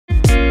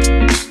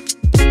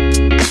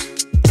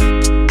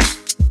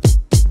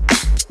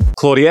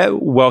Claudia,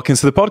 welcome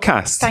to the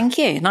podcast. Thank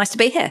you. Nice to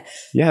be here.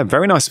 Yeah,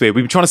 very nice to be here.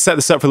 We've been trying to set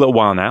this up for a little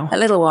while now. A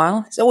little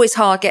while. It's always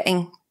hard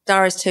getting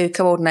diaries to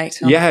coordinate.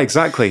 Yeah,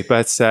 exactly.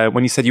 But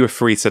when you said you were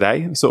free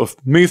today, sort of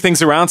move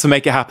things around to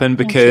make it happen,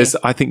 because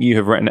I think you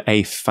have written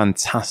a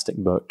fantastic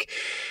book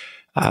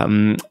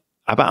about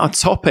a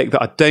topic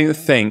that I don't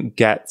think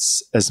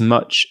gets as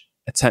much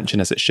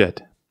attention as it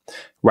should.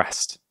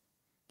 Rest.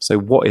 So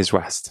what is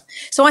rest?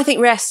 So I think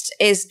rest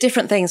is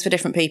different things for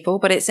different people,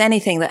 but it's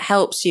anything that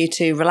helps you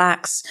to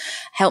relax,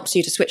 helps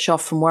you to switch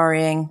off from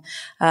worrying,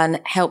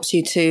 and helps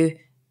you to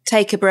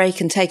take a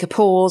break and take a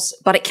pause.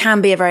 But it can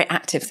be a very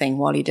active thing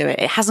while you do it.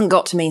 It hasn't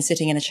got to mean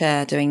sitting in a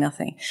chair doing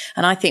nothing.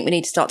 And I think we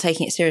need to start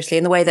taking it seriously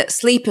in the way that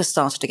sleep has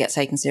started to get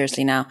taken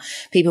seriously now.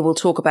 People will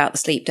talk about the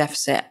sleep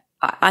deficit.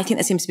 I think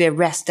there seems to be a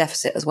rest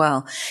deficit as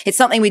well. It's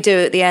something we do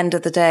at the end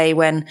of the day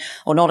when,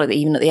 or not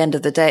even at the end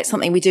of the day, it's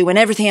something we do when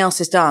everything else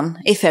is done.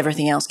 If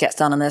everything else gets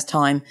done and there's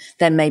time,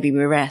 then maybe we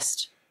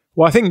rest.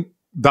 Well, I think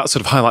that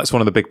sort of highlights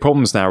one of the big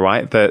problems now,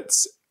 right? That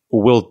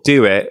we'll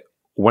do it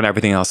when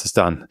everything else is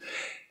done.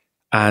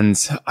 And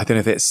I don't know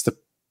if it's the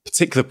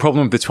particular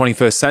problem of the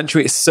 21st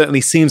century. It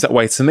certainly seems that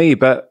way to me,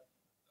 but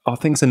our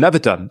things are never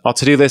done. Our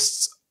to-do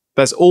lists,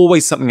 there's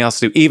always something else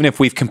to do. Even if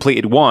we've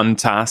completed one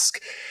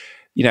task,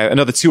 you know,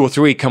 another 2 or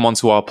 3 come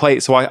onto our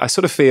plate. So I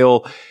sort of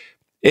feel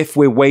if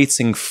we're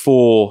waiting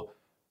for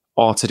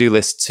our to-do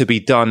list to be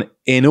done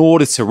in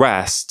order to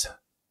rest,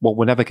 well,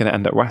 we're never going to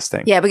end up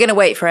resting. Yeah, we're going to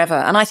wait forever.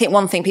 And I think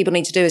one thing people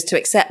need to do is to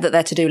accept that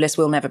their to-do list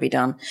will never be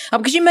done.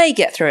 Because you may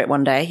get through it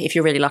one day, if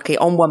you're really lucky,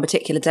 on one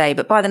particular day.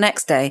 But by the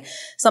next day,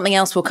 something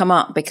else will come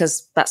up,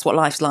 because that's what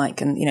life's like.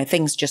 And, you know,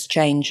 things just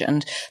change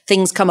and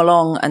things come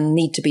along and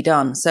need to be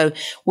done. So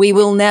we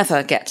will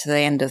never get to the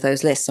end of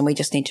those lists. And we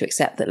just need to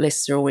accept that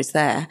lists are always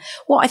there.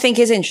 What I think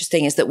is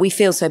interesting is that we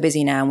feel so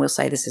busy now, and we'll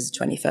say this is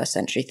a 21st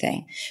century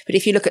thing. But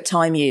if you look at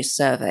time use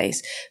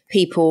surveys,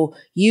 people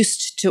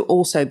used to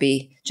also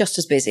be just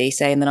as busy,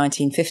 say in the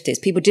 1950s.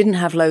 People didn't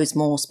have loads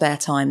more spare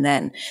time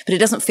then, but it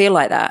doesn't feel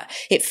like that.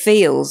 It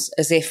feels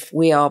as if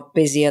we are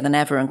busier than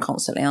ever and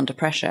constantly under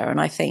pressure. And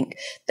I think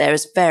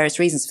there's various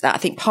reasons for that. I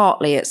think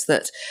partly it's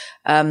that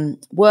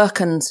work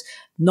and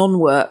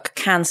non-work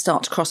can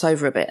start to cross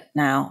over a bit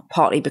now,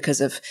 partly because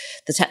of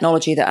the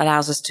technology that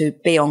allows us to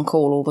be on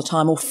call all the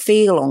time or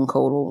feel on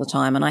call all the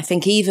time. And I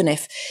think even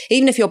if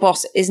your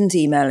boss isn't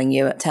emailing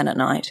you at 10 at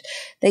night,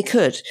 they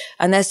could.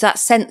 And there's that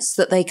sense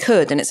that they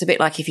could. And it's a bit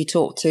like if you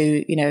talk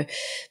to, you know,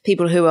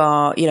 people who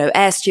are, you know,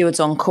 air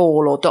stewards on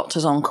call or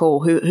doctors on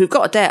call who've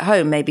got a day at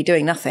home, maybe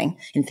doing nothing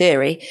in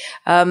theory.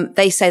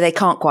 They say they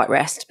can't quite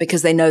rest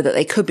because they know that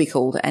they could be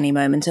called at any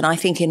moment. And I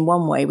think in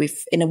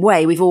a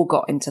way, we've all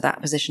got into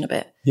that position a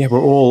bit. Yeah,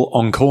 we're all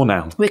on call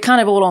now. We're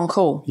kind of all on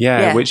call.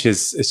 Yeah. Which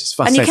is, it's just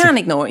fascinating. And you can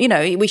ignore it. You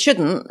know, we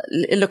shouldn't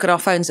look at our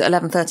phones at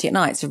 11:30 at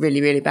night. It's a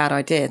really, really bad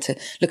idea to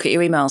look at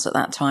your emails at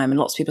that time. And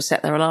lots of people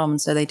set their alarm,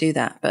 and so they do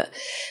that. But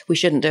we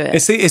shouldn't do it.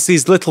 It's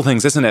these little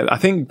things, isn't it? I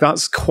think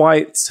that's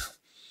quite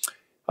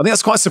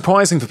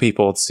surprising for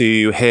people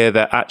to hear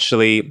that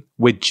actually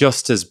we're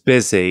just as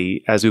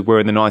busy as we were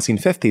in the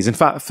 1950s. In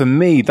fact, for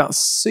me, that's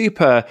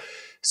super,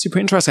 super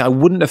interesting. I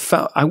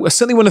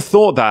certainly wouldn't have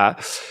thought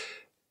that.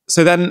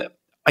 So then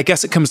I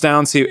guess it comes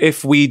down to,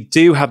 if we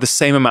do have the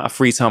same amount of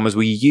free time as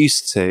we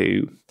used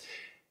to,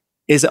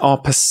 is it our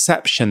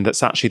perception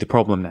that's actually the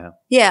problem now?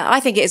 Yeah,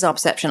 I think it is our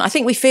perception. I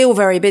think we feel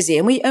very busy,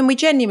 and we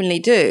genuinely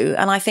do.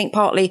 And I think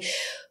partly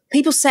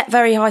people set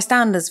very high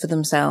standards for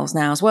themselves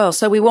now as well.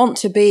 So we want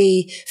to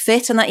be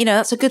fit, and that, you know,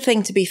 that's a good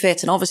thing to be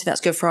fit. And obviously that's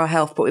good for our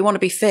health, but we want to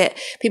be fit.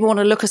 People want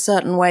to look a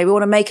certain way. We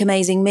want to make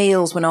amazing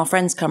meals when our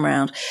friends come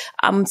around.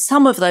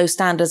 Some of those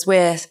standards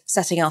we're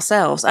setting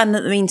ourselves. And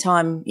in the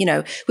meantime, you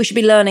know, we should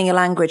be learning a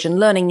language and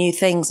learning new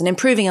things and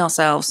improving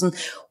ourselves. And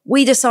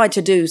we decide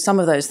to do some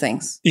of those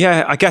things.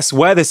 Yeah, I guess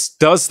where this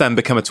does then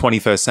become a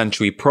 21st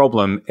century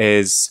problem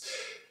is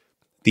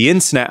the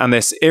internet and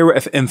this era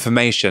of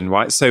information,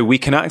 right? So we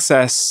can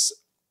access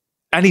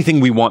anything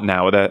we want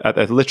now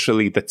at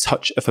literally the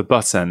touch of a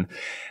button.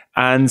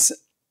 And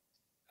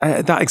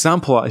that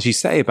example, as you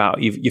say,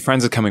 about your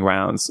friends are coming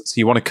around, so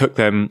you want to cook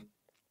them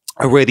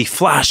a really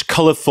flash,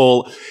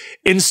 colorful,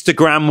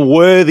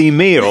 Instagram-worthy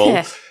meal.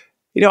 Yeah.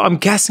 You know, I'm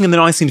guessing in the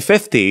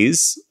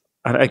 1950s,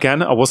 and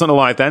again, I wasn't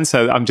alive then,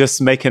 so I'm just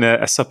making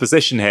a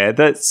supposition here,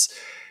 that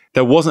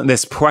there wasn't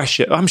this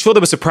pressure. I'm sure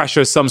there was a pressure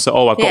of some sort.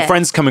 Oh, I've got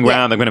friends coming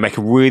around. I'm going to make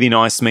a really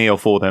nice meal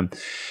for them.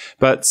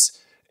 But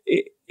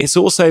it's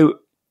also,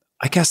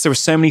 I guess there are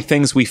so many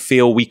things we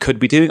feel we could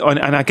be doing.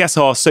 And I guess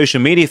our social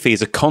media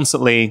feeds are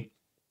constantly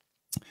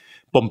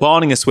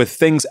bombarding us with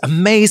things,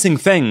 amazing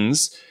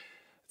things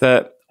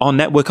that our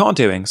network aren't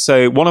doing.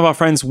 So one of our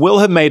friends will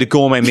have made a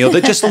gourmet meal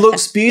that just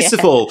looks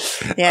beautiful.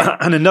 Yeah.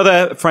 And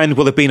another friend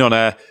will have been on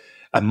a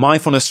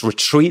mindfulness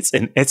retreat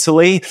in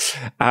Italy.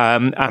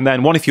 And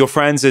then one of your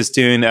friends is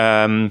doing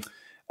a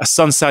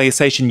sun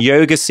salutation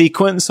yoga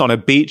sequence on a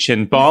beach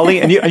in Bali.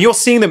 And you're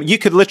seeing them. You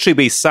could literally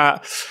be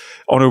sat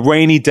on a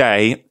rainy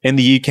day in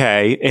the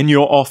UK in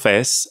your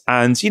office.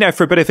 And, you know,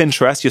 for a bit of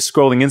interest, you're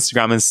scrolling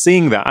Instagram and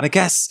seeing that. And I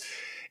guess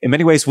in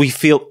many ways we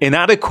feel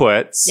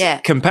inadequate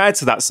compared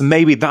to that. So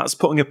maybe that's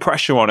putting a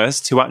pressure on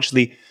us to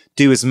actually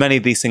do as many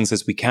of these things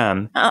as we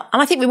can.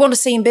 And I think we want to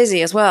seem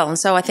busy as well. And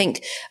so I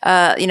think,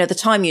 the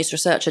time use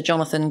researcher,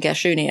 Jonathan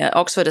Gershuni at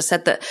Oxford, has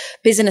said that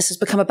busyness has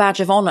become a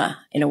badge of honor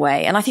in a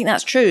way. And I think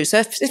that's true. So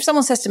if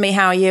someone says to me,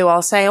 how are you?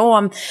 I'll say, oh,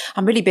 I'm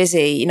really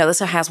busy. That's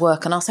how's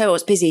work. And I'll say, oh,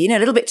 it's busy, a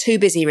little bit too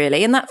busy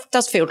really. And that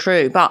does feel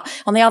true. But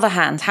on the other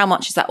hand, how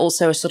much is that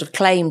also a sort of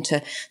claim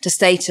to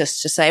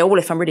status to say, oh, well,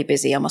 if I'm really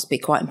busy, I must be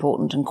quite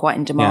important and quite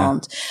in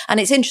demand. Yeah. And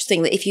it's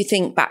interesting that if you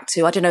think back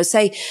to, I don't know,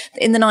 say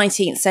in the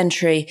 19th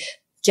century,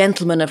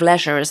 gentlemen of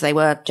leisure, as they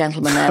were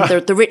gentlemen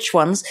then, the rich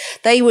ones,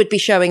 they would be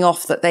showing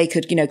off that they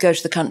could, go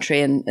to the country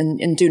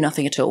and do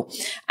nothing at all.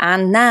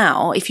 And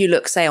now, if you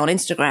look, say, on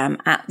Instagram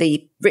at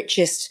the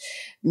richest,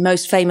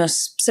 most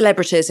famous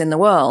celebrities in the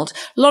world,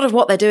 a lot of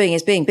what they're doing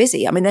is being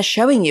busy. I mean, they're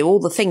showing you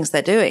all the things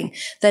they're doing.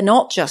 They're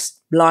not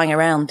just lying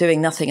around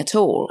doing nothing at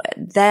all.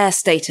 Their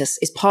status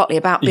is partly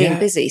about being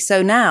busy.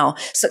 So now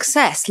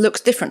success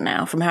looks different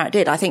now from how it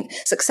did. I think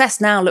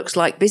success now looks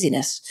like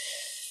busyness.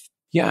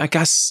 Yeah, I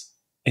guess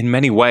in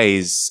many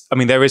ways, I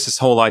mean, there is this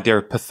whole idea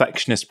of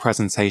perfectionist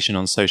presentation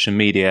on social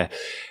media,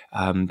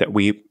 that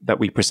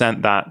we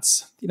present that,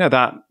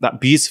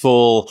 that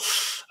beautiful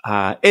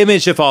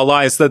image of our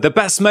lives, the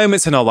best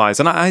moments in our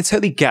lives. And I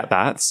totally get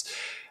that.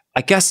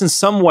 I guess in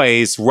some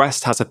ways,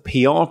 rest has a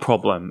PR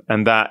problem,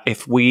 and that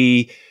if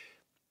we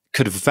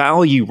could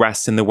value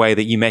rest in the way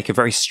that you make a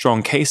very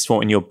strong case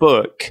for in your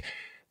book,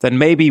 then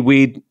maybe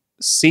we'd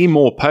see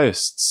more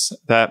posts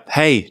that,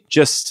 hey,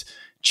 just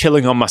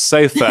chilling on my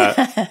sofa,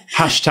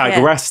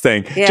 hashtag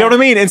resting. Yeah. Do you know what I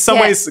mean? In some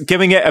ways,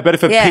 giving it a bit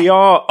of a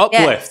PR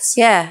uplift.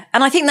 Yeah.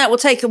 And I think that will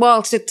take a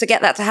while to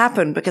get that to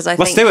happen, because I think...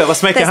 Let's do it.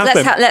 Let's make it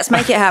happen. Let's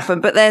make it happen.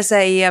 But there's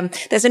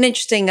an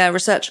interesting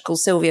researcher called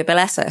Sylvia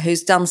Bellessa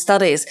who's done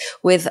studies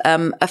with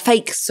a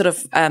fake sort of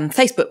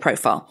Facebook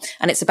profile.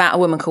 And it's about a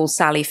woman called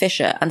Sally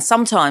Fisher. And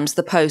sometimes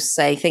the posts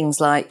say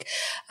things like...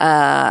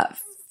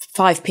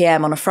 5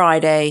 p.m. on a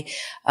Friday,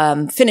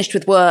 finished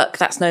with work,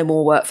 that's no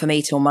more work for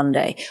me till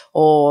Monday.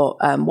 Or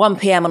 1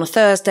 p.m. on a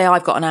Thursday,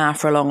 I've got an hour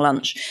for a long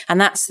lunch. And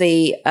that's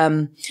the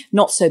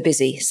not so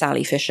busy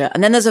Sally Fisher.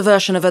 And then there's a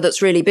version of her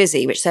that's really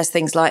busy, which says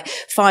things like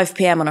 5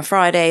 p.m. on a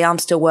Friday, I'm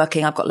still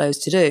working, I've got loads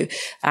to do.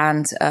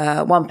 And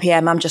 1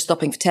 p.m., I'm just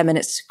stopping for 10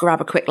 minutes to grab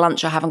a quick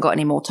lunch, I haven't got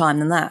any more time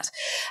than that.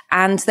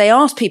 And they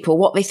ask people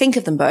what they think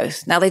of them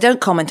both. Now, they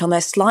don't comment on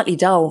their slightly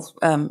dull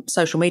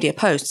social media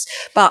posts,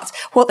 but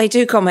what they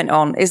do comment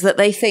on is that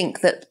they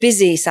think that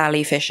busy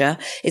Sally Fisher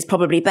is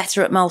probably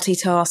better at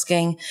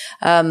multitasking,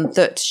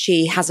 that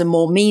she has a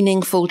more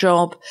meaningful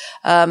job,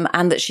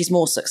 and that she's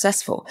more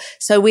successful.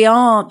 So we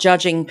are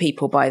judging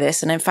people by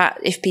this. And in fact,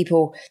 if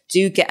people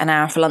do get an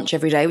hour for lunch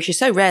every day, which is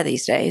so rare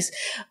these days,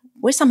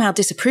 we're somehow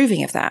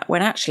disapproving of that,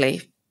 when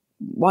actually,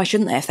 why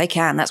shouldn't they? If they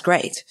can, that's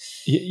great.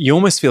 You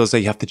almost feel as though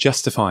you have to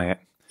justify it.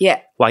 Yeah.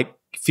 Like,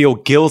 feel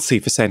guilty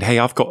for saying, hey,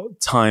 I've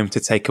got time to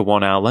take a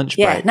 1 hour lunch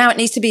break. Yeah, now it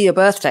needs to be your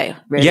birthday,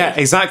 really. Yeah,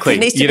 exactly.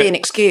 It needs to be an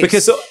excuse.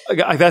 Because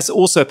there's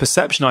also a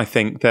perception, I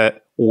think,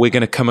 that we're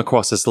going to come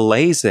across as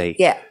lazy.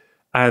 Yeah.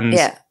 And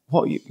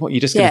what, you're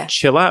just going to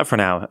chill out for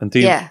an hour and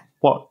do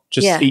what?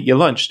 Just eat your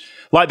lunch.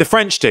 Like the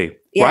French do,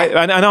 right?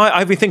 And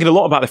I've been thinking a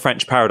lot about the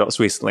French paradox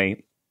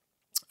recently.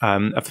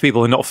 For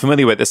people who are not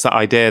familiar with this, that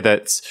idea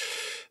that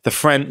the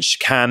French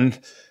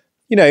can...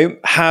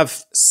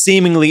 have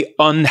seemingly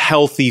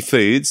unhealthy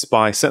foods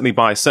certainly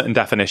by certain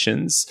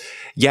definitions,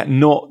 yet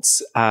not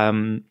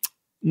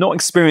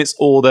experience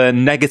all the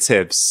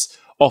negatives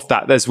of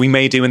that as we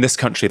may do in this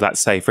country.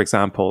 Let's say, for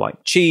example,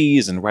 like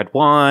cheese and red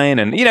wine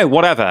and,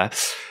 whatever.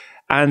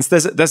 And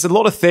there's a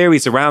lot of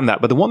theories around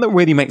that. But the one that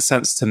really makes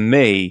sense to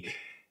me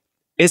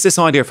is this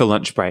idea of a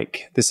lunch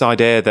break, this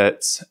idea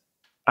that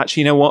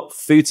actually, you know what?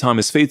 Food time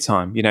is food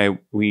time.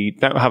 We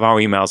don't have our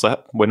emails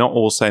up. We're not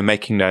also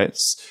making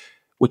notes.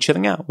 We're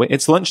chilling out.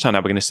 It's lunchtime now.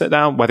 We're going to sit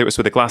down, whether it's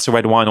with a glass of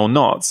red wine or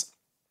not.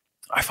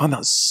 I find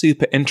that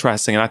super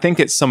interesting. And I think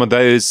it's some of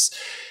those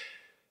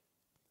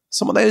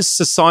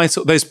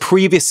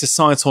previous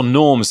societal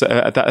norms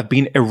that have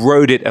been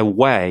eroded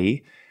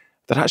away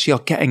that actually are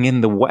getting in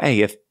the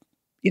way of,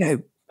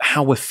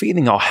 how we're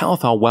feeling, our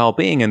health, our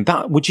well-being. And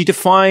that, would you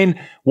define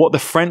what the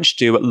French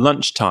do at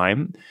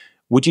lunchtime?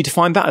 Would you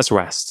define that as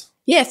rest?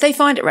 Yeah, if they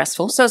find it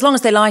restful. So as long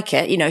as they like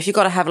it, if you've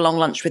got to have a long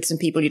lunch with some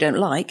people you don't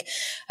like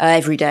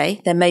every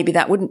day, then maybe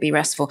that wouldn't be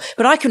restful.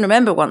 But I can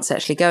remember once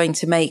actually going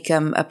to make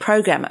a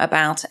program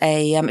about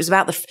it was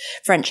about the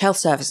French health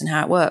service and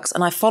how it works.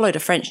 And I followed a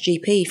French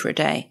GP for a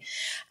day.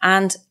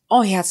 And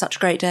he had such a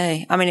great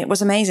day. I mean, it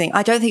was amazing.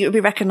 I don't think it would be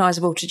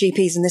recognizable to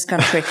GPs in this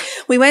country.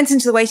 We went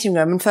into the waiting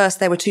room and first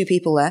there were 2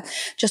 people there,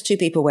 just 2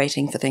 people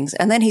waiting for things.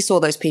 And then he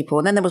saw those people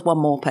and then there was one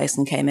more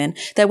person came in.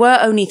 There were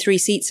only 3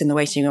 seats in the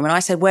waiting room. And I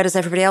said, where does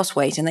everybody else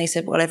wait? And they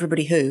said, well,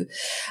 everybody who?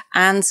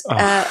 And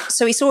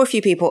so he saw a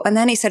few people and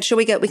then he said,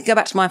 we can go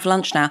back to mine for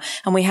lunch now.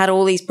 And we had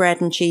all these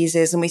bread and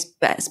cheeses and we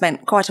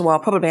spent quite a while,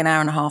 probably an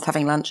hour and a half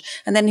having lunch.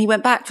 And then he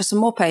went back for some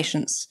more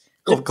patients.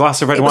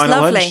 glass of red It was wine at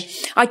lovely.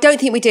 lunch? I don't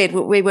think we did.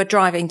 We were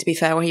driving, to be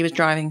fair, or he was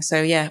driving.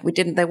 So yeah, we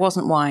didn't. There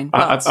wasn't wine,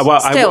 but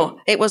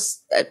it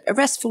was a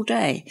restful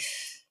day.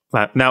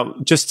 Now,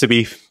 just to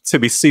be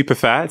super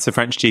fair to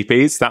French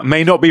GPs, that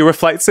may not be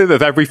reflective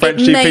of every French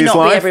GP's life. It may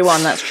not be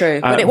everyone, that's true.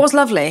 But it was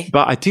lovely.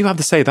 But I do have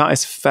to say that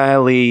is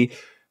fairly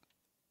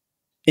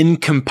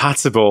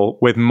incompatible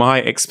with my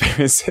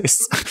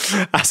experiences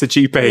as a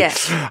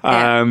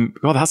GP.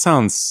 Well, that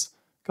sounds...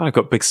 God, I've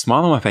got a big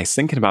smile on my face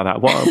thinking about that.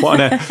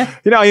 What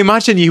I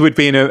imagine you would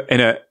be in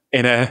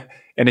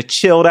a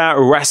chilled out,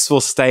 restful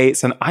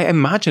state. And I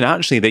imagine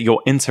actually that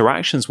your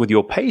interactions with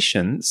your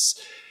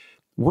patients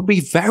would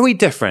be very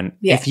different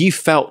if you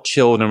felt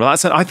chilled and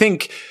relaxed. And I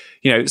think,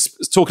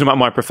 talking about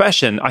my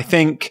profession, I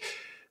think,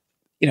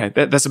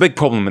 there's a big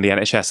problem in the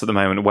NHS at the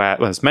moment where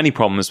there's many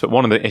problems, but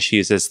one of the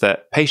issues is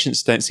that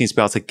patients don't seem to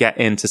be able to get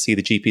in to see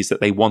the GPs that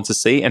they want to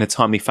see in a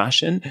timely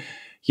fashion.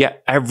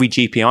 Yet every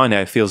GP I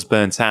know feels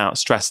burnt out,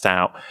 stressed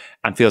out,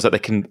 and feels like they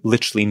can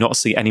literally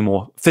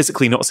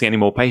physically not see any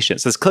more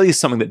patients. There's clearly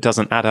something that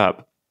doesn't add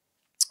up.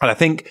 And I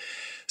think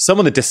some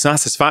of the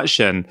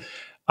dissatisfaction,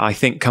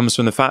 comes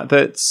from the fact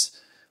that,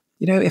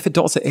 if a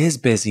doctor is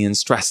busy and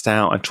stressed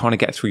out and trying to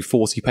get through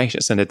 40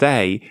 patients in a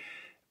day,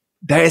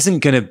 there isn't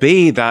going to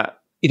be that,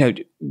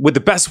 with the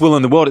best will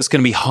in the world, it's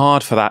going to be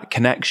hard for that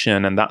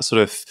connection and that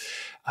sort of,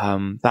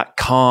 that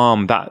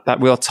calm, that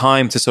real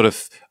time to sort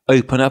of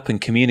open up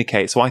and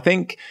communicate. So I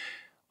think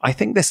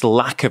this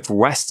lack of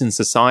rest in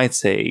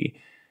society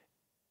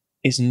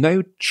is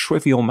no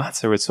trivial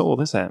matter at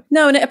all, is it?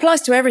 No, and it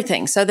applies to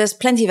everything. So there's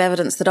plenty of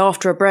evidence that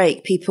after a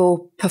break,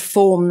 people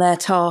perform their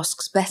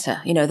tasks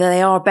better.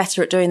 They are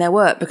better at doing their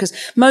work, because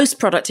most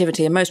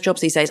productivity and most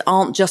jobs these days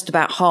aren't just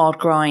about hard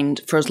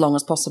grind for as long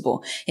as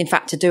possible. In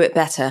fact, to do it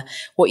better,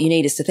 what you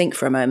need is to think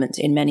for a moment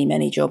in many,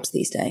 many jobs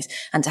these days,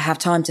 and to have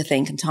time to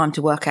think and time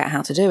to work out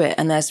how to do it.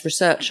 And there's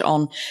research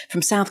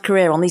from South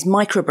Korea on these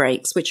micro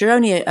breaks, which are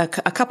only a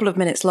couple of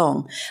minutes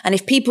long. And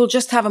if people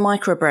just have a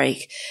micro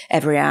break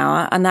every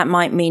hour, and that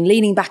might mean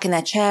leaning back in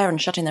their chair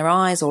and shutting their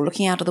eyes, or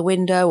looking out of the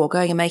window, or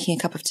going and making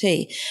a cup of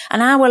tea,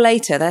 an hour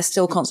later, they're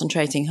still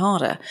concentrating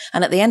harder.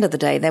 And at the end of the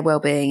day, their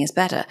well-being is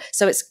better.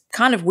 So it's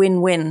kind of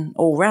win-win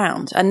all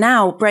round. And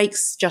now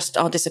breaks just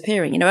are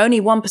disappearing. Only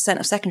 1%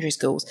 of secondary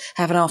schools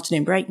have an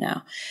afternoon break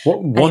now. What,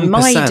 1%? In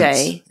my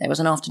day, there was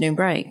an afternoon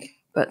break.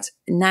 But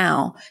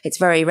now it's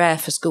very rare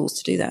for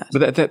schools to do that.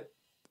 But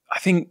I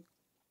think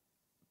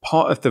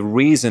part of the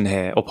reason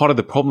here, or part of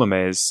the problem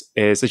is,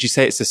 as you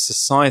say, it's a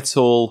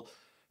societal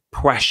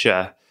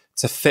pressure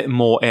to fit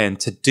more in,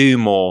 to do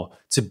more,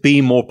 to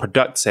be more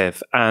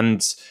productive.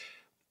 And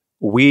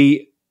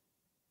we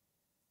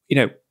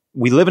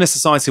live in a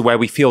society where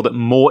we feel that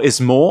more is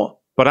more,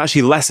 but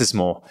actually less is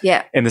more.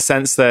 Yeah. In the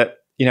sense that,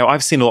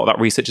 I've seen a lot of that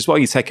research as well.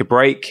 You take a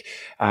break,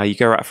 you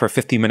go out for a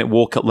 15-minute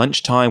walk at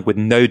lunchtime with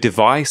no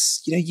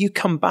device. You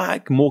come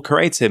back more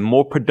creative,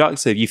 more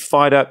productive. You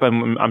fired up,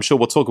 and I'm sure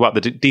we'll talk about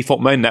the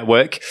default mode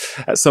network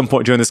at some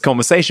point during this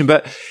conversation.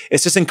 But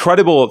it's just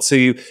incredible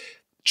to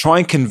try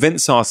and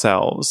convince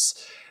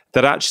ourselves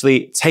that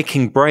actually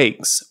taking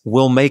breaks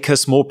will make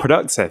us more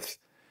productive.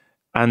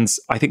 And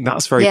I think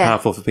that's very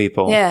powerful for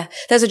people. Yeah.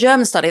 There's a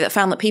German study that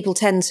found that people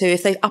tend to,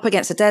 if they're up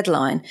against a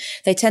deadline,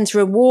 they tend to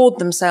reward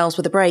themselves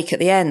with a break at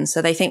the end.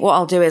 So they think, what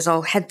I'll do is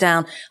I'll head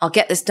down, I'll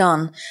get this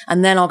done,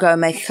 and then I'll go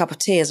and make a cup of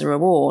tea as a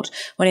reward.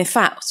 When in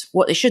fact,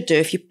 what they should do,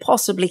 if you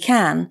possibly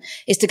can,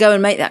 is to go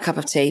and make that cup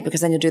of tea,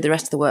 because then you'll do the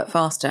rest of the work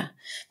faster.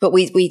 But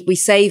we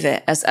save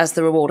it as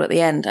the reward at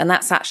the end. And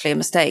that's actually a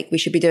mistake. We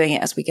should be doing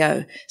it as we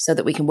go so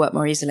that we can work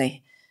more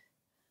easily.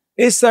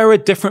 Is there a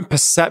different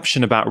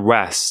perception about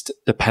rest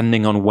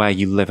depending on where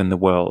you live in the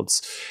world?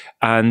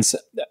 And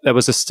there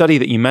was a study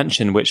that you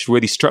mentioned which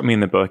really struck me in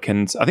the book,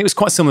 and I think it was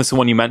quite similar to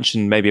one you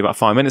mentioned maybe about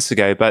 5 minutes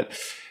ago, but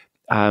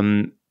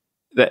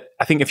that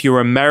I think if you're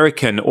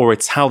American or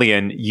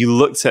Italian, you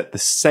looked at the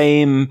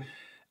same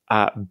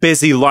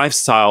busy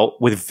lifestyle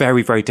with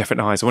very, very different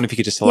eyes. I wonder if you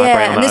could just elaborate on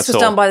that. Yeah, and this was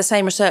done by the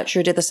same researcher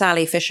who did the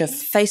Sally Fisher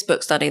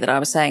Facebook study that I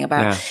was saying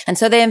about. Yeah. And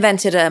so they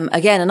invented,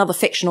 again, another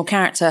fictional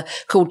character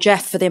called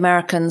Jeff for the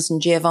Americans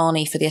and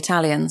Giovanni for the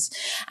Italians.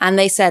 And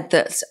they said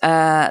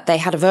that they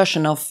had a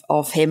version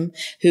of him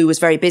who was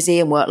very busy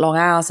and worked long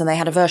hours, and they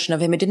had a version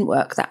of him who didn't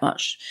work that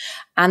much.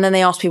 And then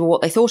they asked people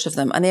what they thought of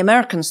them. And the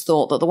Americans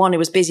thought that the one who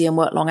was busy and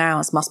worked long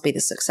hours must be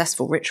the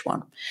successful rich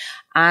one.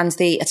 And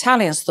the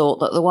Italians thought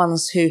that the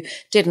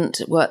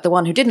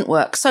one who didn't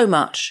work so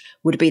much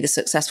would be the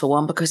successful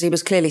one, because he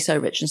was clearly so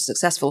rich and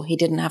successful, he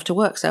didn't have to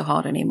work so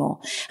hard anymore.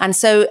 And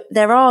so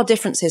there are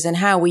differences in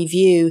how we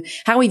view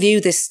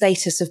this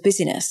status of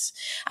busyness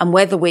and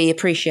whether we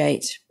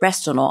appreciate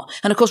rest or not.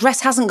 And of course,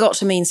 rest hasn't got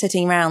to mean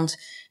sitting around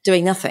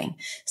doing nothing.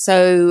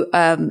 So,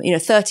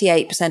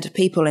 38% of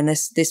people in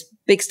this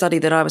big study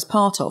that I was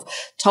part of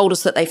told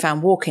us that they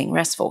found walking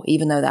restful,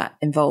 even though that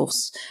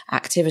involves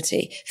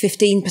activity.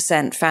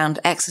 15% found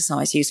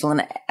exercise useful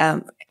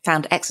and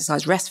found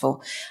exercise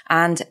restful.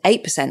 And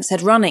 8%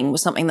 said running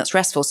was something that's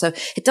restful. So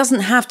it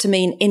doesn't have to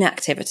mean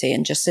inactivity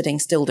and just sitting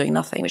still doing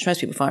nothing, which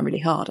most people find really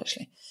hard,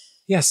 actually.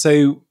 Yeah.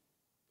 So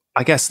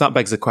I guess that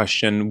begs the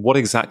question, what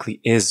exactly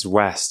is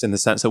rest, in the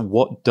sense of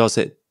what does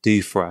it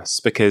do for us?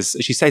 Because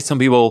as you say,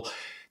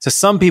 to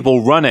some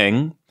people,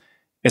 running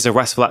is a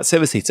restful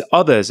activity. To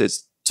others,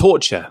 it's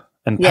torture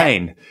and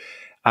pain.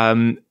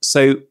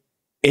 So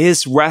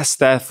is rest,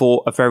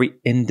 therefore, a very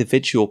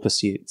individual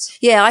pursuit?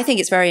 Yeah, I think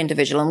it's very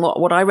individual. And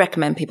what I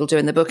recommend people do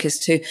in the book is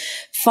to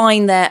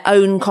find their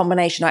own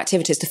combination of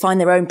activities, to find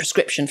their own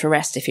prescription for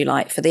rest, if you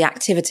like, for the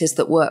activities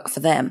that work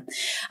for them.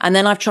 And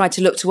then I've tried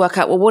to work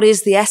out, well, what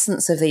is the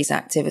essence of these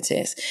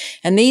activities?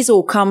 And these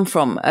all come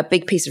from a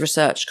big piece of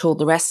research called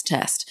the REST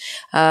test,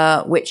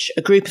 which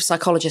a group of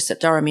psychologists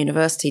at Durham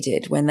University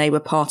did when they were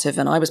part of,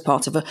 and I was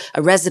part of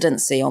a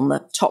residency on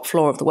the top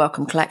floor of the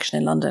Wellcome Collection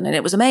in London. And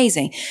it was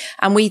amazing.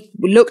 And we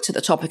looked at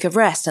the topic of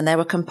rest, and there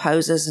were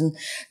composers and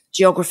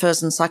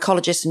geographers and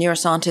psychologists and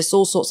neuroscientists,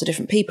 all sorts of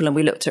different people, and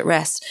we looked at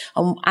rest.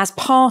 And as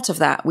part of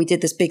that, we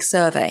did this big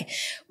survey,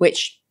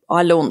 which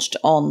I launched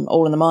on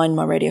All in the Mind,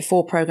 my Radio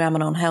 4 program,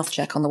 and on Health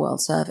Check on the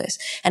World Service.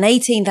 And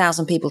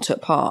 18,000 people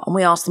took part, and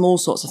we asked them all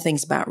sorts of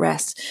things about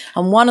rest.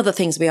 And one of the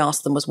things we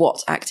asked them was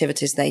what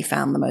activities they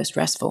found the most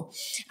restful.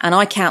 And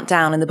I count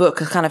down in the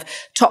book a kind of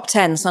top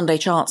 10 Sunday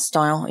chart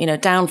style,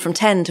 down from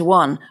 10 to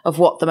 1 of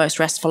what the most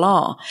restful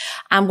are.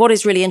 And what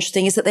is really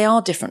interesting is that they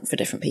are different for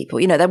different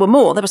people. There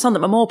were some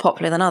that were more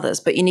popular than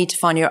others, but you need to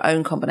find your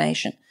own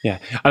combination. Yeah.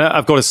 And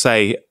I've got to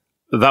say,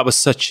 that was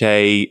such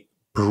a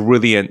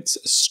brilliant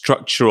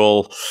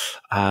structural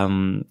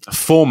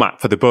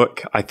format for the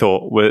book. I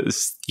thought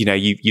was,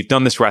 you've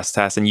done this rest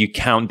test and you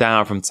count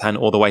down from 10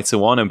 all the way to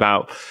 1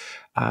 about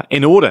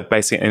in order,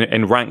 basically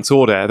in ranked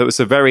order. That was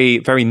a very,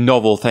 very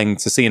novel thing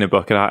to see in a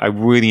book, and I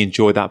really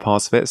enjoyed that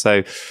part of it.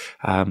 So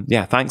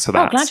thanks for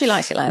that. Oh, glad you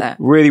liked it like that.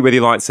 Really, really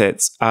liked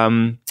it.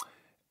 Out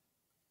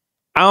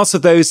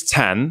of those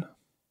 10,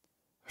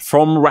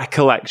 from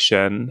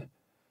recollection,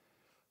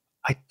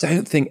 I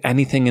don't think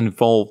anything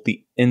involved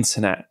the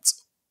internet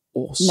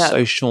or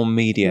social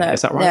media. No,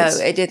 is that right? No,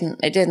 it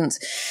didn't.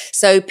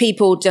 So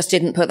people just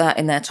didn't put that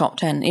in their top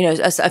 10.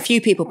 A few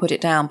people put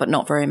it down, but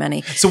not very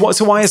many. So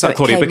why is that,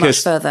 Claudia?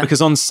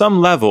 Because on some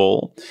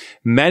level,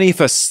 many of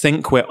us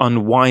think we're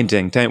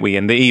unwinding, don't we?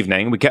 In the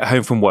evening, we get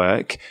home from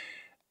work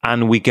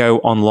and we go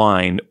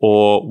online,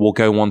 or we'll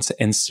go onto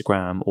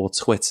Instagram or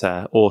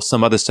Twitter or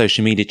some other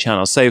social media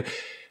channel. So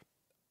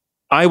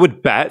I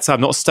would bet, I've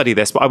not studied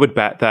this, but I would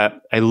bet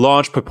that a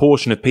large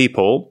proportion of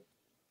people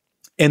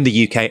in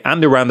the UK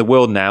and around the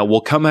world now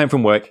will come home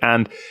from work,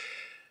 and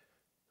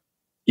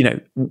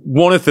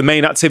one of the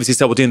main activities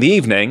that we'll do in the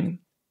evening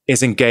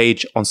is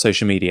engage on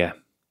social media.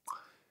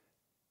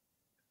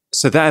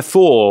 So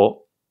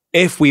therefore,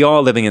 if we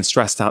are living in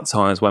stressed out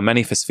times where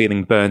many of us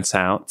feeling burnt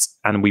out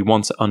and we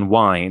want to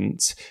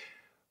unwind,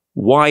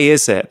 why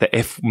is it that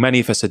if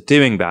many of us are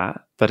doing that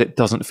it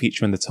doesn't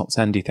feature in the top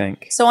 10, do you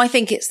think? So I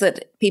think it's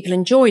that people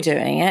enjoy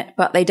doing it,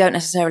 but they don't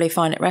necessarily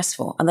find it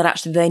restful, and that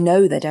actually they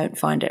know they don't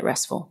find it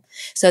restful.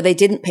 So they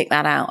didn't pick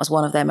that out as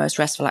one of their most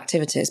restful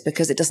activities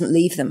because it doesn't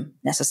leave them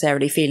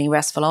necessarily feeling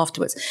restful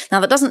afterwards.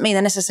 Now, that doesn't mean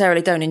they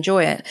necessarily don't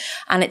enjoy it,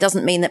 and it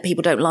doesn't mean that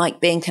people don't like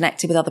being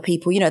connected with other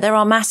people. There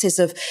are masses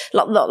of,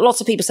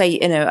 lots of people say,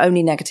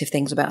 only negative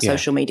things about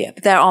social media,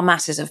 but there are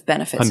masses of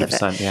benefits of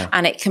it. Yeah.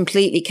 And it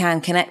completely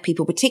can connect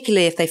people,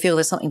 particularly if they feel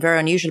there's something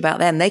very unusual about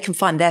them. They can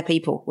find their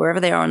people wherever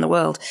they are in the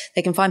world.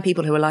 They can find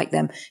people who are like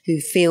them, who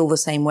feel the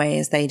same way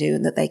as they do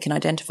and that they can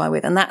identify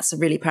with. And that's a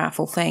really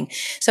powerful thing.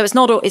 So it's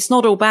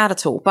not all bad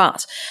at all,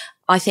 but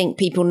I think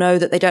people know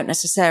that they don't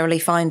necessarily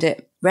find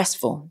it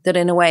restful, that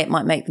in a way it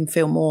might make them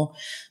feel more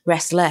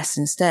restless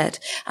instead.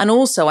 And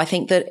also I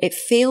think that it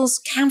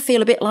can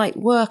feel a bit like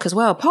work as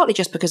well, partly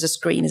just because a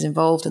screen is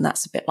involved, and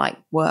that's a bit like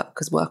work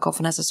because work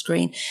often has a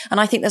screen.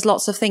 And I think there's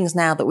lots of things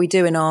now that we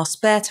do in our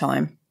spare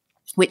time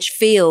which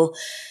feel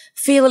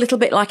a little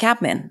bit like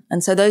admin.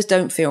 And so those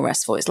don't feel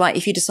restful. It's like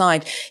if you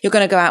decide you're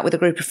going to go out with a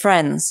group of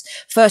friends,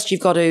 first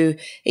you've got to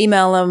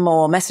email them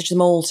or message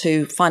them all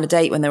to find a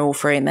date when they're all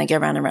free, and they go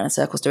round and round in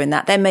circles doing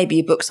that. Then maybe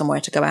you book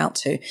somewhere to go out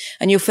to,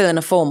 and you'll fill in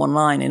a form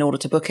online in order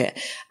to book it.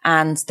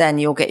 And then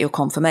you'll get your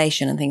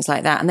confirmation and things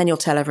like that. And then you'll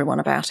tell everyone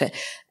about it.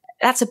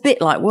 That's a bit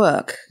like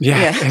work.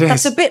 Yeah.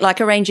 That's a bit like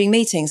arranging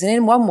meetings. And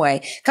in one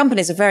way,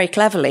 companies have very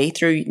cleverly,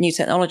 through new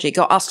technology,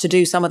 got us to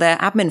do some of their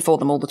admin for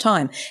them all the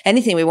time.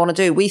 Anything we want to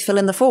do, we fill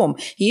in the form.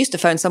 You used to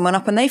phone someone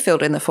up and they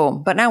filled in the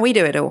form, but now we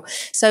do it all.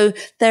 So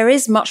there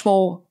is much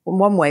more, in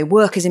one way,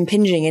 work is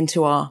impinging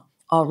into our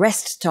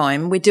rest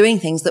time. We're doing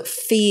things that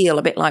feel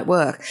a bit like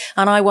work.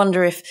 And I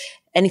wonder if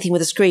anything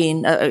with a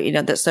screen,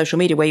 that's social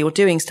media where you're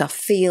doing stuff,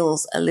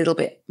 feels a little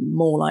bit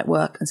more like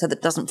work, and so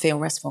that doesn't feel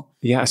restful.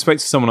 Yeah, I spoke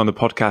to someone on the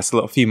podcast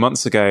a few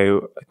months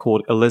ago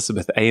called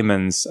Elizabeth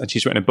Amons, and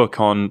she's written a book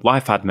on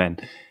life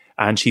admin,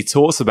 and she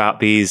talks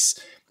about these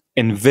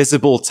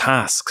invisible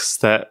tasks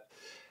that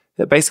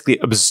basically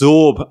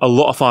absorb a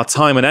lot of our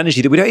time and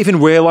energy that we don't even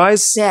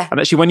realize. Yeah. And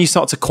actually, when you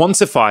start to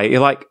quantify it,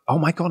 you're like, oh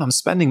my God, I'm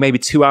spending maybe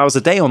 2 hours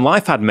a day on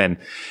life admin.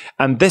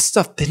 And this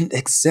stuff didn't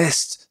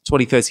exist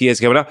 20, 30 years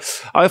ago. And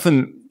I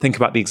often think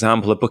about the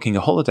example of booking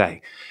a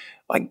holiday.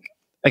 Like,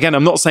 again,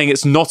 I'm not saying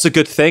it's not a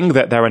good thing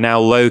that there are now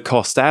low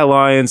cost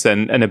airlines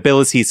and an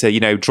ability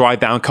to, drive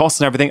down costs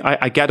and everything.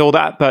 I get all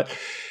that. But,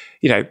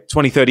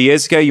 20, 30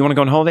 years ago, you want to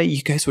go on holiday,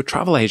 you go to a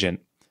travel agent,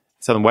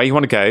 tell them where you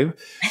want to go,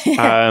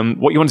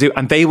 what you want to do.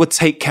 And they would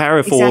take care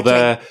of all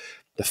the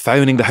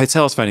phoning, the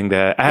hotels phoning,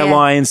 the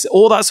airlines,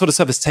 all that sort of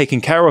stuff is taken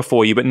care of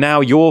for you. But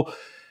now you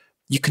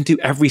can do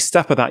every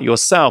step of that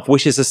yourself,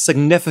 which is a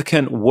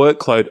significant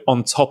workload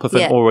on top of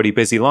an already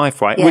busy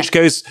life, right? Which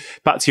goes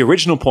back to your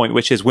original point,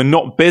 which is we're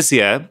not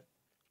busier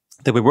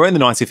than we were in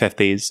the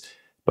 1950s,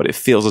 but it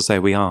feels as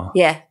though we are.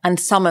 Yeah. And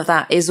some of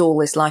that is all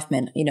this life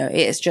meant.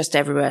 It's just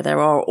everywhere. There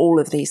are all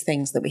of these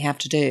things that we have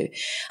to do.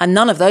 And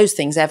none of those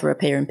things ever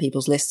appear in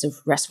people's lists of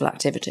restful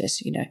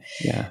activities.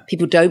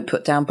 People don't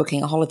put down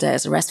booking a holiday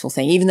as a restful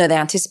thing, even though they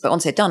anticipate,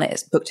 once they've done it,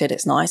 it's booked it,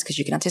 it's nice because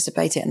you can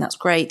anticipate it and that's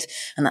great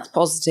and that's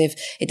positive.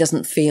 It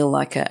doesn't feel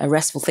like a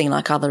restful thing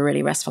like other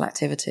really restful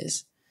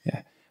activities.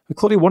 Yeah. Well,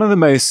 Claudia, one of the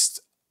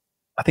most,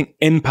 I think,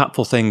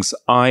 impactful things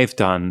I've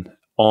done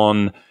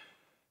on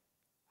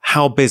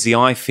how busy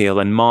I feel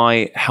and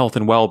my health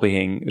and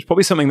well-being is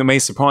probably something that may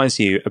surprise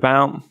you.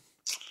 About,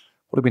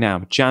 what are we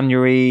now?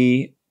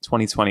 January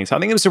 2020. So I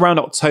think it was around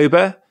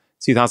October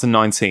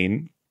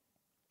 2019.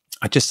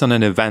 I'd just done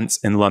an event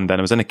in London.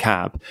 I was in a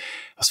cab.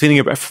 I was feeling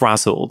a bit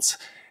frazzled.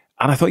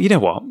 And I thought, you know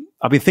what?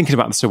 I've been thinking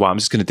about this for a while. I'm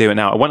just going to do it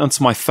now. I went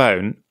onto my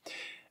phone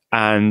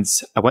and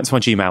I went to my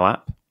Gmail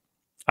app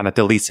and I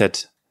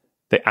deleted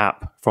the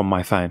app from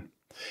my phone.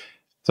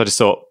 So I just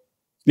thought,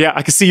 yeah,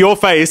 I can see your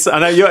face. I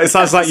know it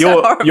sounds like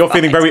you're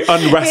feeling very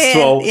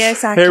unrestful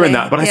exactly. hearing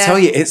that. But I tell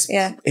you,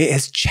 it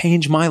has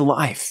changed my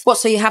life. What,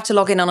 so you have to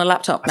log in on a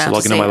laptop now? I have to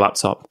log in on my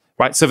laptop.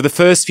 Right. So for the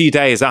first few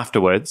days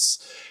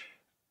afterwards,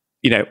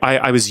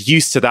 I was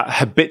used to that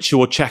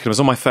habitual check. I was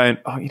on my phone.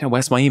 Oh,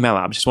 where's my email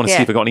app? I just want to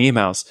see if I got any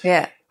emails.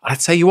 Yeah. I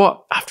tell you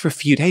what, after a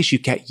few days, you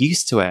get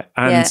used to it.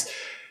 And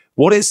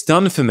what it's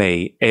done for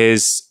me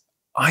is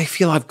I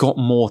feel I've got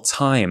more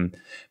time.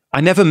 I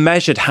never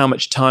measured how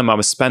much time I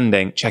was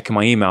spending checking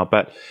my email,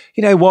 but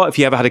you know what? If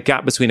you ever had a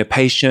gap between a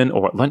patient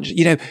or at lunch,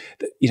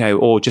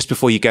 or just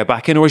before you go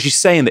back in, or as you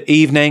say in the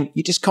evening,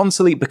 you just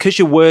constantly, because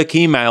your work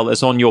email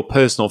is on your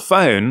personal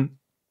phone,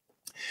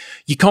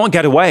 you can't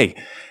get away.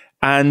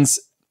 And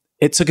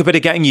it took a bit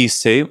of getting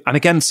used to. And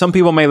again, some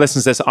people may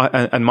listen to this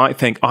and might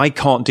think, I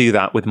can't do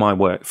that with my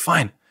work.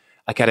 Fine.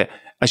 I get it.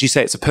 As you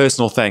say, it's a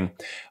personal thing.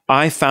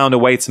 I found a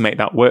way to make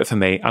that work for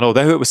me. And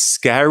although it was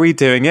scary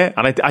doing it,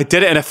 and I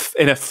did it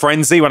in a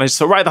frenzy when I just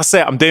thought, right, that's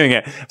it, I'm doing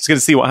it. I'm just going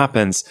to see what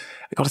happens.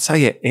 I got to tell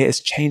you, it has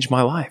changed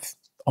my life.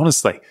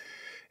 Honestly.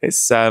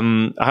 It's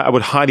I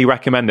would highly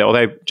recommend it,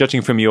 although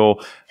judging from your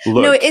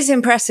look. No, it is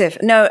impressive.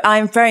 No,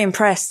 I'm very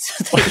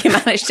impressed that you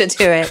managed to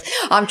do it.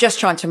 I'm just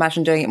trying to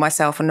imagine doing it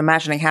myself and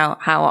imagining how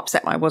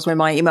upset I was when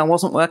my email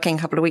wasn't working a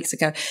couple of weeks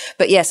ago.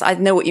 But yes, I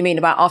know what you mean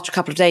about after a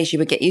couple of days, you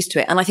would get used to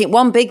it. And I think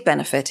one big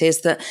benefit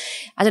is that,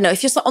 I don't know,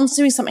 if you're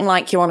doing something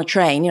like you're on a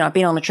train, I've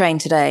been on a train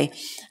today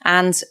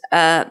and,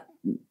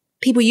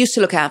 people used to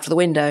look out for the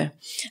window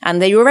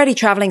and they were already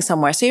traveling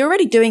somewhere. So you're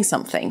already doing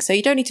something. So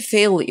you don't need to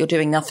feel that you're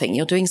doing nothing.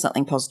 You're doing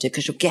something positive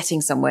because you're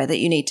getting somewhere that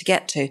you need to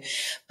get to.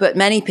 But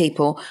many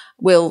people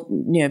will,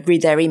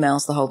 read their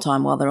emails the whole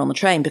time while they're on the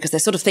train because they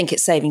sort of think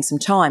it's saving some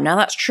time. Now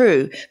that's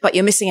true, but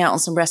you're missing out on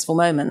some restful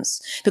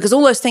moments because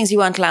all those things you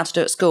weren't allowed to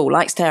do at school,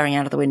 like staring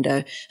out of the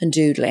window and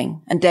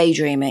doodling and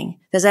daydreaming,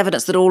 there's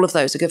evidence that all of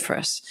those are good for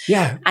us.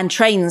 Yeah. And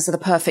trains are the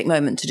perfect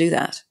moment to do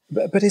that.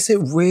 But is it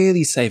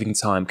really saving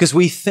time? Because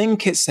we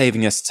think it's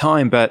saving us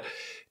time, but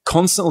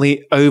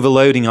constantly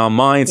overloading our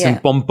minds and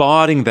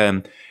bombarding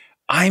them,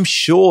 I'm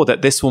sure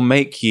that this will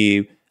make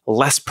you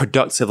less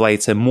productive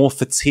later, more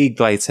fatigued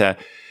later.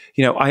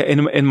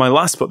 In my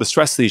last book, The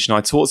Stress Solution,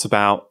 I talked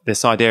about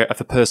this idea of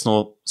the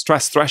personal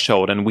stress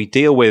threshold, and we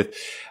deal with,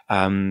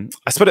 I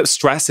split up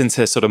stress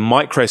into sort of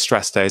micro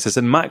stress doses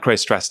and macro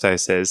stress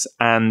doses.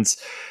 And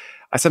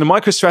I said a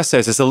micro stress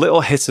dose is a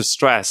little hit of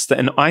stress that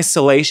in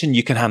isolation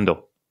you can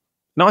handle.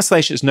 In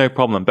isolation, it's no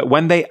problem. But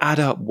when they add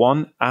up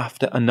one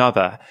after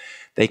another,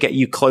 they get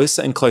you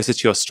closer and closer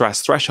to your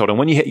stress threshold. And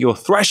when you hit your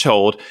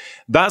threshold,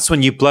 that's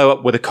when you blow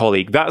up with a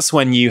colleague. That's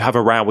when you have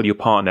a row with your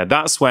partner.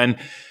 That's when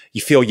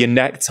you feel your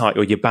neck tight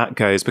or your back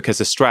goes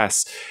because of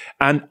stress.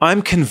 And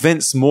I'm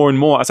convinced more and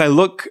more, as I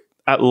look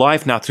at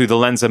life now through the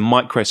lens of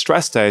micro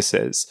stress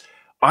doses,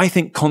 I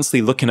think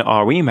constantly looking at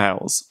our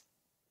emails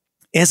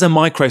is a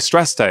micro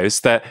stress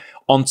dose that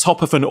on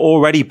top of an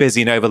already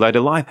busy and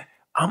overloaded life,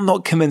 I'm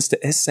not convinced it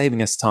is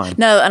saving us time.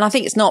 No, and I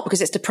think it's not because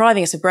it's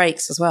depriving us of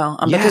breaks as well.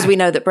 And because we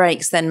know that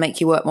breaks then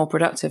make you work more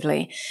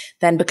productively,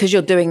 then because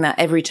you're doing that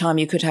every time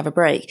you could have a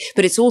break.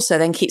 But it's also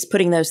then keeps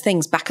putting those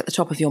things back at the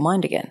top of your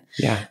mind again.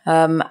 Yeah.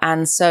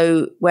 And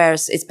so,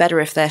 whereas it's better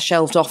if they're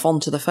shelved off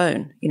onto the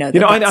phone.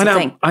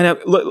 I know.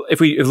 Look, if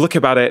we look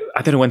about it,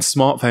 I don't know when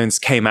smartphones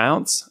came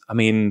out. I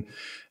mean,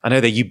 I know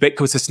they're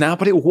ubiquitous now,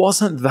 but it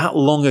wasn't that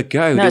long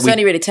ago. No, it's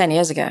only really 10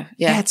 years ago.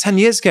 Yeah, 10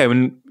 years ago.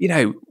 And,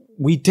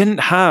 we didn't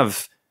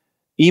have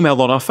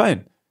email on our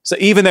phone. So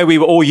even though we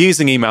were all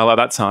using email at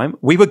that time,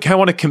 we would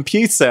go on a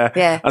computer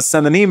and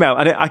send an email.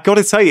 And I got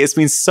to tell you, it's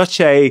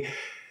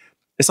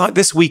it's like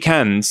this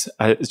weekend,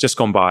 it's just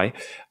gone by.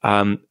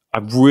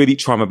 I've really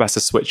tried my best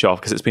to switch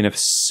off because it's been a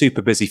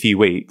super busy few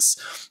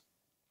weeks.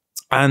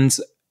 And,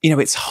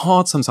 it's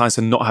hard sometimes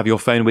to not have your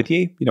phone with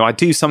you. I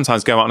do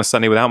sometimes go out on a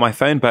Sunday without my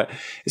phone, but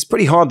it's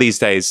pretty hard these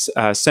days.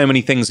 So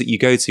many things that you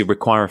go to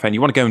require a phone.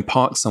 You want to go and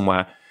park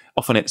somewhere.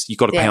 Often you've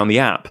got to pay on the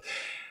app.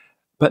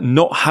 But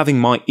not having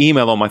my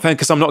email on my phone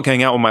because I'm not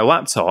going out on my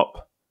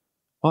laptop.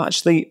 Well,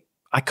 actually,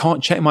 I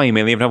can't check my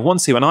email even if I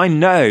want to. And I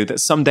know that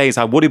some days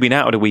I would have been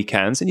out at the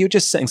weekends and you're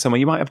just sitting somewhere,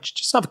 you might have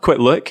just have a quick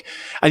look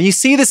and you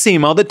see this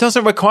email that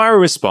doesn't require a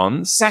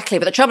response. Exactly.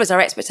 But the trouble is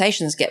our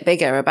expectations get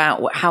bigger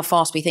about how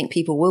fast we think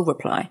people will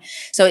reply.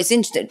 So it's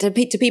interesting. Do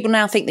people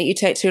now think that you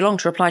take too long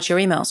to reply to your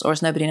emails, or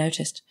has nobody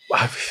noticed?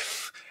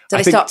 Do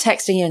they start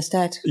texting you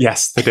instead?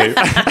 Yes, they do.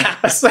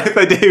 So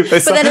they do.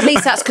 But then at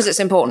least that's because it's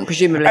important,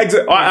 presumably.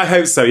 I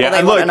hope so, yeah. Or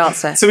they want an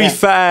answer. To be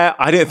fair,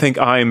 I don't think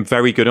I'm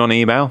very good on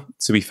email,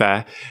 to be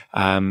fair.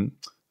 I'm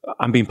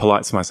being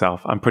polite to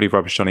myself. I'm pretty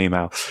rubbish on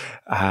email.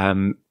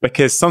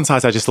 Because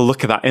sometimes I just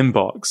look at that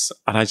inbox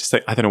and I just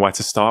think, I don't know where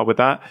to start with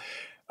that.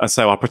 And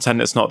so I'll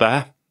pretend it's not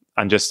there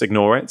and just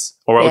ignore it.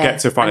 Or I'll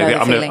get to finally,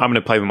 I'm going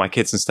to play with my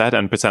kids instead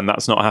and pretend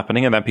that's not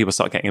happening. And then people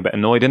start getting a bit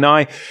annoyed. And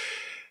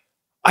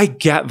I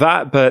get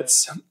that,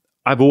 but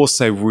I'm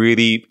also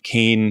really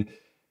keen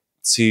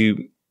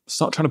to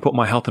start trying to put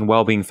my health and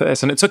well-being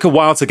first. And it took a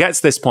while to get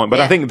to this point,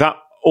 but I think that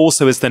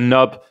also is the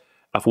nub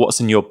of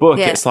what's in your book.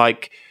 It's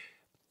like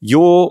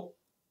you're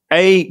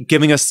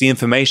giving us the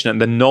information and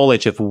the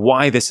knowledge of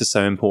why this is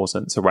so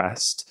important to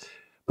rest,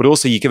 but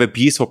also you give a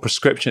beautiful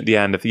prescription at the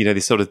end of,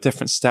 these sort of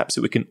different steps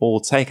that we can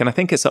all take. And I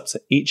think it's up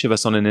to each of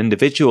us on an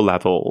individual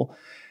level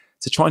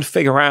to try and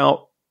figure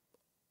out,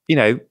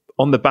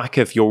 on the back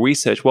of your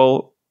research,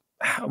 well,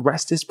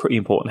 rest is pretty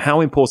important.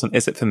 How important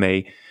is it for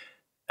me?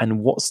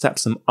 And what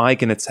steps am I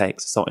going to take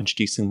to start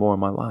introducing more in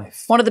my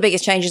life? One of the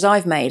biggest changes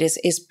I've made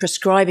is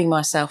prescribing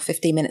myself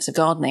 15 minutes of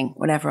gardening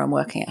whenever I'm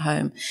working at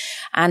home.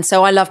 And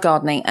so I love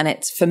gardening.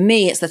 And for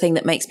me, it's the thing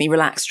that makes me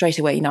relax straight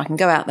away. I can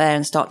go out there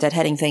and start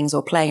deadheading things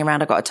or playing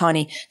around. I've got a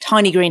tiny,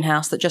 tiny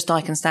greenhouse that just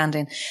I can stand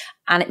in.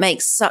 And it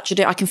makes such a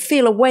difference. I can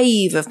feel a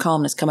wave of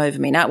calmness come over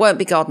me. Now, it won't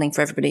be gardening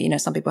for everybody.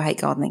 Some people hate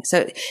gardening.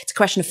 So it's a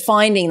question of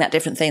finding that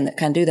different thing that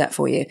can do that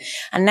for you.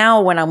 And now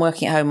when I'm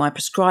working at home, I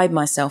prescribe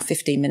myself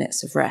 15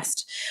 minutes of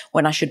rest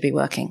when I should be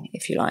working,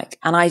 if you like.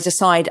 And I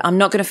decide I'm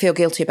not going to feel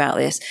guilty about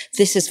this.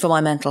 This is for my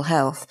mental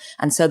health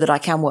and so that I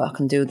can work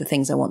and do the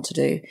things I want to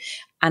do.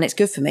 And it's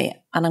good for me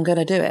and I'm going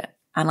to do it.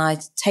 And I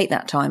take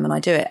that time and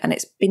I do it. And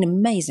it's been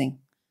amazing.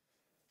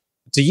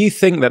 Do you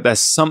think that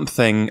there's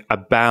something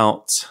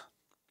about...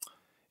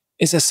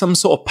 Is there some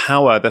sort of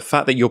power, the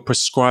fact that you're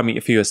prescribing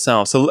it for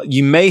yourself? So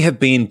you may have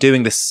been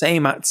doing the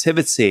same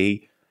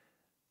activity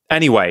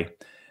anyway,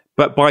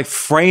 but by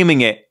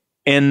framing it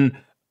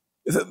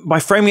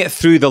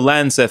through the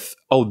lens of,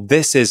 oh,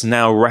 this is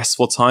now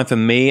restful time for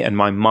me and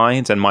my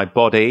mind and my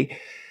body,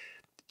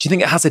 do you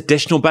think it has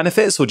additional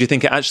benefits, or do you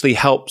think it actually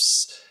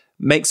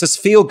makes us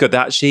feel good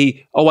that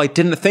actually, oh, I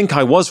didn't think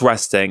I was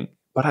resting,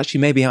 but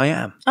actually maybe I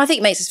am? I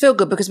think it makes us feel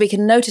good because we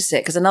can notice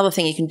it. Because another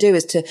thing you can do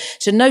is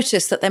to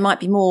notice that there might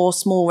be more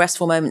small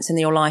restful moments in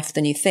your life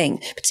than you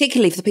think,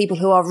 particularly for the people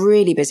who are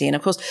really busy. And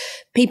of course,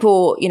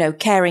 people,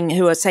 caring,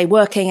 who are, say,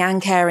 working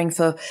and caring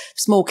for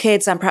small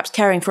kids and perhaps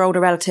caring for older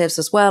relatives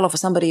as well, or for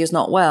somebody who's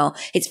not well,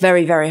 it's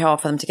very, very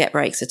hard for them to get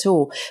breaks at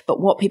all.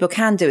 But what people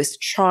can do is to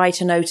try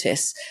to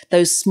notice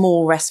those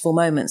small restful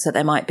moments that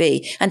there might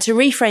be and to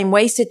reframe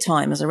wasted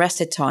time as a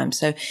rested time.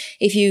 So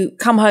if you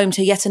come home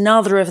to yet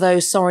another of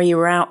those sorry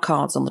you were out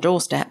cards on the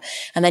doorstep,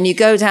 and then you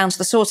go down to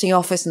the sorting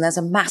office and there's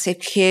a massive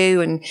queue,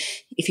 and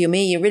if you're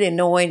me, you're really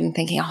annoyed and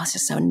thinking, oh, it's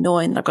just so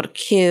annoying that I've got a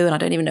queue and I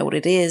don't even know what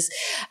it is.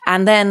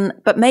 And then,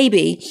 but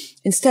maybe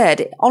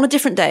instead, on a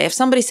different day, if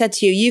somebody said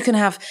to you, you can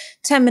have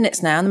 10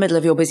 minutes now in the middle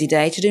of your busy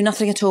day to do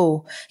nothing at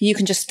all. You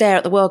can just stare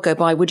at the world go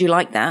by. Would you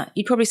like that?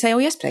 You'd probably say, oh,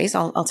 yes, please.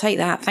 I'll take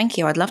that. Thank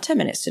you. I'd love 10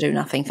 minutes to do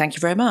nothing. Thank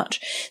you very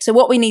much. So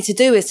what we need to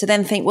do is to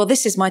then think, well,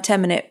 this is my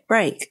 10-minute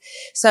break.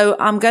 So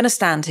I'm going to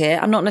stand here.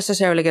 I'm not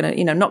necessarily going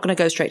to, not going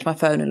to go straight to my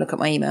phone and look at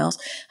my emails.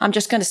 I'm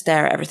just going to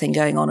stare at everything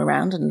going on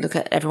around and look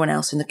at everyone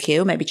else in the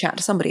queue, maybe chat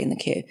to somebody in the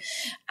queue,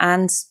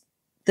 and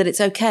that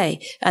it's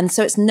okay. And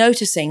so it's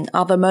noticing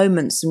other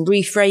moments and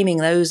reframing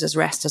those as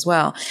rest as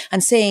well,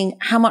 and seeing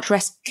how much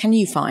rest can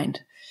you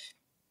find.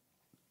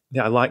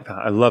 Yeah, I like that.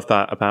 I love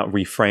that about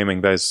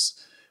reframing those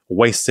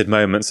wasted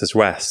moments as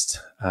rest.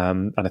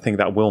 And I think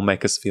that will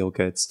make us feel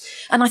good.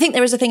 And I think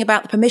there is a thing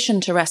about the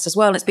permission to rest as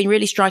well. And it's been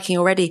really striking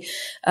already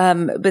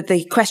with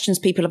the questions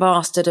people have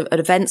asked at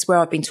events where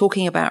I've been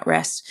talking about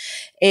rest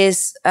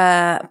is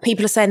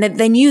people are saying that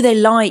they knew they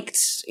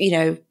liked,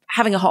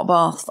 having a hot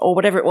bath or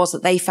whatever it was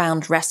that they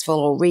found restful,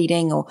 or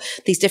reading, or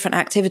these different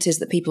activities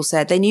that people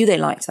said. They knew they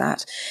liked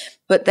that,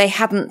 but they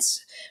hadn't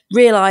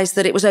realized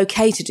that it was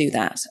okay to do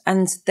that.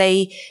 And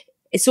they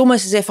it's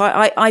almost as if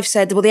I've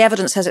said, well, the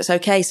evidence says it's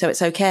okay, so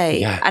it's okay.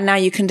 Yeah. And now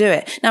you can do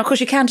it. Now, of course,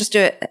 you can just do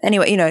it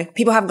anyway. You know,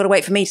 people haven't got to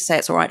wait for me to say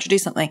it's all right to do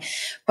something.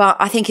 But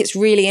I think it's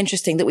really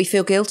interesting that we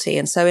feel guilty.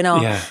 And so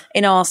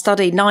in our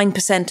study,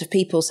 9% of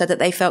people said that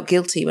they felt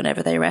guilty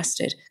whenever they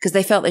rested because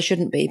they felt they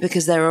shouldn't be,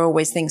 because there are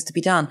always things to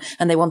be done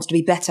and they wanted to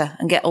be better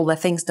and get all their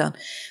things done.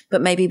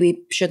 But maybe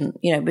we shouldn't,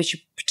 you know, we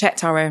should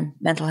protect our own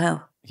mental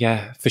health.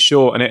 Yeah, for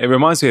sure. And it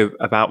reminds me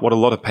about what a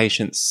lot of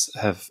patients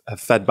have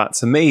fed back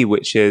to me,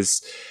 which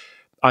is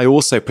I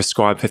also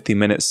prescribe 15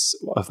 minutes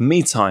of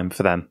me time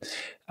for them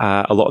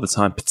a lot of the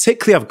time.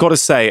 Particularly, I've got to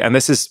say, and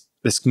this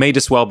may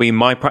just well be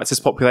my practice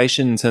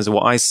population in terms of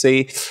what I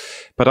see,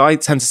 but I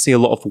tend to see a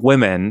lot of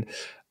women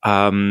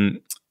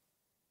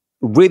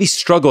really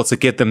struggle to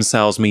give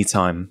themselves me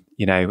time,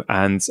 you know.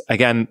 And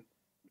again,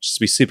 just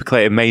to be super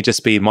clear, it may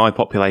just be my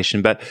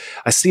population, but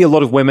I see a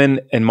lot of women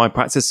in my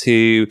practice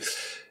who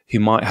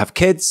might have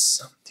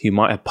kids, who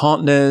might have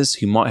partners,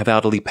 who might have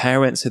elderly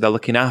parents who they're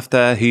looking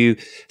after, who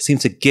seem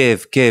to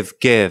give,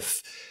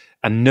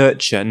 and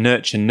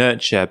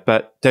nurture,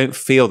 but don't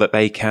feel that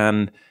they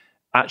can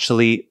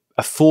actually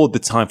afford the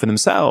time for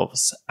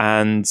themselves.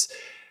 And,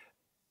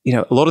 you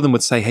know, a lot of them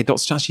would say, hey,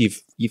 Dr. Chatterjee,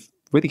 you've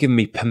really given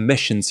me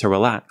permission to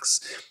relax.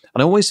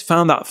 And I always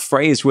found that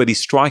phrase really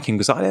striking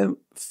because I don't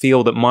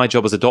feel that my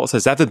job as a doctor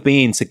has ever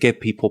been to give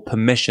people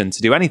permission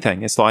to do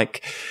anything. It's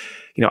like,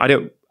 you know,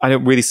 I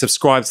don't really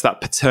subscribe to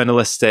that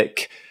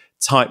paternalistic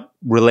type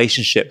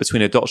relationship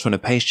between a doctor and a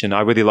patient.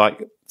 I really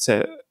like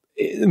to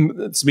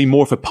be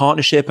more of a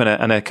partnership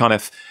and a kind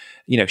of,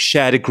 you know,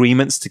 shared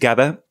agreements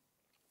together.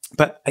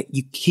 But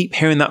you keep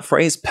hearing that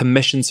phrase,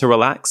 permission to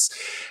relax.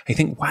 I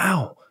think,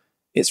 wow,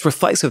 it's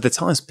reflective of the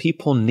times.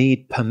 People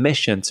need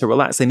permission to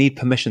relax. They need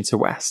permission to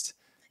rest.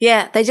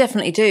 Yeah, they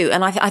definitely do.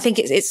 And I think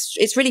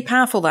it's really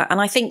powerful, that.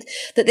 And I think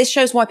that this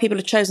shows why people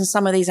have chosen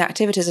some of these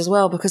activities as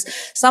well, because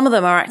some of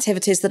them are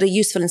activities that are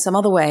useful in some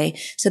other way.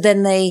 So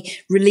then they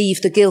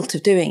relieve the guilt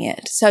of doing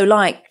it. So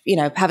like, you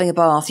know, having a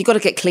bath, you've got to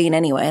get clean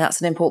anyway.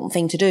 That's an important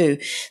thing to do.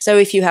 So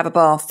if you have a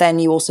bath, then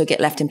you also get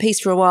left in peace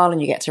for a while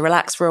and you get to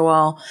relax for a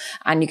while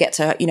and you get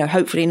to, you know,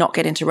 hopefully not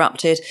get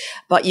interrupted,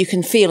 but you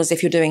can feel as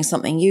if you're doing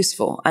something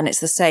useful. And it's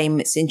the same.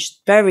 It's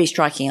very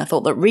striking. I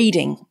thought that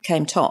reading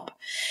came top.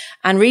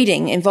 And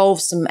reading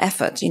involves some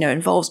effort, you know, it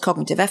involves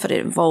cognitive effort,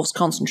 it involves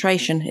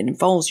concentration, it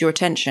involves your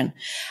attention.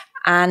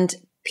 And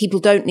people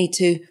don't need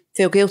to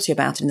feel guilty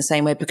about it in the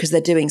same way because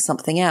they're doing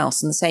something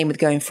else. And the same with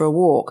going for a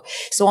walk.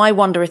 So I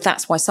wonder if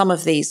that's why some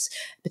of these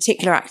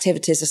particular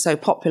activities are so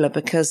popular,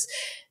 because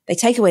they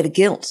take away the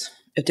guilt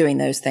of doing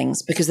those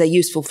things because they're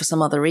useful for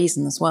some other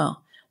reason as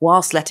well,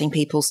 whilst letting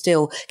people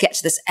still get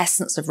to this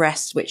essence of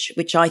rest,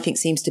 which I think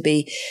seems to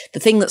be the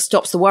thing that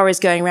stops the worries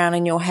going around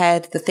in your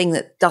head, the thing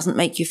that doesn't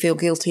make you feel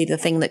guilty, the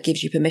thing that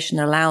gives you permission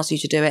and allows you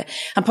to do it,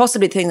 and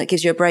possibly the thing that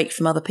gives you a break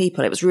from other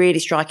people. It was really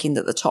striking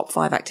that the top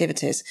 5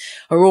 activities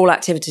are all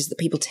activities that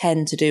people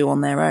tend to do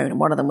on their own. And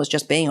one of them was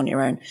just being on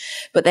your own.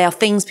 But they are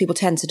things people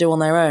tend to do on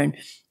their own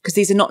because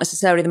these are not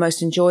necessarily the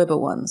most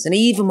enjoyable ones. And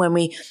even when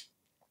we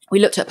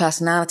looked at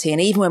personality,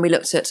 and even when we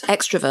looked at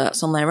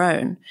extroverts on their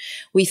own,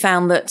 we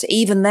found that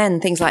even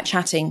then things like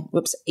chatting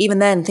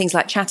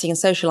and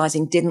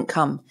socializing didn't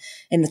come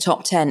in the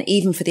top 10,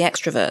 even for the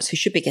extroverts who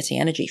should be getting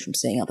energy from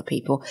seeing other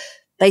people.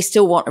 They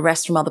still want a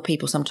rest from other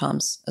people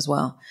sometimes as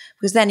well,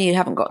 because then you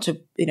haven't got to,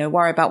 you know,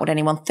 worry about what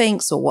anyone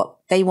thinks or what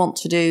they want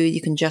to do.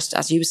 You can just,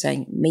 as you were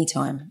saying, me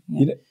time.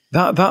 You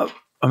know, that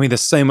I mean,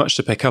 there's so much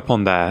to pick up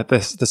on there.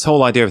 This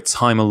whole idea of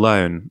time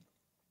alone,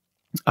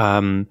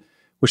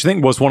 which I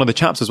think was one of the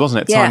chapters,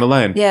 wasn't it? Yeah, time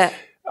alone. Yeah.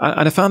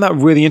 And I found that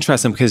really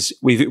interesting because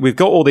we've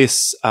got all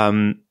this,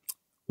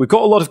 we've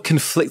got a lot of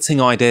conflicting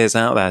ideas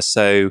out there.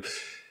 So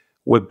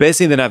we're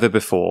busier than ever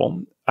before.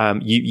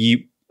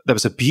 There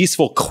was a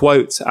beautiful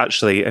quote,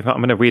 actually. I'm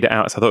going to read it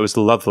out. So I thought it was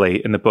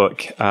lovely in the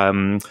book,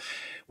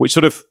 which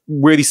sort of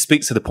really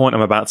speaks to the point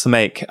I'm about to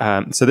make.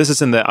 So this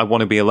is in the I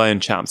Want to Be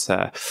Alone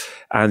chapter.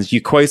 And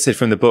you quoted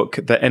from the book,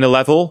 The Inner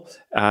Level,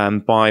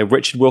 by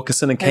Richard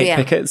Wilkerson and Kate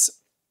Pickett.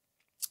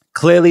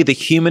 Clearly, the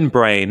human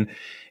brain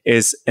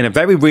is, in a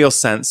very real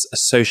sense, a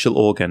social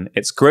organ.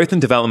 Its growth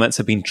and development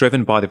have been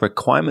driven by the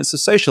requirements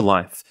of social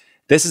life.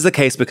 This is the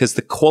case because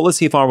the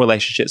quality of our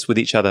relationships with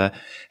each other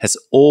has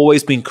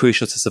always been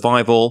crucial to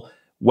survival,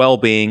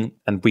 well-being,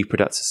 and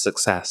reproductive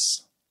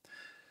success.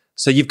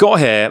 So you've got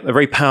here a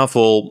very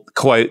powerful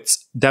quote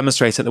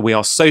demonstrating that we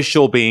are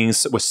social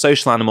beings, we're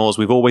social animals,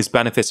 we've always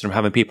benefited from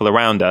having people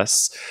around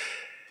us.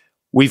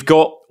 We've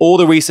got all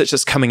the research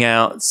that's coming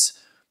out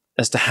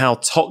as to how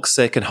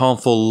toxic and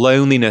harmful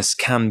loneliness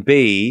can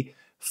be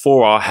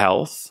for our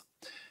health.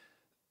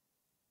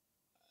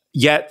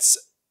 Yet,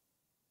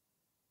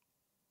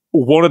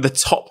 one of the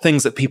top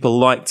things that people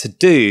like to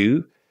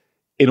do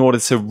in order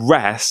to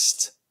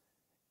rest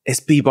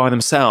is be by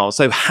themselves.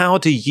 So how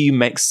do you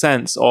make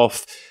sense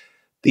of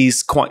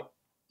these quite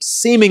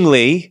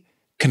seemingly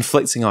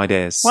conflicting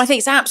ideas. Well, I think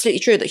it's absolutely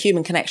true that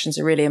human connections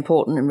are really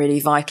important and really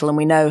vital. And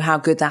we know how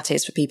good that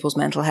is for people's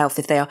mental health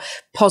if they are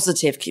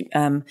positive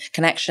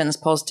connections,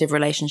 positive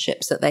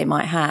relationships that they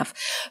might have.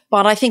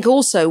 But I think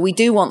also we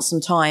do want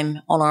some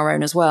time on our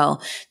own as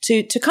well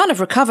to kind of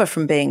recover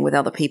from being with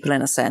other people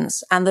in a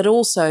sense. And that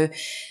also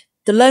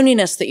the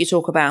loneliness that you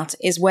talk about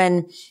is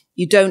when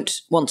you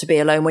don't want to be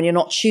alone, when you're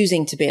not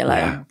choosing to be alone.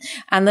 Yeah.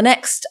 And the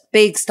next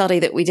big study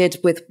that we did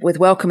with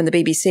Wellcome and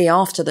the BBC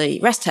after the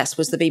rest test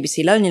was the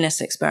BBC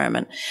loneliness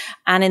experiment.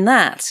 And in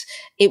that,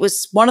 it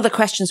was one of the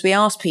questions we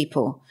asked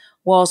people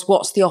was,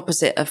 what's the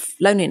opposite of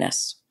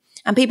loneliness?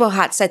 And people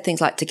had said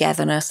things like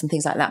togetherness and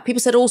things like that. People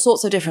said all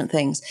sorts of different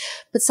things.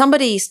 But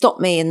somebody stopped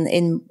me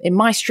in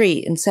my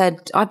street and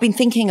said, I've been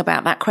thinking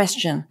about that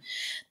question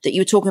that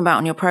you were talking about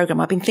on your program.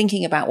 I've been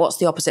thinking about what's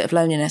the opposite of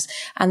loneliness.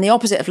 And the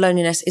opposite of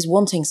loneliness is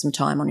wanting some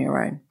time on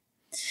your own,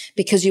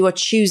 because you are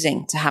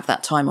choosing to have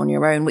that time on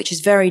your own, which is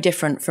very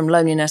different from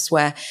loneliness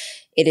where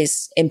it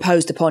is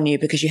imposed upon you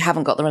because you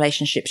haven't got the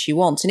relationships you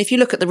want. And if you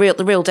look at the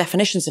real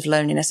definitions of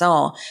loneliness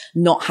are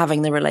not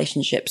having the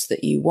relationships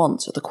that you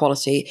want, or the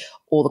quality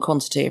or the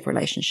quantity of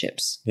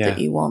relationships that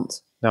you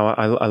want. No,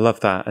 I love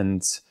that.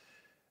 And,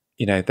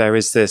 you know,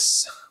 there's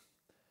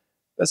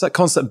that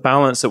constant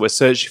balance that we're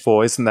searching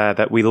for, isn't there?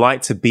 That we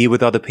like to be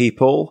with other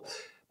people,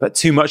 but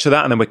too much of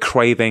that, and then we're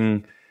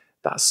craving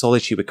that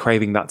solitude, we're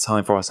craving that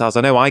time for ourselves.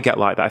 I know I get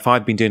like that. If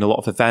I've been doing a lot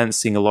of events,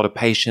 seeing a lot of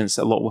patients,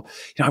 I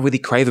really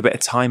crave a bit of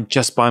time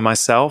just by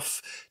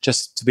myself,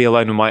 just to be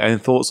alone with my own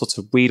thoughts, or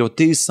to read or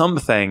do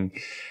something.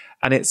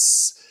 And it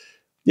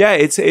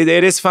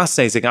is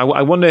fascinating.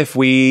 I wonder if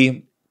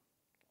we've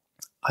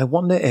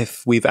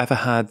ever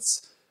had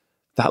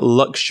that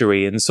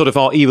luxury in sort of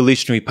our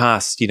evolutionary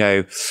past,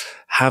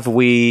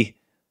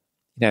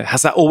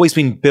 has that always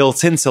been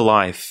built into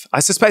life?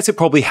 I suspect it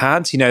probably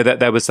had, that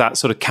there was that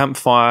sort of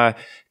campfire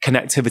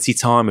connectivity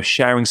time of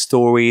sharing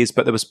stories,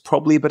 but there was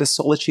probably a bit of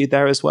solitude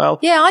there as well.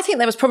 Yeah, I think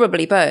there was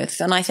probably both.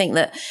 And I think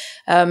that,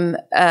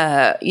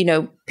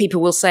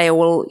 people will say,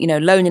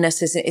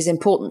 loneliness is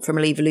important from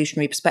an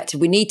evolutionary perspective.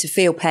 We need to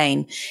feel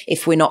pain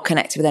if we're not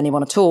connected with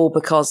anyone at all,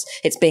 because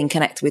it's being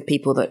connected with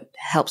people that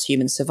helps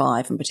humans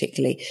survive, and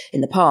particularly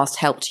in the past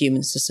helped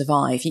humans to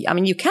survive.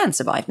 You can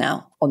survive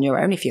now on your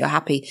own if you're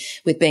happy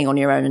with being on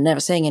your own and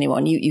never seeing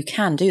anyone. You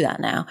can do that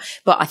now.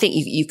 But I think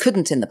you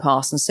couldn't in the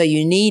past. And so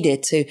you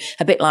needed to,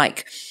 a bit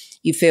like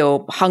you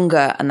feel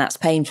hunger and that's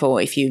painful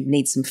if you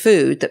need some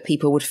food, that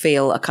people would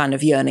feel a kind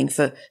of yearning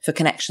for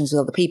connections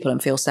with other people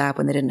and feel sad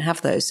when they didn't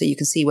have those. So you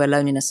can see where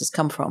loneliness has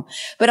come from.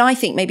 But I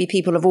think maybe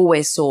people have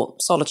always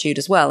sought solitude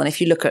as well. And if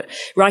you look at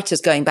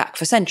writers going back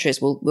for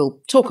centuries, we'll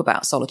talk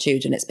about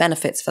solitude and its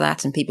benefits for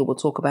that. And people will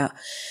talk about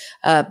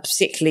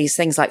particularly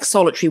things like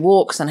solitary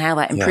walks and how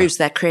that improves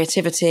their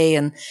creativity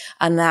and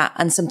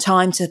some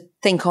time to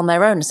think on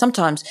their own.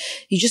 Sometimes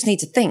you just need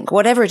to think,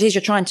 whatever it is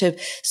you're trying to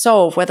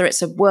solve, whether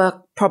it's a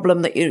work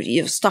problem that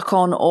you're stuck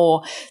on,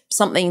 or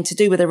something to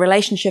do with a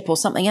relationship or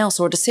something else,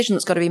 or a decision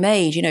that's got to be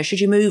made.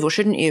 Should you move or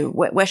shouldn't you?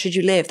 Where should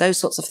you live? Those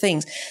sorts of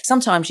things.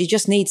 Sometimes you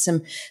just need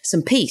some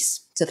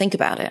peace to think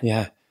about it.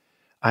 Yeah.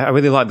 I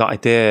really like that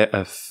idea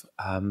of,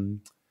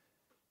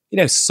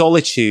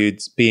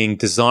 solitude being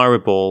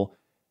desirable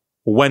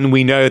when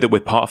we know that we're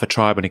part of a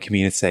tribe and a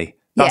community.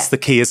 That's the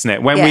key, isn't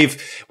it?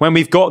 When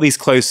we've got these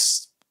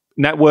close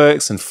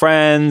networks and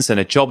friends and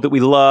a job that we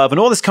love and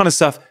all this kind of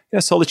stuff,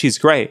 solitude is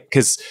great,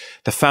 because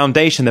the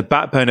foundation, the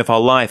backbone of our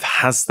life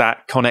has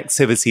that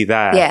connectivity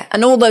there. Yeah,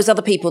 and all those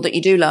other people that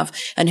you do love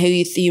and who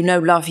you know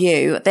love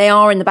you, they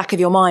are in the back of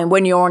your mind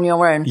when you're on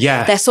your own.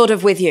 Yeah. They're sort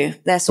of with you.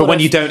 But when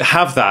you don't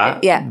have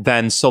that,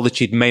 then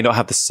solitude may not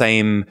have the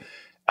same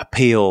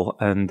appeal,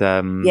 and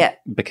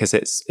because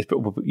it's a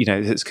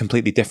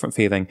completely different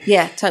feeling.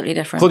 Yeah, totally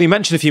different. Claudia, you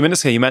mentioned a few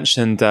minutes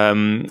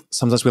ago,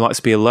 sometimes we like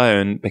to be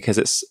alone because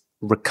it's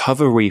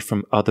recovery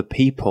from other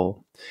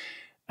people.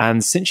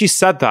 And since you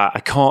said that, I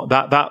can't,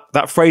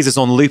 that phrase is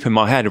on loop in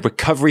my head,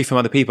 recovery from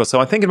other people.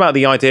 So I'm thinking about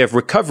the idea of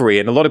recovery,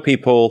 and a lot of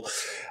people,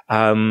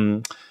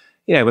 when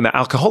they're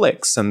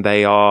alcoholics and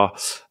they are,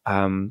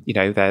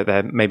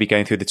 they're maybe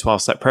going through the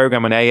 12-step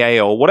program in AA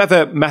or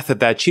whatever method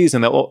they're choosing,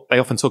 they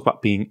often talk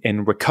about being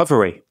in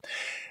recovery.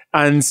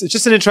 And it's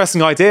just an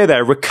interesting idea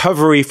there,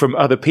 recovery from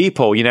other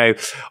people.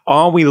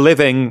 Are we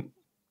living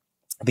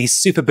these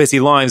super busy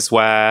lives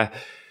where,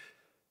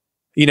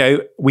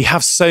 we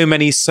have so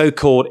many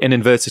so-called, in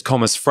inverted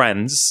commas,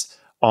 friends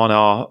on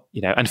our,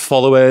 and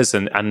followers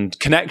and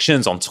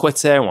connections on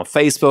Twitter, on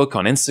Facebook,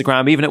 on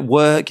Instagram, even at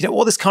work,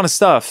 all this kind of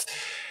stuff.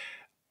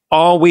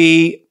 Are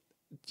we,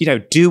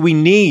 do we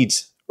need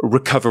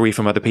recovery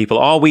from other people?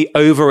 Are we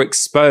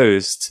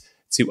overexposed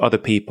to other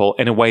people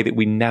in a way that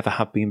we never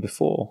have been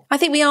before? I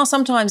think we are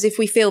sometimes, if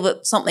we feel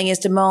that something is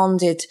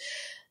demanded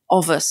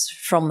of us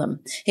from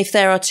them. If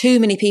there are too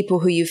many people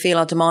who you feel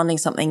are demanding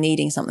something,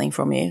 needing something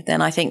from you,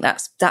 then I think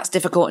that's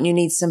difficult, and you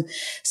need some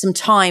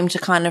time to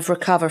kind of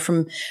recover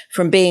from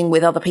being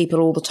with other people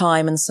all the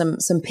time, and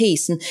some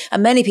peace.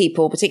 And many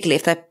people, particularly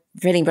if they're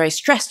feeling very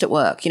stressed at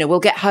work, will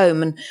get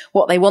home, and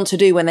what they want to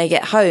do when they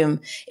get home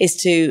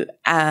is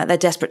they're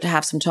desperate to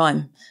have some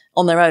time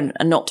on their own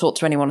and not talk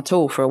to anyone at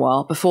all for a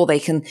while before they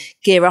can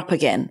gear up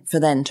again for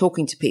then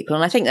talking to people.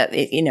 And I think that,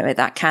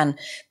 that can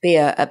be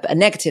a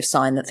negative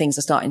sign that things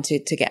are starting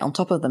to get on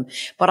top of them.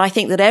 But I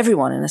think that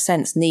everyone, in a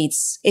sense,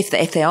 needs, if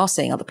they are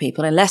seeing other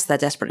people, unless they're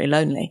desperately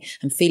lonely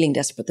and feeling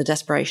desperate, the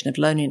desperation of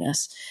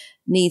loneliness,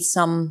 needs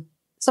some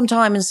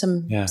time and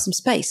some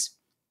space.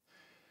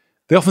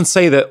 They often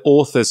say that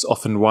authors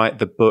often write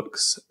the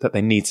books that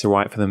they need to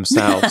write for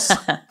themselves.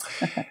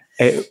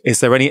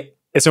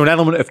 Is there an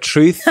element of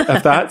truth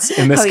of that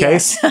in this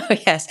case?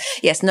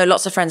 Yes. No,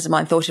 lots of friends of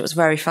mine thought it was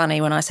very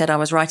funny when I said I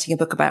was writing a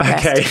book about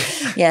rest.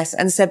 Okay. Yes.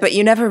 And said, but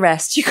you never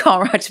rest. You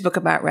can't write a book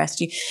about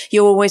rest.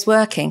 You're always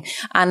working.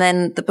 And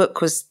then the book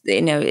was,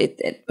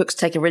 books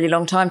take a really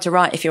long time to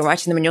write if you're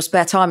writing them in your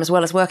spare time as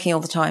well as working all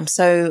the time.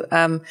 So,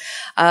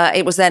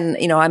 it was then,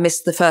 I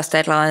missed the first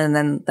deadline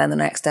and then the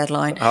next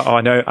deadline. Oh,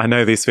 I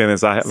know these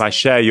feelings. I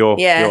share your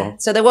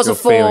So there was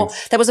feelings.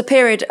 There was a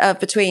period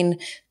between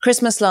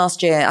Christmas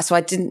last year. So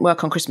I didn't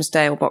work on Christmas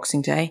Day or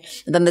Boxing Day.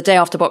 And then the day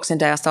after Boxing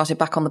Day, I started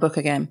back on the book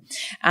again.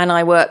 And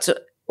I worked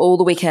all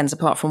the weekends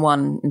apart from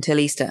one until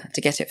Easter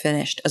to get it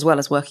finished, as well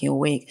as working all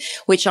week,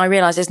 which I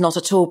realised is not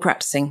at all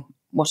practicing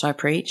what I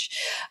preach.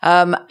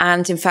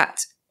 And in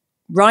fact,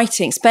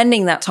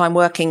 spending that time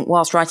working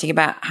whilst writing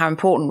about how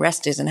important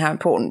rest is and how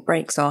important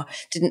breaks are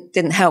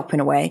didn't help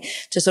in a way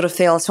to sort of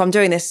feel, so I'm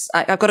doing this,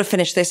 I've got to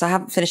finish this, I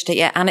haven't finished it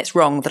yet, and it's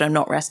wrong that I'm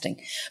not resting.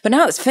 But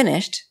now it's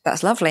finished,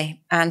 that's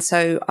lovely. And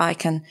so I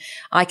can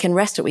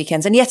rest at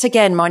weekends. And yet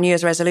again, my New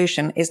Year's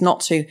resolution is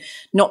not to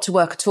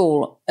work at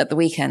all at the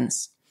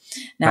weekends.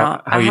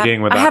 Now, how are you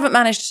doing with that? I haven't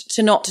managed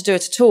to not to do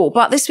it at all.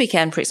 But this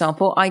weekend, for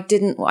example, I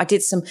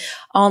did some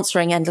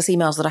answering endless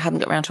emails that I hadn't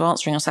got around to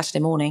answering on Saturday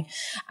morning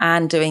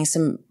and doing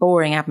some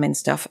boring admin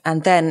stuff.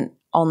 And then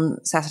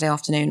on Saturday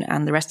afternoon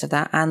and the rest of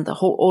that and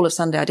all of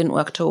Sunday, I didn't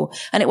work at all.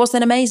 And it was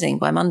then amazing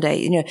by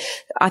Monday.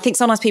 I think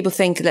sometimes people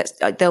think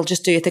that they'll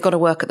just do, if they've got to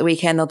work at the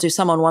weekend, they'll do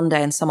some on one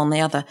day and some on the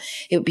other.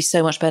 It would be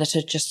so much better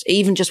to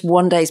just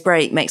one day's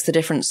break makes the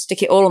difference.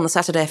 Stick it all on the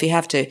Saturday if you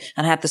have to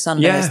and have the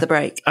Sunday as the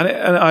break. And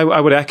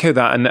I would echo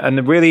that.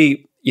 And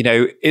really,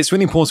 it's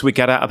really important we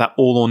get out of that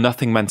all or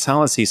nothing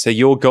mentality. So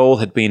your goal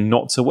had been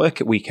not to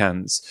work at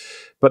weekends.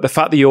 But the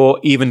fact that you're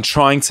even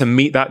trying to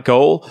meet that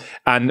goal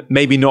and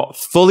maybe not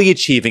fully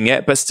achieving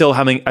it, but still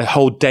having a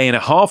whole day and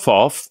a half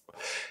off,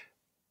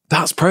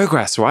 that's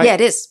progress, right? Yeah, it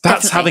is.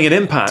 That's having an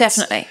impact.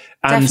 Definitely.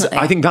 And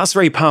I think that's a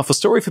very powerful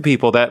story for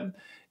people, that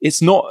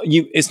it's not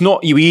you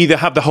either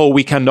have the whole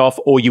weekend off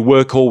or you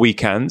work all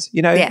weekend.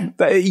 You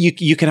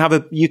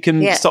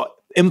can start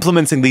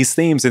implementing these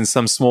themes in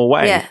some small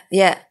way.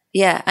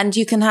 Yeah. And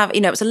you can have,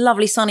 it was a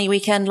lovely sunny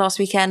weekend last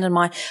weekend, and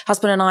my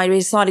husband and I, we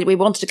decided we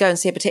wanted to go and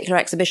see a particular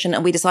exhibition,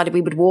 and we decided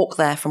we would walk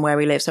there from where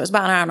we live. So it was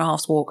about an hour and a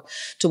half's walk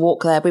to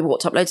walk there. We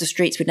walked up loads of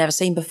streets we'd never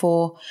seen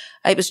before.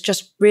 It was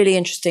just really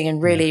interesting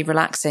and really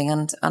relaxing.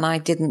 And I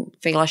didn't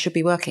feel I should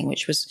be working,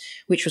 which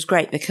was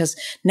great, because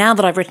now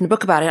that I've written a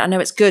book about it, I know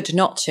it's good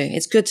not to.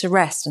 It's good to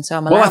rest. And so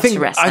I'm allowed to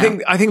rest. I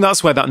think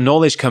that's where that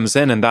knowledge comes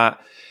in, and that,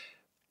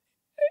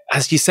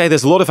 as you say,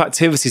 there's a lot of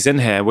activities in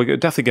here. We're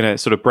definitely going to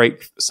sort of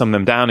break some of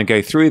them down and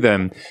go through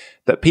them,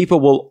 that people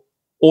will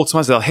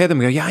automatically, they'll hear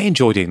them and go, yeah, I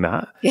enjoy doing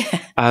that.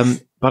 Yeah.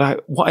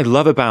 But what I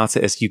love about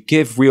it is you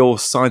give real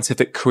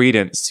scientific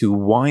credence to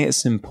why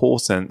it's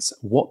important,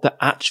 what the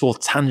actual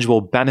tangible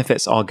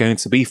benefits are going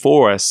to be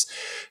for us.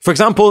 For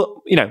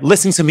example,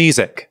 listening to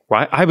music,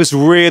 right? I was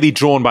really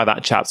drawn by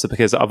that chapter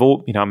because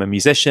I'm a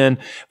musician.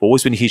 I've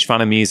always been a huge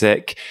fan of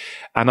music.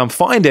 And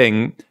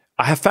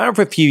I have found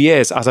for a few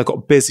years, as I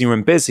got busier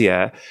and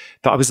busier,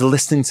 that I was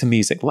listening to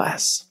music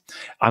less.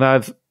 And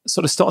I've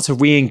sort of started to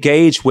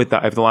re-engage with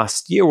that over the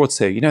last year or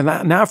two.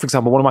 Now, for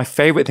example, one of my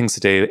favorite things to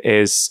do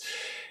is,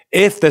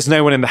 if there's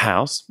no one in the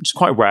house, which is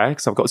quite rare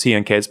because I've got 2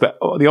 young kids, but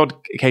on the odd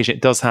occasion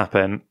it does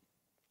happen.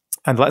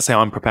 And let's say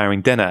I'm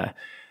preparing dinner.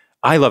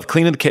 I love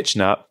cleaning the kitchen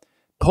up,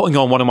 putting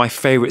on one of my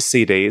favorite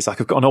CDs.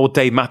 Like I've got an old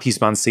Dave Matthews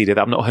Band CD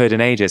that I've not heard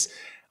in ages.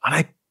 And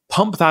I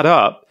pump that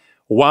up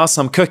whilst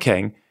I'm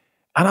cooking.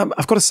 And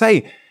I've got to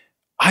say,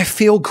 I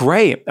feel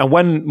great. And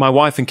when my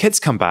wife and kids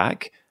come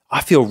back, I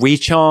feel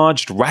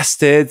recharged,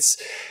 rested.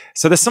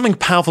 So there's something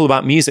powerful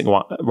about music,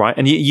 right?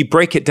 And you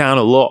break it down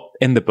a lot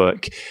in the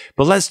book.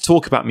 But let's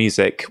talk about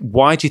music.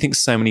 Why do you think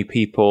so many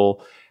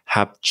people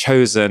have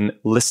chosen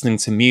listening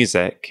to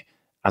music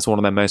as one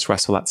of their most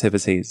restful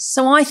activities?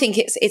 So I think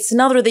it's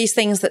another of these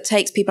things that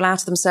takes people out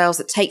of themselves,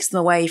 that takes them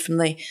away from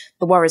the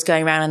worries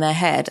going around in their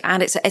head.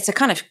 And it's a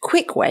kind of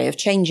quick way of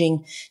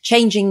changing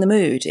the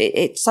mood.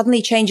 It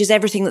suddenly changes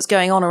everything that's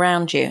going on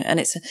around you. And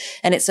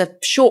it's a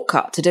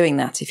shortcut to doing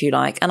that, if you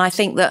like. And I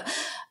think that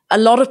a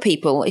lot of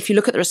people, if you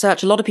look at the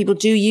research, a lot of people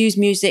do use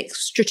music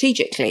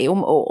strategically,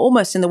 or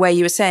almost in the way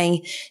you were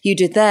saying you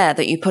did there,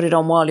 that you put it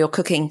on while you're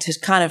cooking to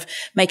kind of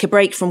make a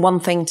break from one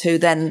thing to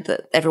then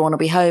that everyone will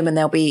be home and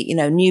there'll be,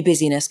 new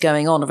busyness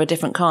going on of a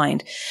different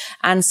kind.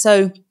 And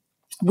so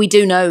we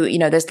do know,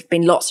 there's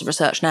been lots of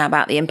research now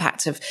about the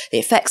impact of the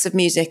effects of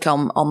music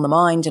on the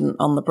mind and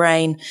on the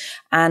brain.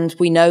 And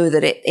we know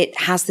that it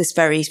has this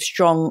very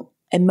strong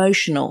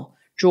emotional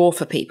draw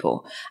for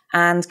people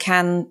and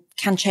can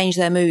change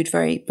their mood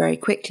very, very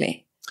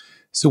quickly.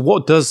 So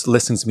what does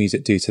listening to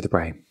music do to the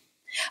brain?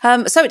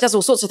 So it does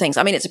all sorts of things.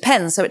 I mean, it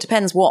depends. So it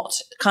depends what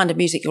kind of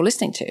music you're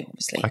listening to,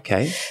 obviously.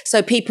 Okay.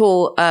 So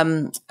people,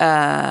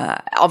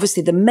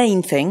 obviously the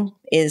main thing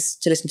is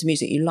to listen to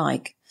music you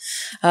like.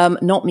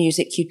 Not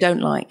music you don't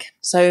like.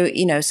 So,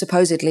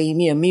 supposedly,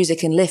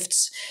 music in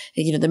lifts,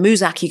 the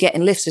muzak you get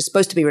in lifts is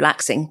supposed to be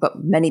relaxing,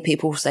 but many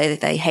people say that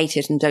they hate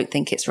it and don't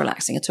think it's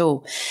relaxing at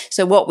all.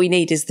 So what we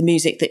need is the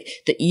music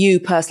that you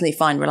personally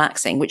find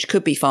relaxing, which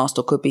could be fast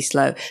or could be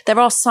slow. There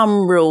are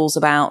some rules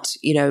about,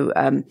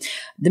 the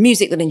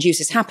music that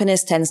induces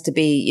happiness tends to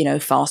be,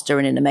 faster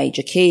and in a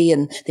major key.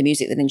 And the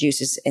music that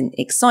induces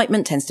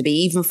excitement tends to be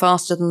even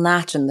faster than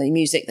that. And the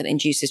music that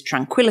induces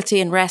tranquility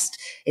and rest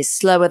is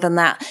slower than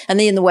that.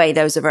 And in the way,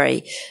 those are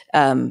very,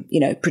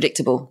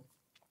 predictable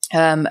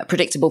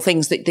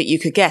things that you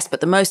could guess.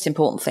 But the most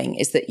important thing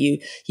is that you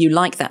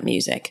like that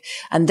music.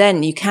 And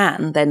then you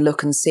can then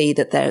look and see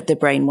that the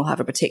brain will have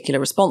a particular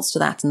response to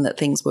that and that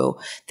things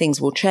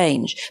will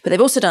change. But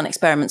they've also done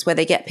experiments where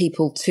they get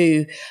people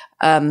to,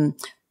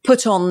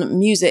 put on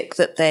music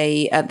that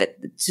they,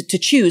 to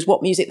choose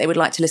what music they would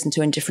like to listen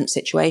to in different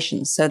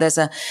situations. So there's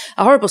a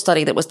horrible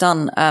study that was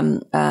done,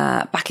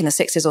 back in the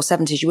 60s or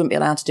 70s. You wouldn't be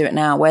allowed to do it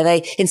now, where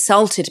they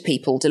insulted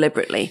people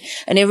deliberately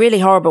in a really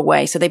horrible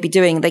way. So they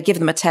give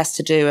them a test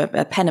to do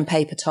a pen and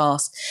paper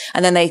task.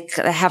 And then they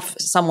have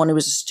someone who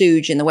was a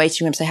stooge in the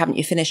waiting room say, haven't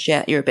you finished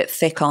yet? You're a bit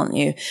thick, aren't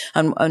you?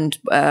 And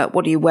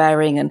what are you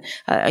wearing? And,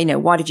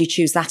 why did you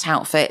choose that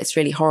outfit? It's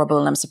really horrible.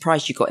 And I'm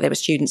surprised they were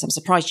students. I'm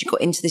surprised you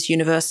got into this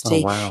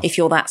university. Oh, wow. If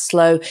you're that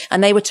slow.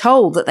 And they were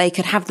told that they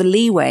could have the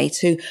leeway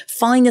to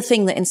find the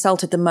thing that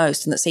insulted them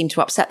most and that seemed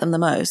to upset them the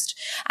most,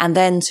 and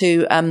then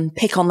to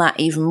pick on that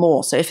even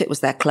more. So if it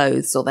was their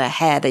clothes or their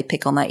hair, they'd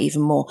pick on that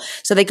even more.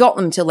 So they got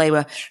them till they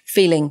were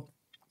feeling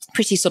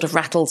pretty sort of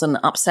rattled and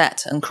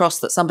upset and cross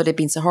that somebody had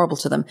been so horrible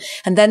to them.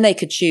 And then they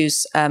could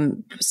choose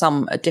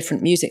some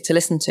different music to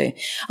listen to.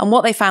 And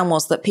what they found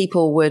was that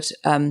people would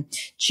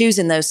choose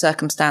in those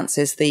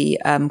circumstances the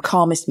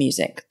calmest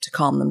music to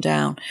calm them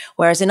down.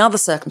 Whereas in other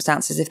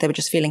circumstances, if they were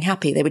just feeling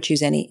happy, they would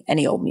choose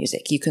any old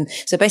music.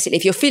 So basically,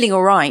 if you're feeling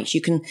all right,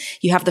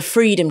 you have the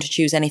freedom to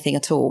choose anything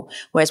at all.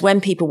 Whereas when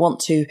people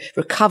want to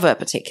recover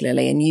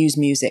particularly and use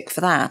music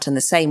for that, and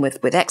the same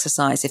with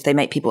exercise, if they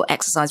make people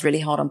exercise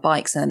really hard on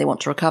bikes and then they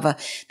want to recover,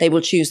 they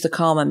will choose the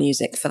calmer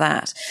music for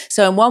that.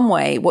 So in one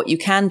way, what you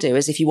can do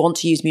is if you want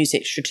to use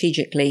music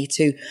strategically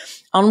to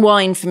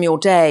unwind from your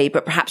day,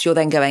 but perhaps you're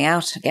then going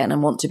out again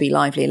and want to be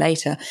lively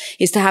later,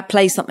 is to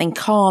play something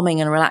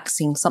calming and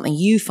relaxing, something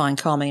you find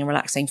calming and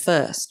relaxing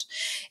first,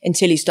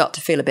 until you start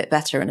to feel a bit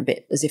better and a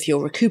bit as if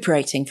you're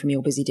recuperating from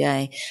your busy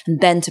day, and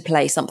then to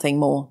play something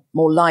more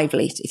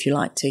lively, if you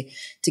like,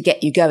 to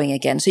get you going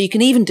again. So you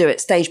can even do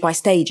it stage by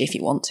stage if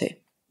you want to.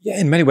 Yeah,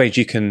 in many ways,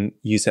 you can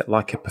use it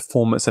like a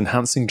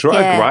performance-enhancing drug,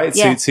 right?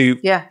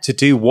 Yeah, to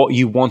do what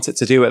you want it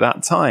to do at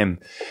that time.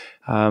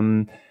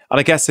 And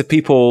I guess if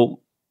people,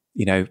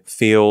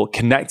 feel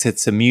connected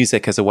to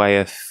music as a way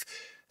of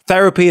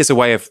therapy, as a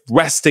way of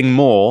resting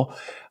more,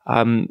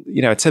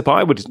 a tip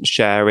I would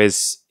share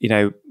is,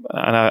 and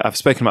I've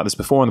spoken about this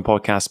before on the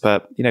podcast,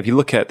 but, if you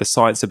look at the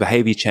science of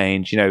behavior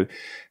change,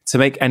 to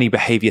make any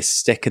behavior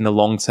stick in the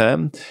long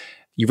term,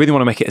 you really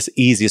want to make it as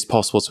easy as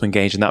possible to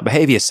engage in that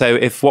behavior. So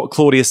if what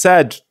Claudia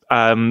said,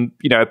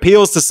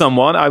 appeals to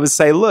someone, I would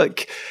say,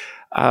 look,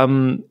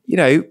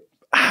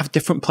 have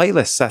different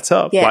playlists set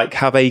up, like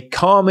have a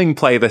calming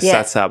playlist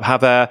set up,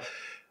 have a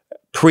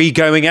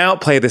pre-going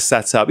out playlist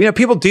set up.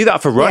 People do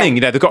that for running.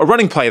 They've got a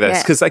running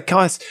playlist because I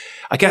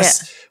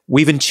guess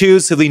we've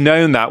intuitively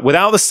known that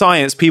without the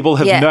science, people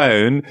have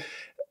known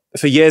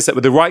for years that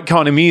with the right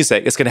kind of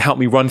music, it's going to help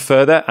me run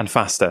further and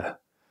faster.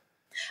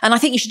 And I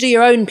think you should do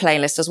your own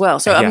playlist as well.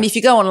 So, I mean, if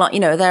you go on,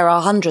 there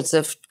are hundreds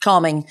of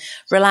calming,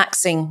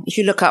 relaxing, if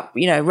you look up,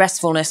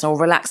 restfulness or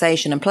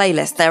relaxation and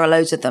playlists, there are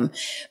loads of them.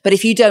 But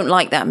if you don't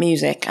like that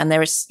music, and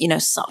there is,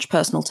 such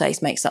personal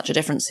taste makes such a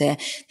difference here,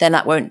 then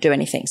that won't do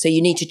anything. So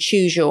you need to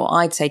choose your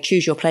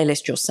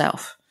playlist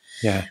yourself.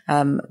 Yeah.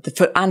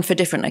 And for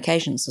different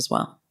occasions as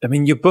well. I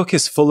mean, your book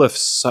is full of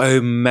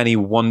so many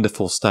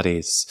wonderful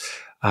studies.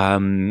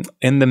 In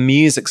the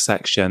music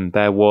section,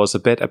 there was a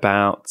bit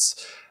about,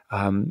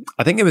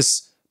 I think it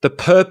was the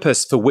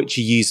purpose for which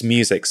you use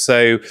music.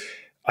 So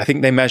I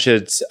think they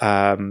measured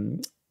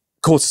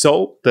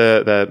cortisol,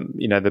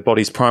 the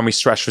body's primary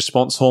stress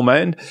response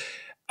hormone,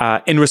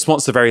 in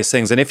response to various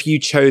things. And if you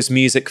chose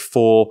music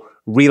for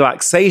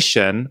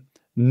relaxation,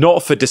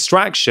 not for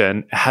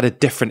distraction, it had a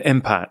different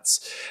impact.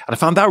 And I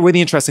found that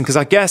really interesting because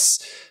I guess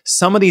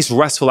some of these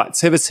restful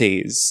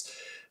activities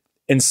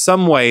in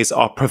some ways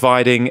are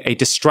providing a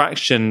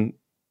distraction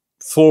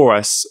for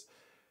us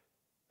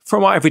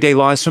from our everyday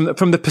lives,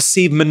 from the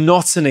perceived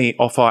monotony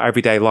of our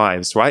everyday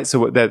lives, right?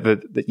 So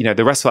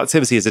the restful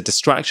activity is a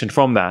distraction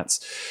from that.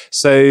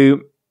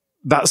 So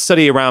that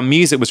study around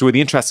music was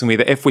really interesting to me,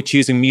 that if we're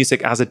choosing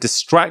music as a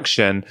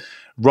distraction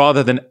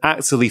rather than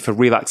actively for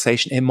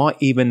relaxation, it might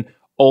even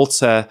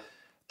alter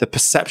the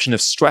perception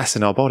of stress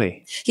in our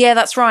body. Yeah,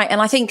 that's right.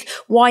 And I think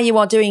why you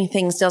are doing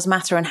things does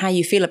matter, and how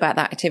you feel about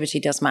that activity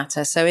does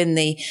matter. So in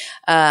the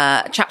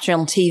chapter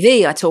on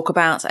TV, I talk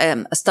about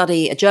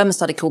a German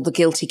study called The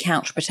Guilty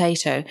Couch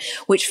Potato,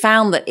 which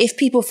found that if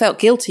people felt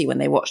guilty when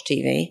they watched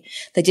TV,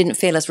 they didn't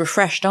feel as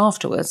refreshed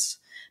afterwards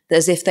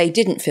as if they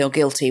didn't feel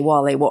guilty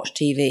while they watched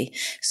TV.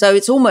 So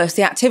it's almost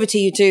the activity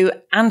you do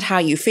and how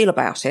you feel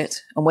about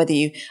it, and whether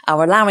you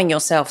are allowing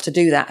yourself to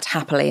do that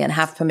happily and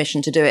have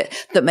permission to do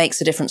it, that makes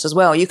a difference as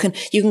well. You can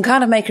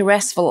kind of make a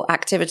restful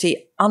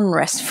activity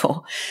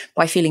unrestful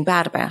by feeling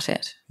bad about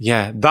it.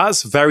 Yeah,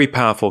 that's very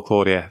powerful,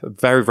 Claudia.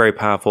 Very, very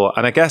powerful.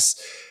 And I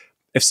guess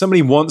if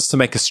somebody wants to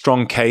make a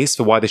strong case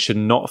for why they should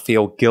not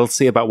feel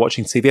guilty about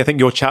watching TV, I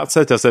think your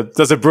chapter does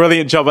a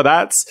brilliant job of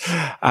that.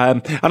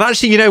 And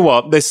actually, you know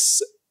what?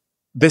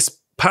 This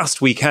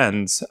past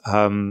weekend,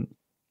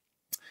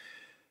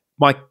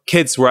 my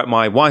kids were at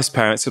my wife's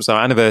parents'. It was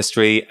our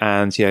anniversary,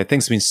 and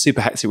things have been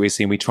super hectic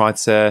recently. We tried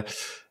to,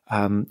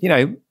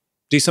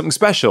 do something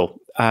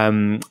special.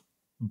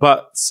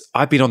 But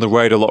I've been on the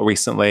road a lot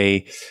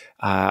recently.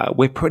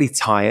 We're pretty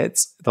tired.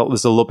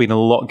 There's been a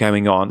lot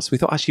going on, so we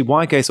thought, actually,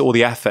 why go to all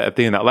the effort of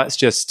doing that? Let's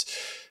just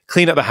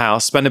clean up the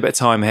house, spend a bit of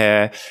time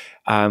here.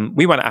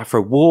 We went out for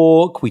a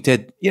walk. We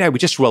did, we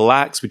just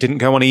relaxed. We didn't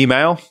go on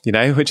email,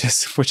 which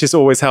is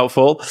always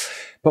helpful.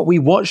 But we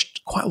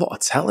watched quite a lot of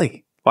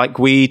telly. Like,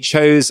 we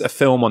chose a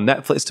film on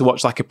Netflix to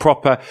watch, like a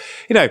proper,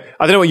 I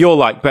don't know what you're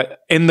like,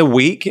 but in the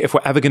week, if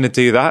we're ever going to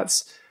do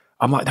that,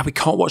 I'm like, no, we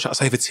can't watch that.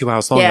 It's over 2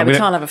 hours long. Yeah, we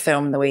can't have a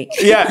film in the week.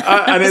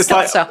 Yeah, and it's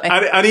like,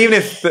 and even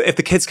if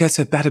the kids go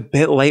to bed a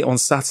bit late on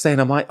Saturday,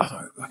 and I'm like,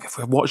 oh, if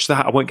we watch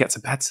that, I won't get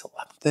to bed till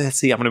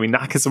 11:30. I'm going to be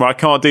knackered tomorrow. I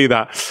can't do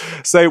that.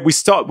 So we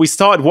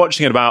started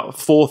watching at about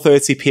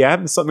 4:30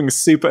 p.m. Something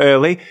super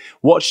early.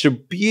 Watched a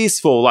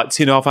beautiful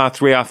 2.5 hour,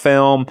 3 hour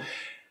film,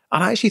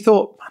 and I actually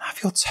thought, man, I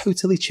feel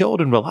totally chilled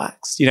and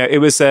relaxed.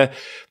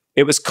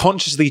 It was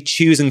consciously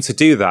choosing to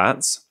do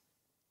that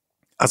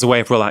as a way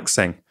of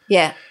relaxing.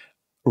 Yeah.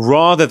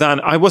 Rather than,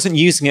 I wasn't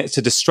using it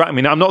to distract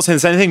me. Now, I'm not saying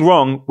there's anything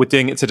wrong with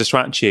doing it to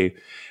distract you,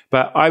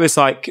 but I was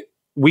like,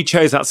 we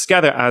chose that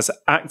together as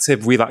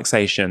active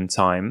relaxation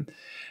time.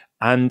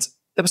 And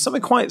there was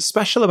something quite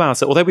special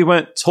about it. Although we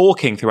weren't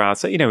talking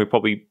throughout it, we're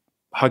probably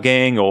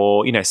hugging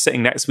or,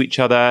 sitting next to each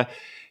other.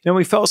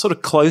 We felt sort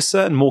of closer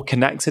and more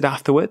connected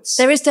afterwards.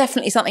 There is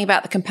definitely something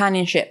about the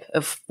companionship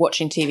of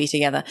watching TV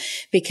together,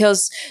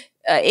 because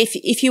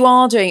if you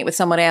are doing it with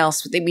someone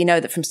else, we know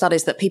that from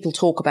studies that people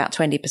talk about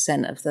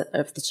 20% of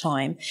the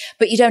time,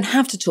 but you don't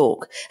have to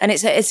talk. And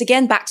it's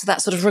again back to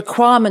that sort of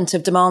requirement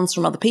of demands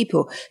from other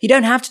people. You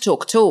don't have to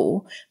talk at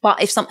all,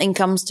 but if something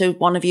comes to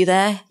one of you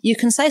there, you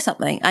can say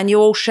something, and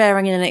you're all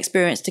sharing in an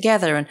experience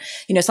together. And,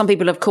 some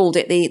people have called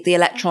it the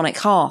electronic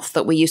hearth,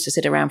 that we used to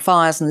sit around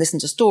fires and listen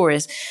to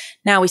stories.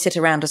 Now we sit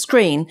around a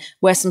screen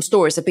where some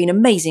stories have been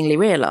amazingly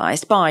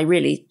realized by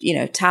really,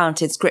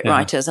 talented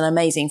scriptwriters and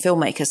amazing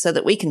filmmakers, so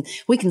that we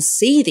can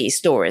see these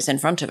stories in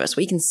front of us.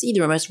 We can see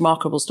the most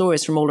remarkable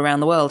stories from all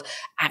around the world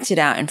acted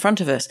out in front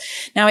of us.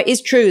 Now, it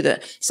is true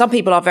that some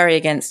people are very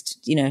against,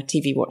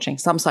 TV watching.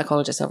 Some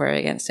psychologists are very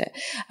against it.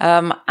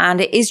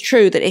 And it is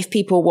true that if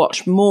people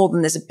watch more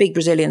than, there's a big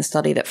Brazilian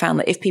study that found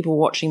that if people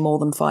were watching more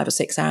than 5 or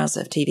 6 hours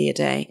of TV a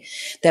day,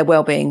 their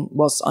well-being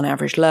was on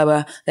average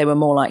lower. They were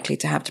more likely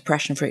to have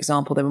depression, for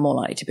example. They were more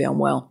likely to be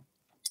unwell.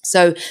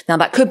 So now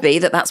that could be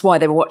that that's why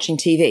they were watching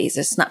TV. It's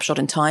a snapshot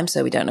in time,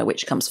 so we don't know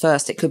which comes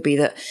first. It could be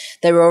that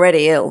they were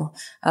already ill,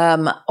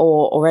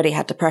 or already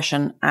had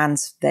depression, and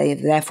they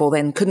therefore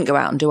then couldn't go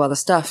out and do other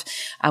stuff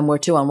and were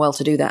too unwell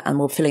to do that, and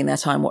were filling their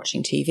time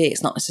watching TV.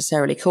 It's not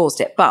necessarily caused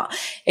it, but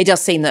it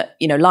does seem that,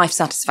 life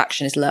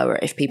satisfaction is lower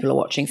if people are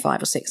watching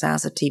 5 or 6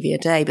 hours of TV a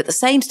day. But the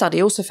same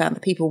study also found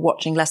that people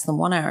watching less than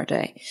 1 hour a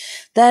day,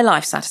 their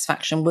life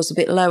satisfaction was a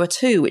bit lower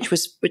too, which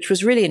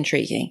was really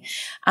intriguing.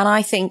 And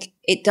I think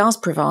it does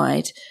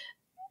provide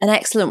an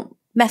excellent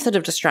method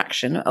of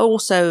distraction,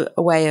 also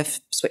a way of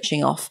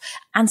switching off,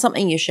 and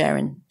something you're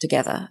sharing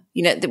together.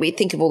 That we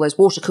think of all those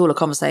water cooler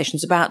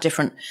conversations about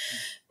different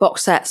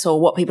box sets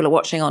or what people are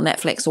watching on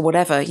Netflix or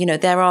whatever.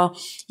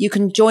 You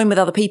can join with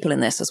other people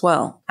in this as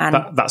well. And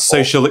that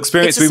social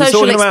experience we were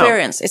talking about.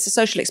 It's a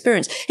social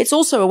experience. It's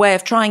also a way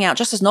of trying out,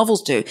 just as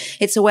novels do.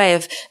 It's a way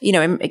of,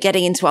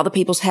 getting into other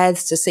people's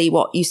heads to see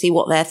what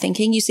they're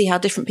thinking. You see how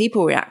different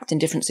people react in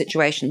different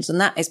situations. And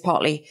that is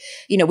partly,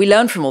 we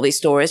learn from all these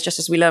stories, just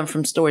as we learn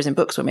from stories in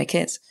books when we're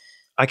kids.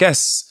 I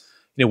guess,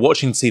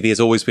 watching TV has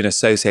always been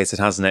associated,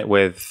 hasn't it,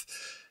 with,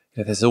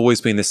 there's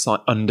always been this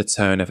slight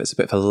undertone of it's a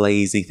bit of a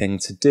lazy thing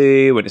to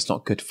do and it's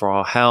not good for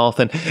our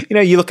health. And,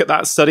 you look at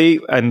that study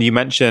and you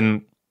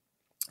mention,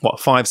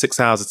 5-6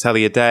 hours of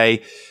telly a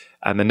day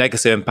and the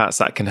negative impacts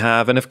that can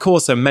have. And of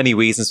course, there are many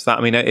reasons for that.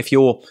 I mean, if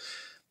you're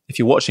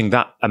watching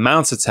that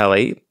amount of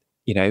telly,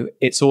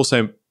 it's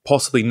also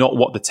possibly not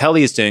what the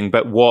telly is doing,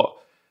 but what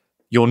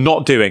you're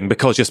not doing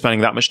because you're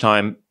spending that much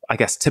time I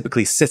guess,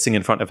 typically sitting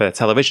in front of a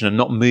television and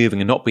not moving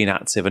and not being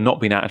active and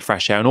not being out in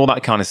fresh air and all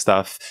that kind of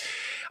stuff.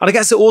 And I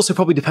guess it also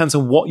probably depends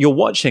on what you're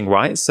watching,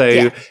 right?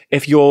 So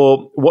if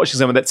you're watching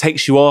something that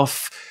takes you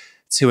off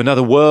to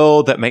another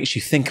world, that makes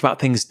you think about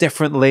things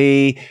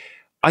differently,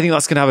 I think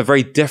that's going to have a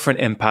very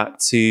different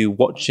impact to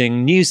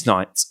watching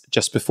Newsnight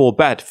just before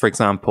bed, for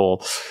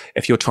example.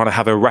 If you're trying to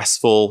have a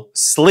restful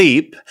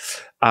sleep,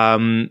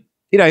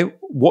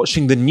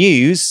 watching the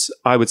news,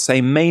 I would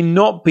say, may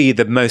not be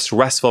the most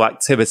restful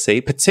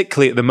activity,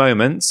 particularly at the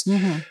moment.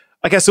 Mm-hmm.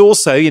 I guess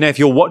also, if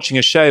you're watching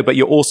a show, but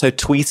you're also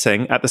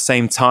tweeting at the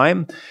same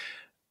time,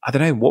 I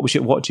don't know, what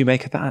do you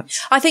make of that?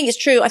 I think it's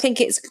true. I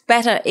think it's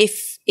better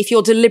if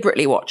you're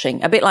deliberately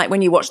watching, a bit like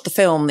when you watched the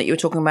film that you were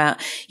talking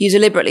about, you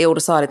deliberately all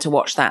decided to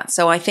watch that.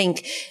 So I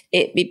think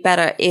it'd be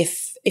better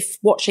if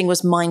watching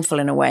was mindful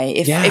in a way,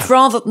 if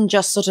rather than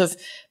just sort of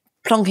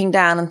plonking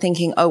down and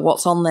thinking, oh,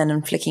 what's on then,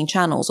 and flicking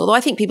channels. Although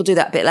I think people do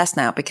that a bit less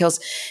now because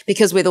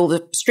with all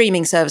the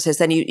streaming services,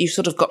 then you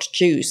sort of got to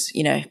choose.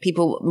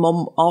 People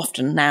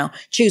often now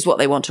choose what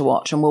they want to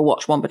watch and will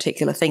watch one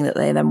particular thing that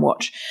they then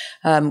watch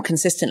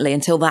consistently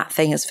until that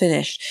thing is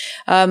finished.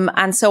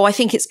 And so I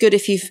think it's good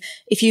if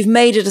you've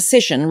made a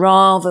decision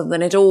rather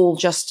than it all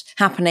just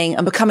happening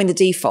and becoming the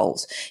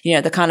default.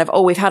 The kind of,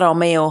 oh, we've had our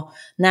meal,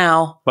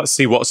 now let's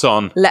see what's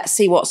on. Let's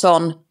see what's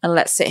on and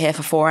let's sit here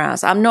for 4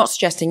 hours. I'm not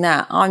suggesting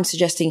that. I'm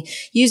suggesting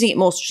using it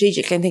more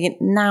strategically and thinking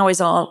now is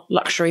our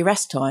luxury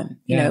rest time.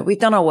 We've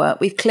done our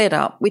work, we've cleared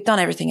up, we've done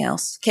everything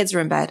else. Kids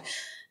are in bed.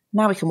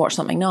 Now we can watch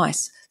something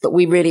nice that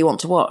we really want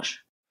to watch.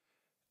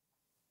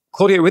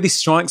 Claudia, it really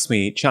strikes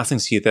me chatting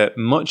to you that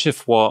much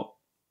of what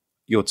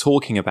you're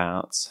talking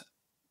about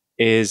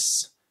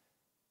is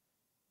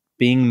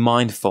being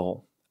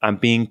mindful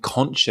and being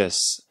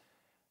conscious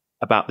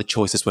about the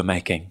choices we're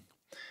making.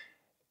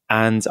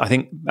 And I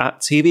think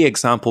that TV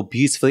example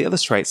beautifully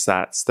illustrates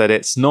that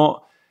it's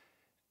not,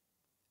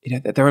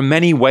 there are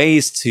many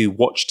ways to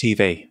watch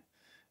TV.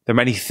 There are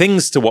many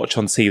things to watch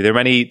on TV. There are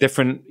many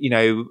different, you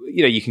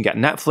can get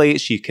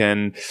Netflix, you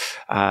can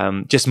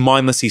just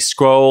mindlessly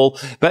scroll.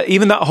 But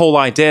even that whole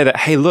idea that,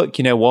 hey, look,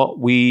 you know what,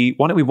 why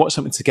don't we watch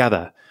something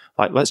together?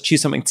 Like, let's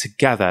choose something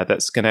together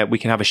we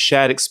can have a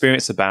shared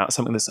experience about,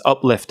 something that's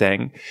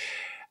uplifting.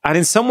 And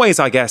in some ways,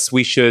 I guess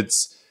we should,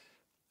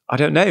 I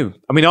don't know.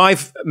 I mean,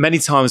 I've many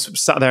times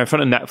sat there in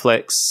front of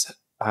Netflix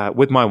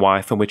with my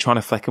wife and we're trying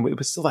to flick and we're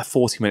still there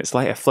 40 minutes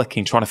later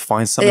flicking, trying to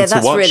find something to watch.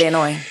 Yeah, that's really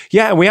annoying.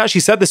 Yeah, and we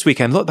actually said this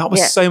weekend, look, that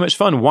was so much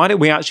fun. Why don't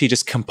we actually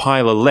just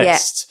compile a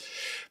list? Yeah.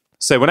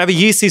 So whenever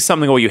you see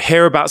something or you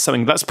hear about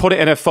something, let's put it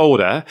in a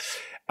folder.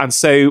 And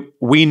so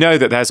we know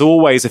that there's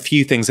always a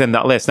few things in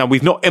that list. Now,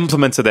 we've not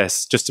implemented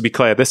this, just to be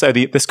clear.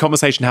 This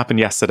conversation happened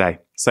yesterday.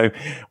 So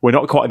we're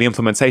not quite at the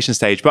implementation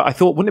stage. But I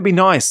thought, wouldn't it be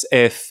nice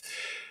if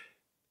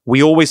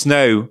we always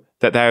know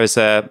that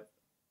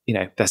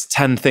there's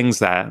 10 things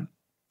there.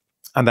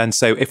 And then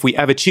so if we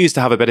ever choose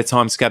to have a bit of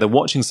time together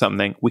watching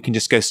something, we can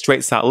just go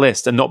straight to that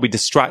list and not be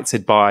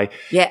distracted by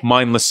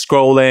mindless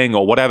scrolling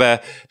or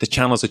whatever the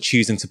channels are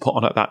choosing to put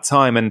on at that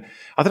time. And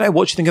I don't know,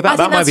 what do you think about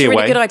that? Might be a way. That's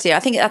a really good idea. I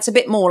think that's a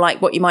bit more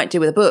like what you might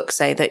do with a book.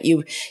 Say that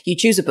you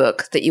choose a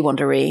book that you want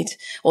to read,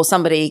 or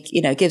somebody,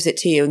 gives it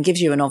to you and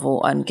gives you a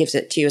novel and gives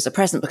it to you as a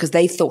present because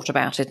they've thought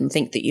about it and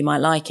think that you might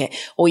like it.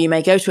 Or you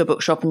may go to a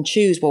bookshop and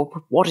choose, well,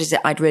 what is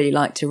it I'd really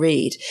like to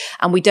read?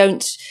 And we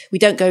don't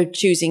go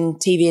choosing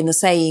TV in the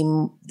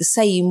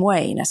same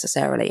way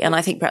necessarily. And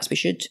I think perhaps we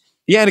should.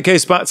 Yeah, and it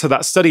goes back to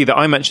that study that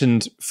I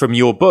mentioned from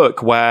your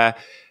book, where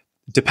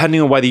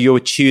depending on whether you're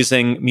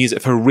choosing music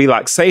for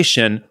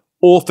relaxation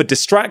or for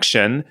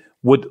distraction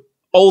would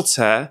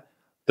alter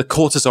the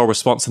cortisol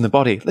response in the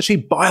body.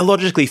 Literally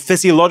biologically,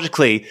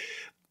 physiologically,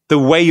 the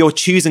way you're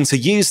choosing to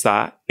use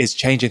that is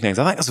changing things.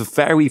 I think that's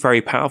very,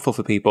 very powerful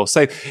for people.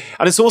 So,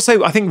 and it's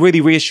also, I think, really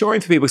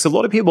reassuring for people because a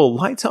lot of people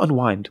like to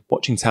unwind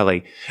watching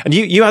telly. And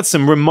you had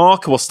some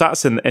remarkable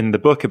stats in the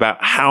book about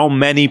how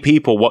many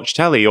people watch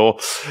telly, or,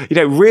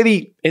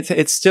 really,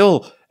 it's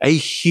still a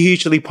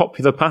hugely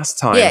popular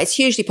pastime. Yeah, it's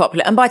hugely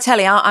popular. And by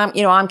telly,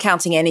 I'm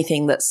counting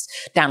anything that's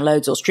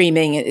downloads or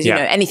streaming,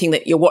 anything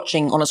that you're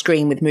watching on a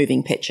screen with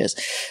moving pictures.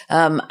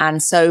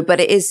 And so, but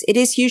it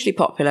is hugely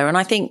popular. And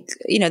I think,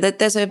 that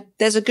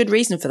there's a good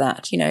reason for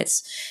that.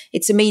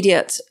 It's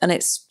immediate and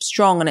it's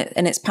strong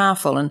and it's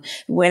powerful. And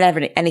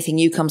whenever anything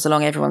new comes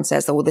along, everyone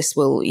says, oh, well, this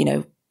will,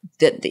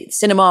 the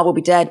cinema will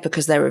be dead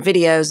because there are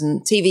videos,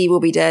 and TV will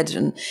be dead,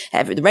 and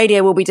the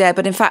radio will be dead.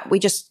 But in fact, we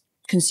just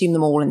consume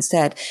them all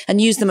instead and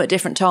use them at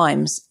different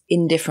times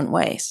in different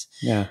ways.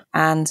 Yeah.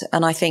 And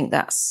I think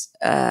that's,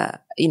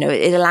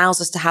 it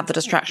allows us to have the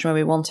distraction when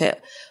we want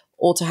it,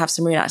 or to have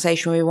some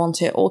relaxation when we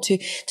want it, or to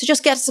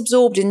just get us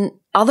absorbed in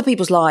other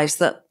people's lives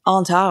that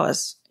aren't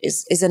ours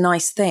is a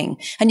nice thing.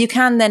 And you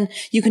can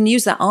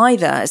use that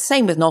either,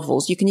 same with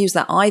novels, you can use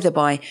that either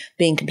by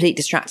being completely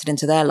distracted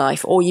into their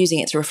life or using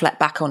it to reflect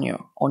back on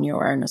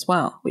your own as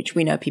well, which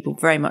we know people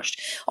very much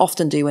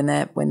often do when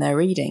they're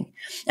reading.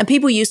 And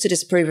people used to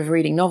disapprove of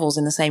reading novels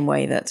in the same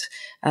way that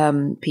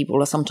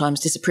people are sometimes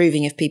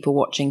disapproving of people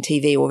watching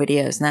TV or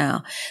videos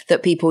now,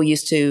 that people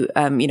used to,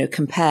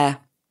 compare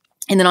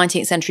in the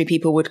 19th century,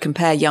 people would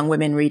compare young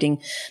women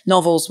reading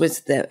novels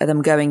with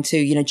them going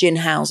to, gin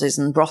houses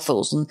and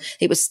brothels. And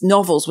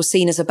novels were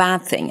seen as a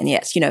bad thing. And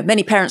yet,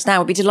 many parents now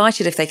would be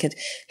delighted if they could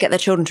get their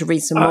children to read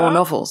some more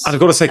novels. I've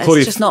got to say, Claudia,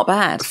 it's just not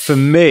bad. For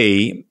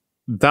me,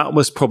 that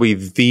was probably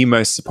the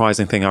most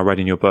surprising thing I read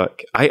in your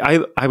book.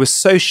 I was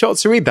so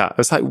shocked to read that. I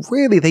was like,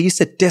 really? They used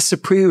to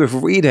disapprove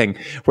of reading,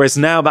 whereas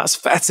now that's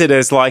feted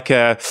as like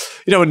a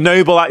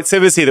noble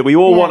activity that we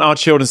all want our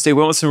children to do.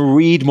 We want them to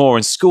read more,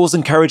 and schools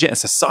encourage it, and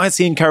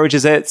society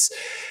encourages it.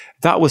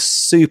 That was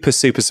super,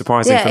 super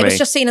surprising for me. Yeah, it was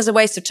just seen as a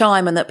waste of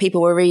time, and that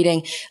people were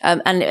reading,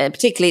 and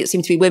particularly it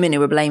seemed to be women who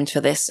were blamed for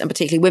this, and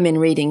particularly women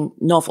reading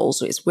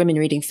novels. It's women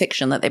reading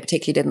fiction that they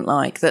particularly didn't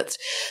like, that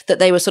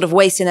they were sort of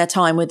wasting their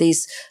time with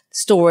these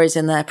stories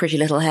in their pretty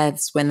little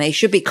heads when they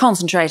should be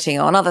concentrating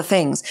on other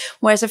things.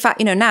 Whereas in fact,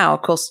 now,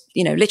 of course,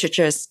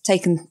 literature is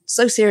taken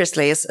so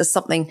seriously as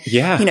something,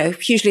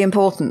 hugely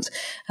important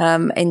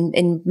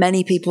in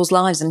many people's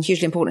lives and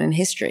hugely important in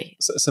history.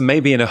 So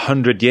maybe in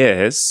 100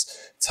 years'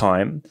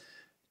 time,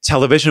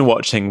 television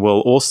watching will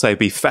also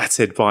be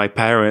feted by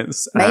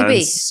parents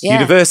and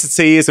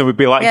universities, and would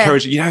be like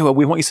encouraging, I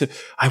want you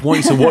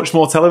to watch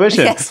more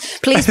television. Yes,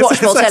 please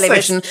watch more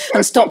television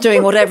and stop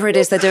doing whatever it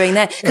is they're doing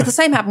there. Because the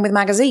same happened with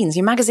magazines.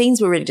 Your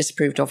magazines were really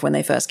disapproved of when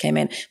they first came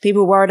in.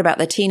 People were worried about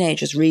their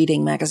teenagers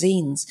reading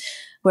magazines.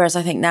 Whereas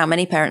I think now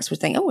many parents would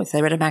think, if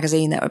they read a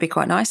magazine, that would be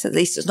quite nice. At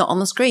least it's not on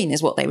the screen,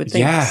 is what they would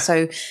think. Yeah.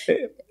 So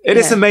it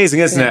is amazing,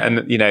 isn't it?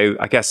 And,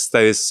 I guess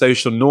those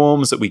social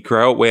norms that we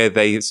grow up with,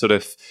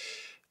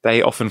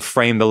 they often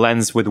frame the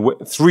lens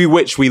through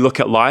which we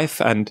look at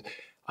life. And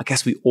I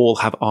guess we all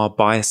have our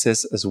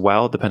biases as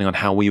well, depending on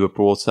how we were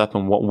brought up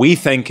and what we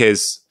think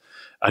is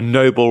a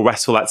noble,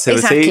 restful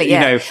activity. Exactly,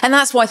 yeah. And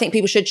that's why I think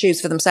people should choose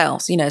for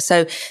themselves,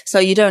 so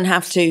you don't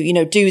have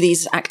to, do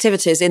these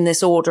activities in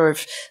this order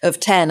of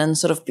 10, and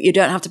sort of, you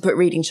don't have to put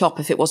reading top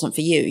if it wasn't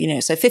for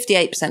you, so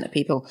 58% of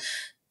people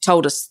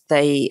told us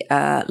they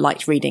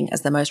liked reading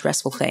as the most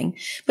restful thing.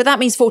 But that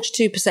means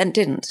 42%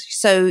 didn't.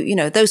 So,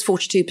 those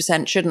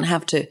 42% shouldn't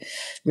have to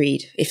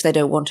read if they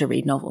don't want to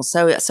read novels.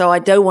 So I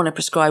don't want to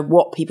prescribe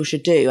what people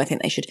should do. I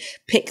think they should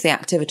pick the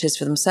activities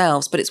for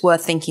themselves, but it's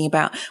worth thinking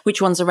about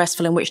which ones are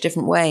restful in which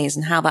different ways,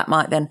 and how that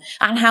might then,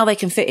 and how they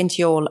can fit into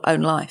your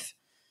own life.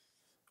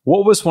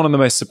 What was one of the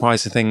most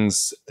surprising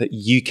things that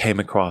you came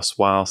across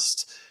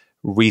whilst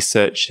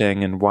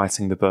researching and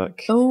writing the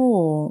book?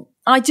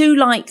 I do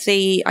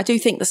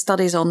think the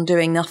studies on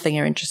doing nothing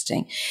are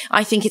interesting.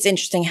 I think it's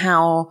interesting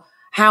how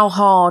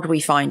hard we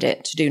find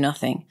it to do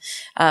nothing,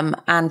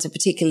 and to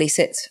particularly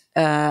sit,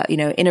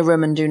 in a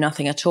room and do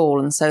nothing at all.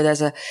 And so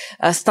there's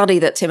a study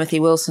that Timothy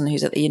Wilson,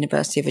 who's at the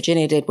University of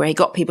Virginia, did, where he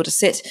got people to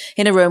sit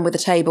in a room with a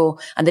table,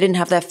 and they didn't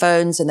have their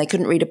phones, and they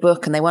couldn't read a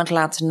book, and they weren't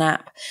allowed to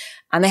nap.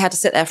 And they had to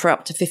sit there for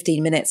up to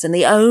 15 minutes. And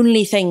the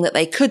only thing that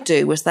they could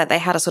do was that they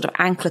had a sort of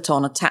anklet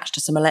on attached to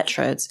some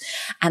electrodes,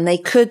 and they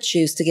could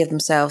choose to give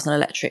themselves an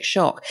electric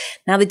shock.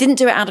 Now, they didn't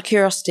do it out of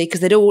curiosity, because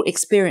they'd all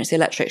experienced the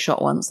electric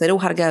shock once. They'd all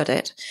had a go at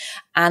it.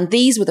 And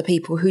these were the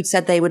people who'd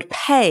said they would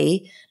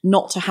pay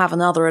not to have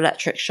another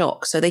electric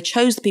shock. So they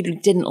chose the people who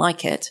didn't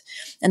like it,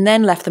 and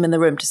then left them in the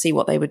room to see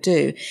what they would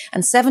do.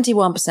 And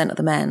 71% of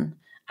the men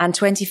and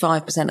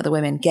 25% of the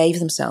women gave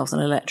themselves an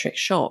electric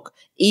shock,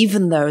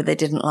 even though they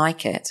didn't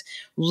like it,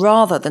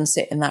 rather than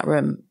sit in that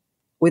room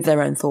with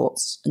their own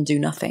thoughts and do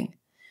nothing.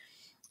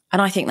 And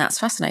I think that's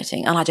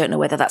fascinating. And I don't know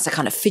whether that's a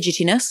kind of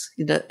fidgetiness,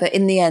 that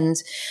in the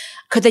end,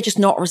 could they just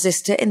not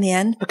resist it in the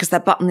end, because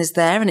their button is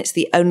there and it's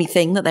the only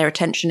thing that their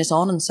attention is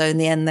on, and so in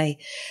the end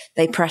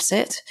they press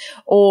it?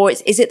 Or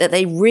is it that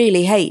they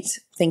really hate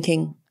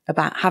thinking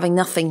about having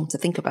nothing to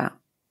think about?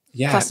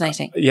 Yeah.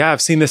 Fascinating. Yeah,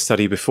 I've seen this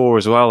study before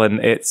as well. And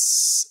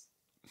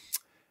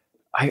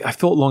I've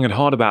thought long and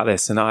hard about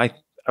this. And I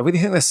really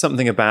think there's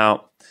something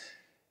about,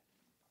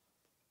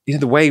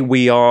 the way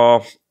we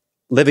are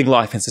living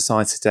life in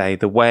society today,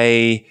 the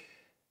way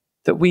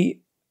that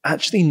we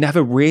actually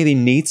never really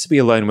need to be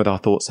alone with our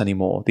thoughts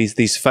anymore.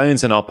 These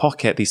phones in our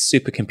pocket, these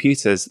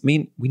supercomputers,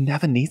 we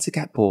never need to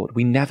get bored.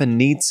 We never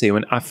need to.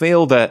 And I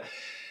feel that,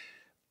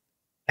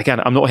 again,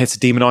 I'm not here to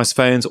demonize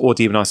phones or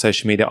demonize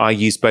social media. I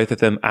use both of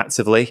them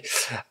actively.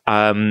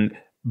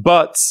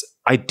 But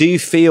I do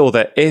feel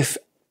that if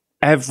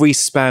every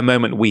spare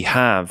moment we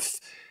have,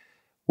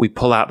 we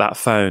pull out that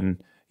phone,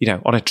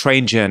 on a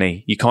train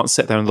journey, you can't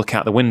sit there and look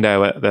out the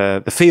window at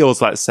the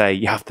fields, let's say.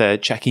 You have to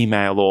check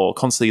email or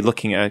constantly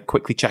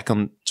quickly check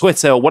on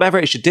Twitter or whatever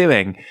it is you're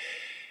doing.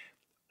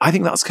 I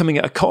think that's coming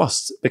at a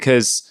cost,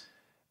 because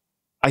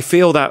I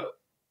feel that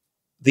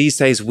these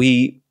days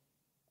we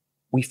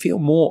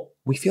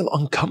feel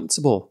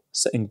uncomfortable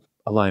sitting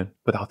alone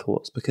with our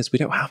thoughts, because we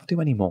don't have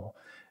to anymore.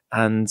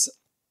 And,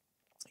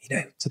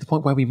 to the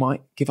point where we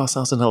might give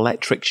ourselves an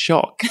electric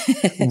shock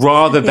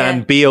rather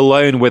than be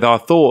alone with our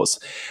thoughts.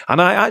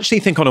 And I actually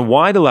think on a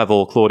wider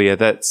level, Claudia,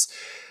 that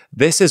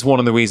this is one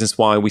of the reasons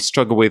why we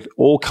struggle with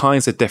all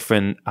kinds of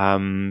different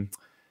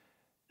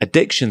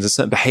addictions and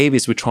certain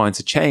behaviors we're trying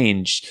to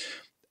change.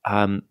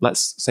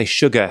 Let's say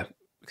sugar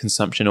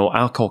consumption or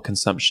alcohol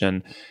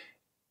consumption.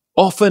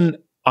 Often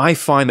I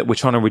find that we're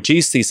trying to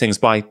reduce these things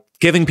by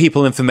giving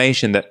people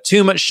information that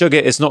too much sugar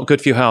is not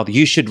good for your health.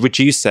 You should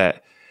reduce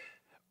it.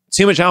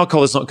 Too much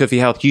alcohol is not good for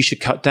your health. You should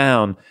cut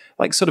down.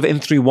 Like sort of in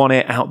through one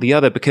ear, out the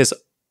other, because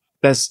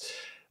I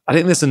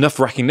think there's enough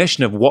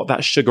recognition of what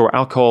that sugar or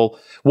alcohol,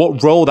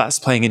 what role that's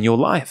playing in your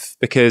life.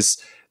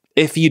 Because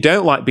if you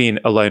don't like being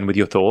alone with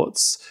your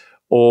thoughts,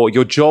 or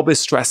your job is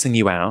stressing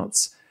you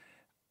out,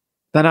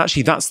 then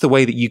actually that's the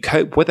way that you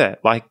cope with it.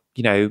 Like,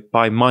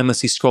 by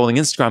mindlessly scrolling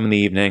Instagram in the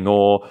evening,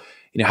 or,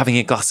 having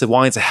a glass of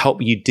wine to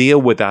help you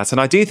deal with that.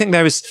 And I do think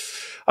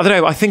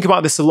I think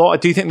about this a lot. I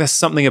do think there's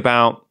something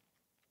about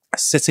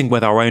sitting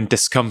with our own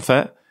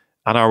discomfort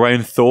and our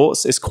own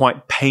thoughts is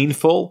quite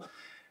painful.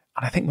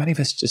 And I think many of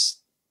us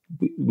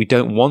we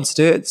don't want to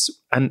do it.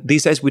 And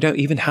these days we don't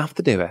even have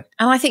to do it.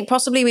 And I think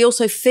possibly we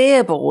also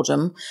fear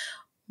boredom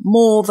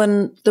more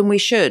than we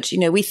should.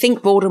 We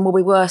think boredom will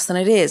be worse than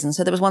it is. And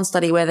so there was one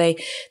study where they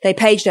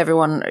paged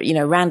everyone,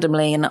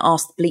 randomly and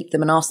bleeped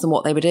them and asked them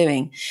what they were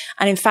doing.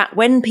 And in fact,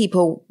 when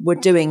people were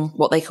doing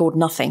what they called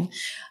nothing,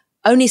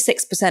 only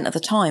 6% of the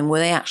time were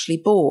they actually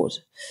bored.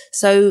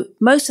 So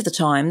most of the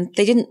time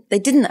they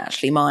didn't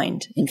actually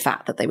mind, in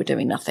fact, that they were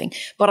doing nothing.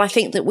 But I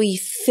think that we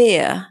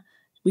fear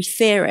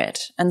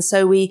it. And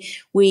so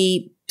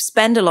we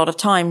spend a lot of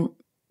time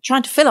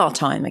trying to fill our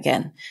time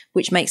again,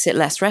 which makes it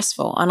less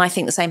restful. And I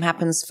think the same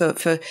happens for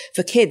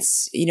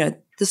kids.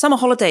 The summer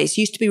holidays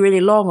used to be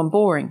really long and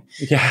boring.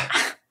 Yeah.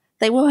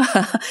 They were.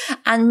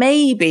 And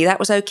maybe that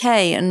was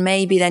okay. And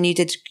maybe then you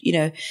did,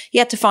 you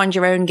had to find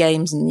your own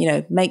games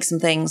and, make some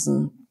things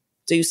and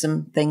do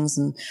some things.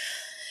 And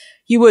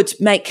you would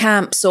make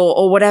camps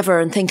or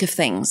whatever and think of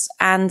things.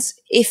 And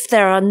if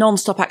there are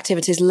non-stop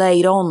activities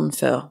laid on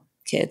for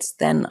kids,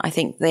 then I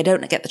think they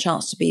don't get the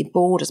chance to be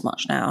bored as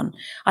much now. And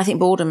I think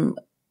boredom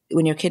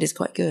when you're a kid is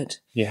quite good.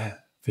 Yeah,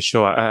 for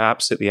sure. I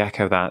absolutely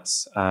echo that.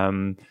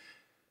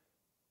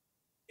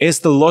 Is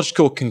the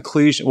logical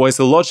conclusion, or is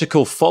the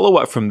logical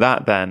follow-up from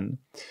that then,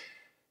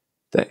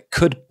 that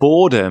could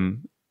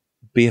boredom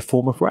be a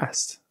form of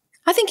rest?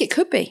 I think it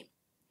could be.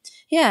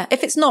 Yeah,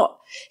 if it's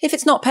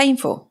not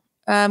painful.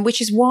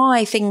 Which is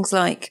why things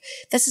like,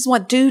 this is why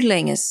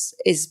doodling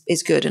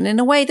is good. And in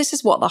a way, this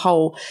is what the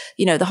whole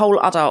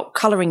adult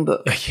colouring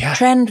book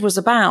trend was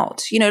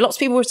about. Lots of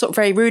people were sort of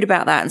very rude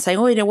about that and saying,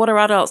 what are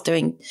adults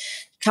doing?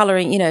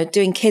 Colouring,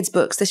 doing kids'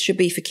 books. This should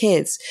be for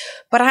kids.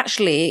 But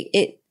actually,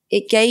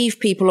 it gave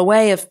people a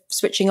way of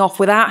switching off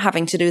without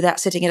having to do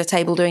that, sitting at a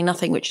table doing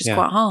nothing, which is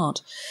quite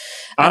hard.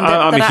 And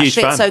I'm a huge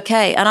fan. It's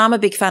okay. And I'm a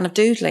big fan of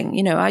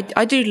doodling.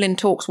 I doodle in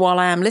talks while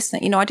I am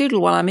listening. I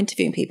doodle while I'm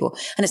interviewing people.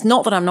 And it's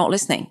not that I'm not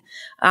listening.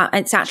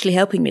 It's actually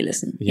helping me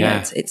listen.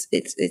 Yeah.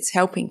 It's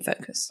helping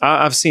focus.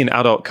 I've seen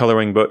adult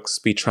colouring books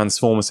be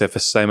transformative for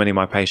so many of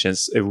my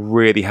patients. It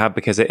really have,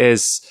 because it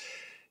is,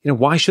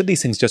 why should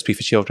these things just be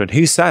for children?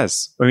 Who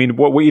says? I mean,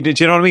 do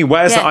you know what I mean?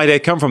 Where's the idea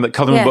come from that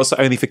colouring books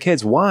are only for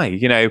kids? Why?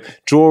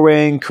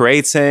 Drawing,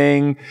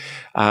 creating,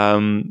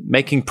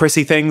 making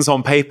pretty things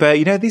on paper.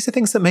 These are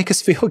things that make us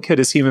feel good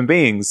as human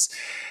beings.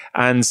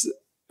 And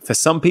for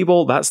some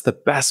people, that's the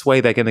best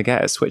way they're going to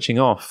get at switching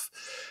off.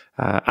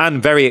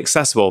 And very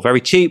accessible, very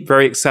cheap,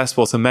 very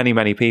accessible to many,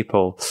 many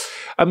people.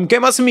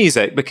 Getting back to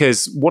music,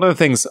 because one of the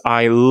things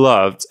I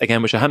loved,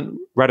 again, which I hadn't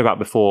read about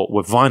before,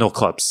 were vinyl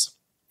clubs.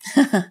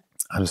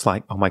 I was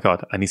like, oh my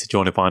God, I need to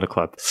join a vinyl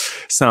club.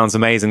 Sounds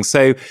amazing.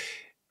 So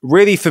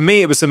really for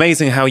me, it was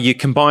amazing how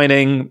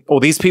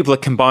these people are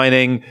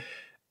combining,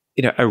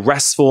 a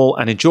restful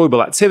and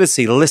enjoyable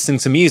activity, listening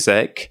to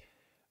music,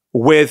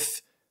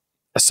 with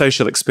a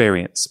social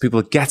experience. People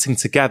are getting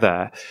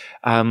together.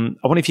 I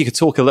wonder if you could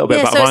talk a little bit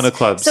about vinyl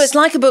clubs. So it's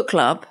like a book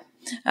club.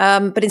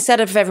 But instead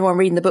of everyone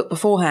reading the book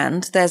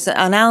beforehand, there's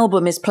an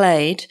album is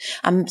played,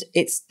 and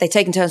they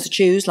take in turns to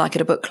choose, like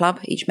at a book club.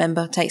 Each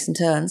member takes in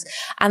turns,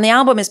 and the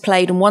album is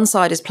played, and one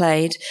side is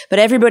played, but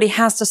everybody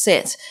has to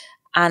sit,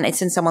 and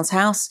it's in someone's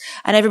house,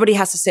 and everybody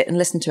has to sit and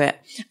listen to it,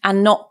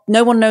 and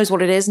no one knows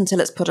what it is until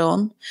it's put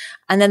on,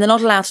 and then they're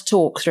not allowed to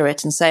talk through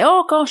it and say,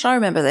 oh gosh, I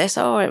remember this.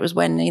 Oh, it was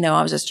when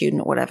I was a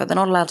student or whatever. They're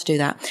not allowed to do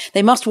that.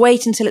 They must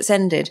wait until it's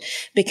ended,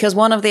 because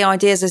one of the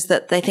ideas is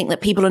that they think that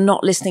people are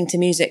not listening to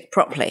music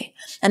properly,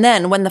 and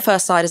then when the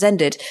first side has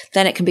ended,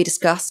 then it can be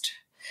discussed.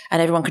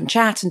 And everyone can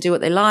chat and do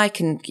what they like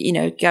and,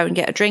 go and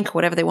get a drink or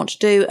whatever they want to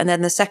do. And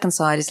then the second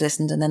side is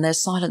listened, and then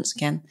there's silence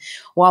again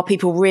while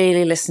people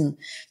really listen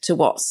to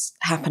what's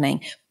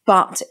happening,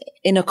 but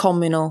in a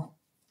communal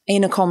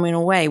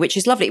way, which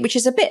is lovely, which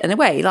is a bit in a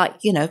way like,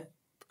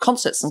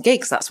 concerts and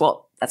gigs. That's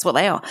what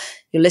they are.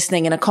 You're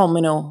listening in a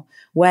communal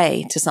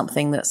way to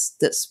something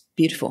that's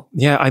beautiful.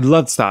 Yeah, I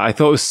loved that. I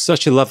thought it was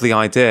such a lovely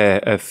idea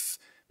of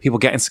people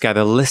getting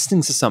together,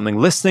 listening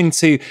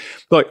to,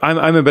 look,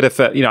 I'm a bit of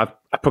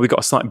I've probably got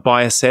a slight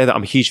bias here that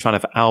I'm a huge fan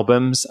of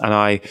albums,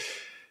 and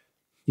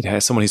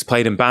as someone who's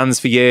played in bands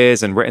for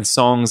years and written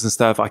songs and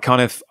stuff,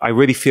 I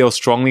really feel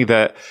strongly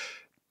that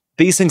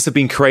these things have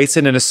been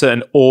created in a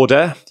certain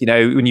order. You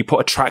know, when you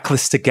put a track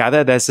list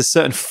together, there's a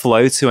certain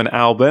flow to an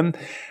album.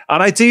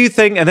 And I do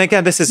think, and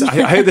again,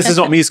 I hope this is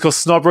not musical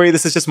snobbery.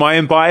 This is just my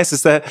own bias,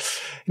 is that,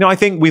 you know, I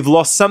think we've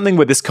lost something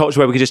with this culture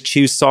where we can just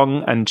choose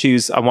song and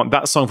choose, I want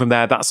that song from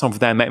there,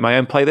 make my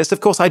own playlist.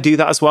 Of course, I do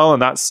that as well.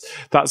 And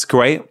that's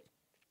great.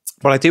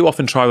 But I do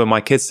often try with my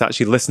kids to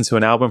actually listen to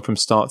an album from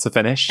start to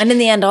finish. And in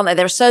the end, aren't there?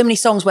 There are so many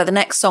songs where the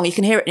next song, you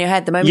can hear it in your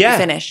head the moment you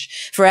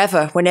finish.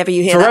 Forever. Whenever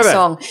you hear that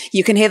song,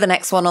 you can hear the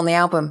next one on the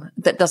album.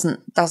 That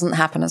doesn't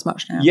happen as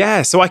much now.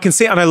 Yeah. So I can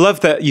see it. And I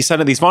love that you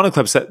said at these vinyl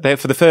clubs that they're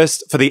for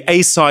the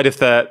A side of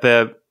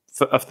the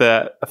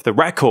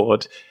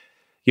record,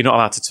 you're not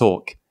allowed to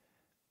talk.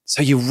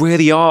 So you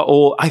really are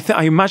all,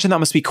 I imagine that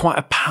must be quite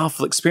a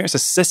powerful experience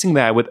of sitting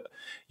there with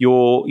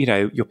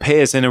your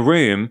peers in a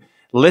room,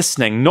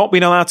 listening, not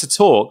being allowed to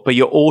talk, but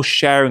you're all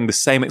sharing the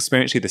same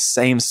experience, the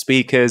same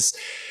speakers.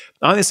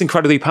 I think it's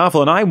incredibly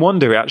powerful. And I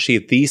wonder actually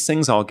if these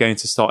things are going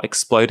to start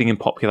exploding in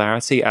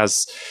popularity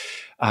as,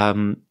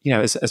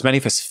 as many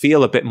of us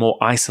feel a bit more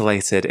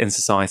isolated in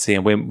society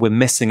and we're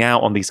missing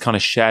out on these kind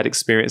of shared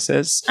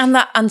experiences.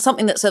 And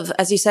something that's of,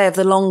 as you say, of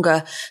the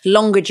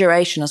longer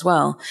duration as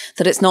well,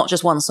 that it's not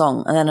just one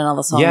song and then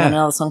another song and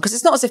another song. Because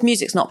it's not as if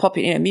music's not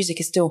popular. You know,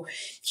 music is still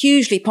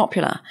hugely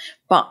popular,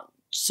 but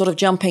sort of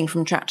jumping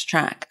from track to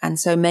track. And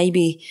so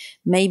maybe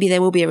there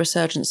will be a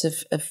resurgence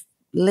of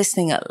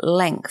listening at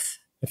length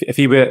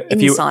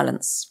in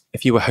silence.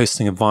 If you were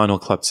hosting a vinyl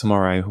club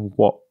tomorrow,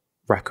 what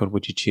record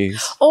would you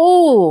choose?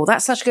 Oh,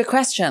 that's such a good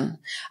question.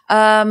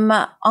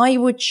 I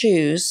would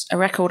choose a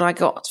record I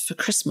got for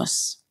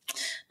Christmas.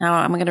 Now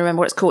I'm going to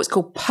remember what it's called. It's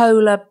called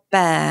Polar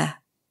Bear.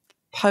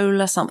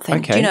 Polar something.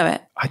 Okay. Do you know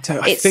it? I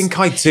think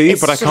I do,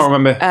 but I can't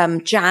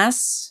remember.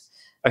 Jazz.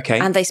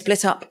 Okay. And they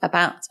split up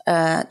about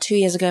 2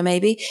 years ago,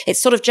 maybe. It's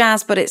sort of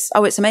jazz, but it's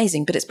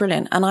amazing, but it's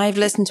brilliant. And I've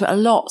listened to it a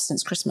lot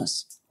since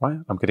Christmas. Right.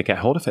 I'm going to get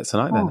hold of it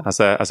tonight then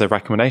as a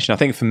recommendation. I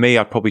think for me,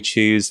 I'd probably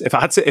choose, if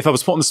I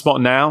was put on the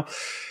spot now,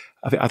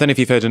 I don't know if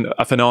you've heard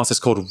of an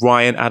artist called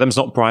Ryan Adams,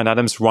 not Brian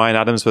Adams, Ryan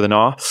Adams with an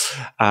R.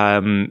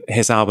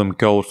 His album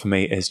Gold for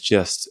me is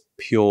just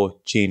pure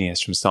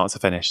genius from start to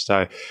finish.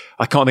 So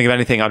I can't think of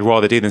anything I'd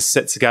rather do than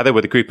sit together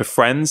with a group of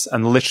friends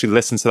and literally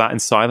listen to that in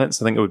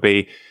silence. I think it would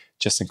be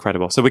just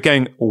incredible. So we're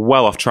going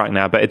well off track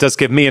now, but it does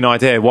give me an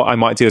idea of what I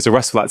might do as a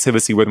restful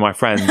activity with my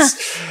friends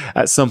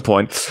at some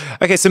point.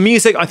 Okay, so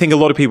music, I think a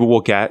lot of people will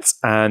get,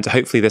 and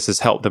hopefully this has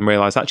helped them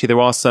realize actually there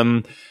are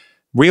some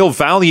real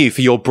value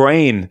for your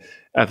brain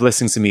of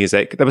listening to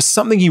music. There was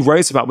something you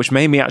wrote about which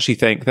made me actually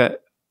think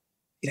that,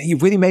 you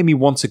really made me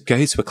want to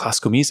go to a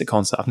classical music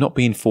concert. I've not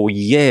been for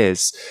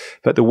years,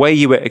 but the way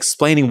you were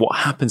explaining what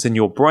happens in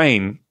your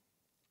brain,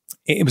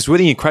 it was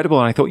really incredible.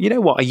 And I thought, you know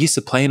what? I used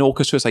to play in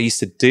orchestras. I used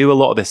to do a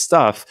lot of this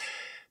stuff,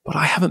 but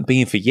I haven't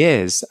been for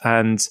years.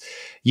 And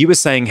you were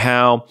saying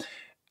how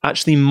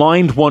actually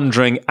mind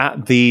wandering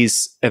at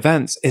these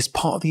events is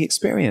part of the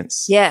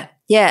experience. Yeah.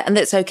 And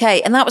it's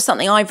okay. And that was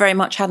something I very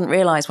much hadn't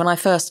realized when I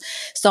first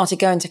started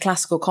going to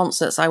classical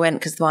concerts. I went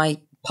because my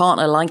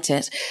partner liked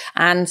it,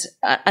 and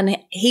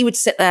he would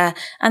sit there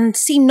and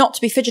seem not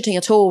to be fidgeting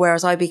at all,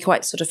 whereas I'd be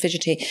quite sort of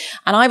fidgety.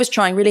 And I was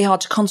trying really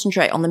hard to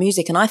concentrate on the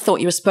music, and I thought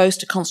you were supposed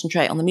to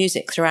concentrate on the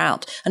music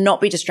throughout and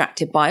not be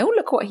distracted by, oh,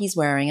 look what he's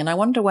wearing. And I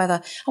wonder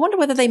whether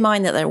they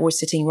mind that they're always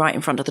sitting right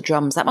in front of the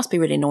drums. That must be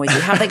really noisy.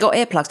 Have they got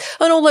earplugs?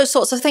 And all those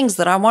sorts of things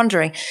that I'm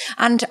wondering.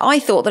 And I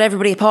thought that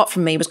everybody apart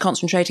from me was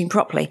concentrating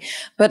properly,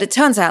 but it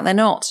turns out they're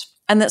not.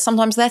 And that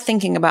sometimes they're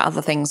thinking about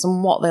other things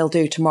and what they'll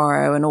do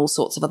tomorrow and all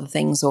sorts of other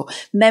things, or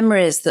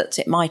memories that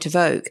it might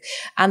evoke.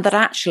 And that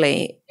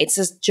actually it's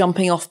a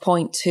jumping off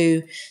point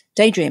to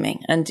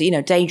daydreaming. And, you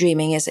know,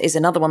 daydreaming is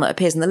another one that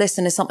appears in the list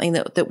and is something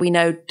that we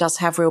know does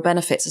have real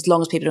benefits as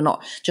long as people are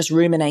not just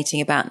ruminating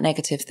about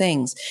negative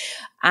things.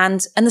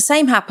 And the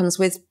same happens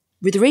with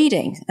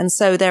reading. And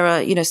so there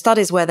are,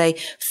 studies where they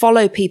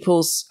follow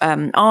people's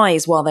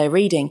eyes while they're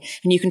reading,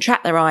 and you can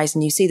track their eyes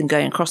and you see them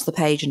going across the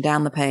page and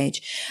down the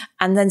page.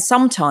 And then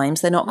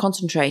sometimes they're not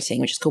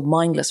concentrating, which is called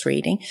mindless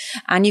reading.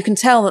 And you can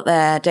tell that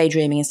they're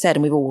daydreaming instead.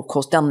 And we've all, of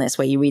course, done this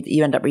where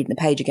you end up reading the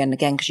page again and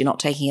again because you're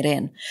not taking it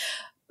in.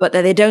 But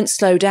they don't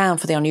slow down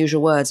for the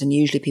unusual words. And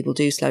usually people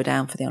do slow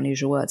down for the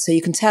unusual words. So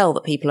you can tell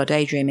that people are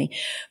daydreaming,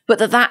 but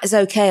that is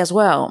okay as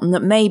well. And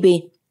that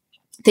maybe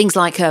things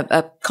like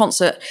a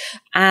concert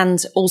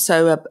and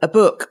also a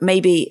book may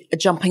be a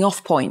jumping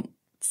off point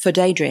for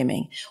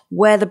daydreaming,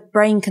 where the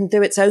brain can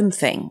do its own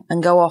thing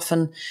and go off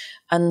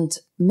and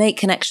make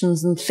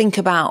connections and think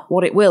about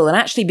what it will and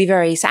actually be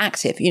very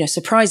active,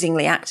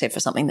 surprisingly active for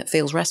something that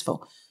feels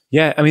restful.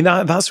 Yeah, I mean,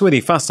 that's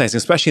really fascinating,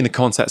 especially in the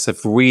context of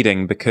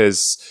reading,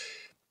 because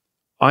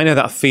I know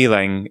that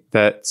feeling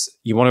that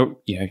you want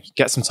to,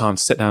 get some time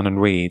to sit down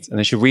and read. And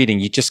as you're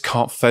reading, you just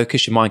can't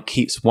focus. Your mind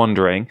keeps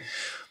wandering.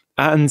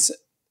 And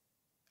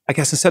I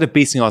guess instead of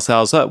beating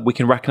ourselves up, we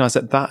can recognize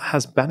that that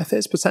has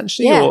benefits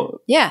potentially. Yeah, or,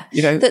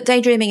 you know, that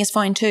daydreaming is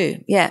fine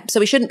too. Yeah, so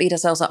we shouldn't beat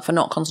ourselves up for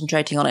not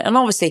concentrating on it. And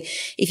obviously,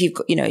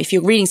 if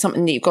you're reading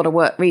something that you've got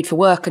to read for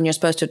work and you're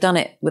supposed to have done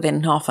it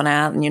within half an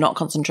hour and you're not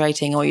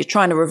concentrating, or you're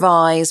trying to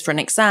revise for an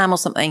exam or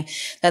something,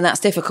 then that's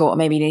difficult. Or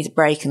maybe you need a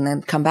break and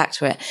then come back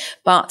to it.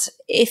 But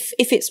if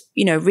it's,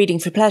 reading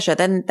for pleasure,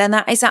 then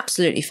that is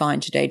absolutely fine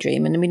to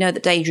daydream. And we know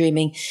that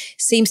daydreaming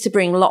seems to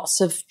bring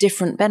lots of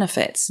different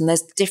benefits, and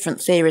there's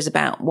different theories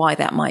about why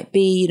that might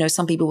be.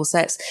 Some people will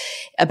say it's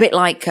a bit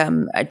like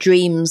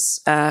dreams,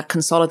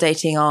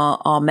 consolidating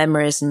our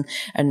memories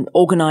and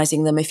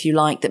organizing them, if you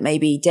like, that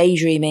maybe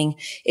daydreaming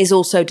is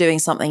also doing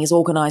something, is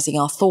organizing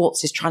our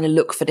thoughts, is trying to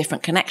look for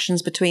different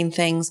connections between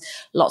things.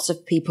 Lots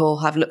of people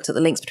have looked at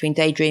the links between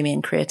daydreaming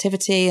and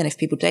creativity. And if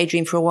people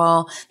daydream for a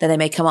while, then they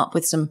may come up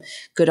with some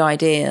good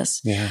ideas.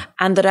 Yeah.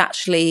 And that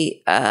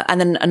actually, and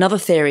then another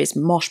theory is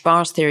Mosh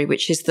Bar's theory,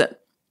 which is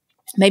that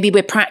maybe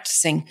we're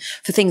practicing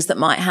for things that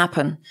might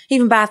happen,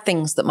 even bad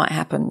things that might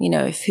happen.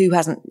 If who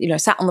hasn't,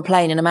 sat on the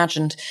plane and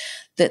imagined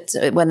that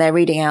when they're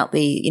reading out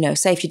the,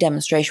 safety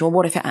demonstration, well,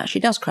 what if it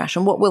actually does crash,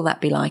 and what will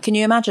that be like? And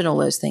you imagine all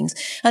those things.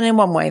 And in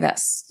one way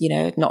that's,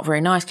 not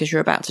very nice because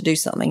you're about to do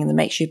something and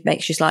it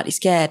makes you slightly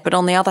scared. But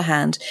on the other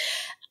hand,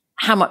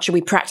 how much are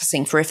we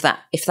practicing for if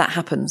that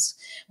happens?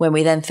 When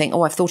we then think,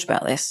 oh, I've thought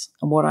about this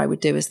and what I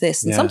would do is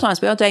this. And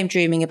sometimes we are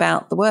daydreaming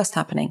about the worst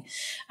happening,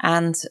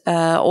 and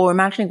or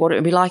imagining what it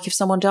would be like if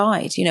someone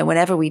died.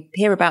 Whenever we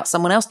hear about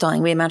someone else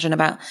dying, we imagine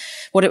about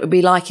what it would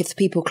be like if the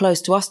people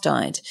close to us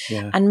died.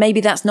 Yeah. And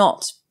maybe that's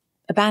not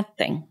a bad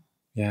thing.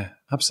 Yeah,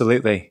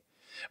 absolutely.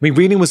 I mean,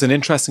 reading was an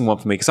interesting one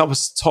for me because that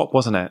was top,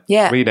 wasn't it?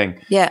 Yeah.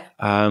 Reading. Yeah.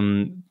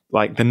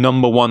 Like the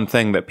number one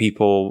thing that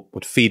people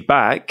would feed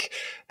back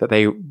that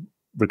they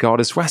regard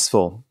as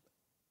restful.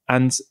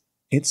 And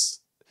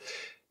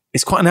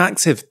it's quite an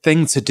active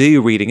thing to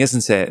do, reading,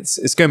 isn't it?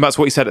 It's going back to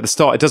what you said at the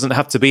start. It doesn't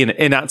have to be an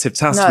inactive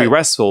task to be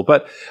restful.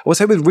 But I would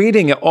say with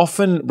reading, it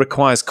often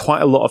requires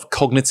quite a lot of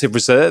cognitive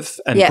reserve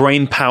and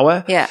brain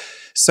power. Yeah.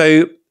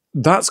 So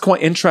that's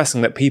quite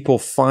interesting that people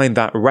find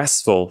that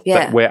restful,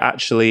 that we're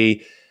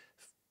actually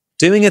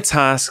doing a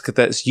task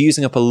that's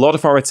using up a lot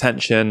of our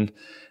attention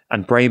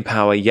and brain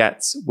power,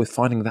 yet we're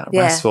finding that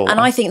restful. And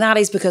I think that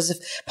is because of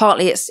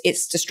partly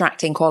it's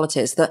distracting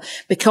qualities, that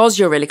because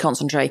you're really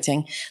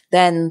concentrating,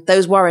 then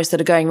those worries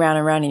that are going round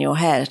and round in your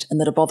head and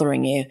that are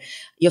bothering you,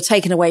 you're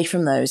taken away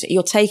from those.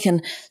 You're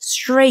taken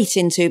straight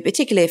into,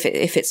 particularly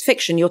if it's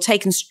fiction, you're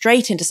taken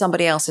straight into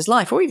somebody else's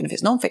life, or even if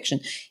it's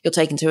nonfiction, you're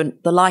taken to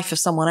the life of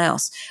someone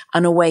else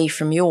and away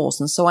from yours.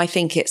 And so I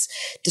think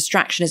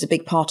distraction is a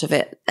big part of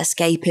it.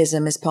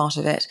 Escapism is part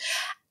of it.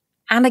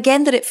 And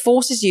again, that it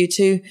forces you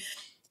to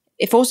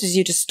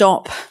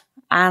stop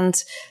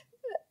and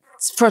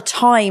for a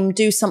time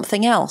do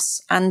something else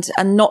and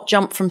not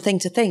jump from thing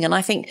to thing. And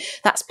I think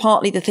that's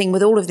partly the thing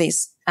with all of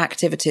these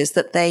activities,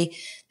 that they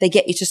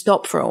get you to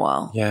stop for a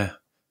while. Yeah.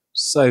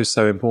 So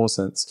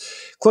important.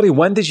 Claudia,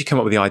 when did you come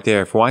up with the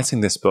idea of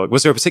writing this book?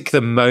 Was there a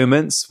particular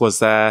moment?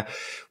 Was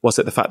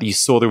it the fact that you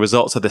saw the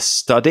results of the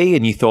study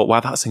and you thought,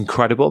 wow, that's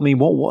incredible? I mean,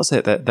 what was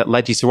it that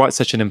led you to write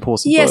such an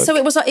important book? Yeah, so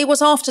it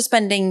was after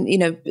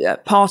spending,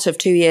 part of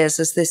 2 years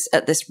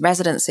at this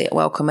residency at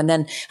Wellcome,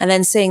 and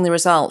then seeing the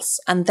results,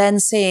 and then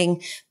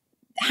seeing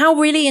how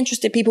really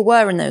interested people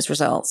were in those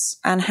results,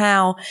 and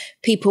how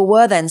people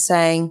were then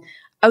saying,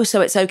 oh, so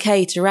it's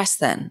okay to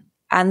rest then.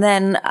 And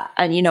then,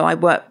 I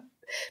work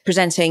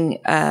presenting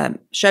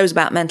shows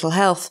about mental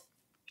health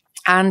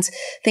and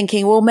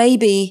thinking, well,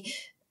 maybe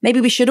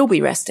we should all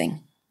be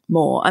resting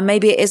more, and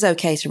maybe it is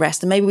okay to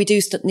rest, and maybe we do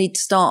need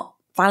to start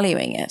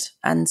valuing it.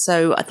 And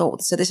so I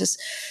thought, so this is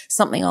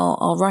something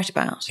I'll write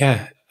about.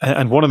 Yeah.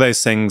 And one of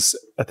those things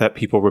that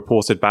people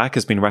reported back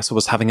as being restful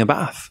was having a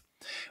bath,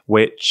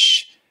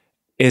 which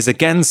is,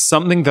 again,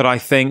 something that I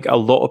think a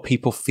lot of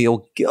people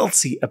feel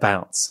guilty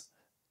about.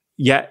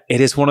 Yet it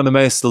is one of the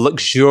most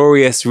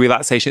luxurious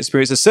relaxation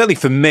experiences. Certainly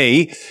for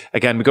me,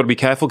 again, we've got to be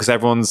careful because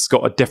everyone's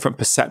got a different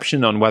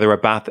perception on whether a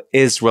bath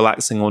is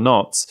relaxing or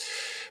not.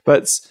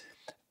 But,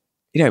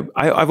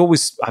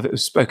 I've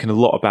spoken a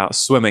lot about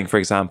swimming, for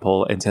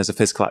example, in terms of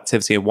physical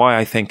activity, and why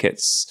I think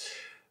it's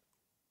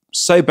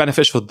so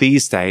beneficial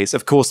these days.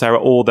 Of course, there are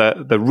all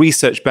the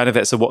research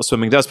benefits of what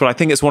swimming does, but I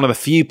think it's one of the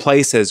few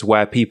places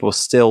where people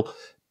still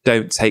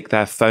don't take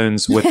their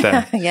phones with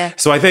them. Yeah.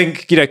 So I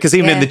think, because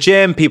even in the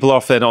gym, people are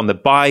often on the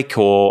bike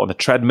or on the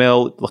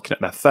treadmill looking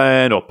at their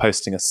phone or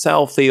posting a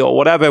selfie or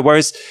whatever,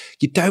 whereas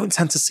you don't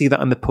tend to see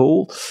that in the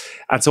pool.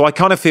 And so I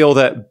kind of feel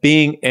that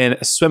being in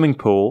a swimming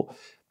pool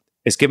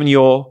is giving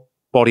your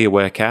body a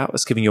workout,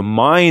 it's giving your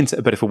mind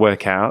a bit of a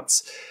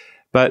workout,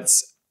 but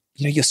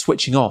you're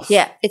switching off.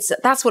 Yeah,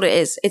 that's what it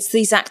is. It's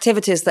these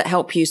activities that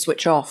help you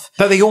switch off.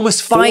 But they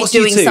almost force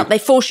you to. They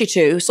force you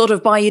to, sort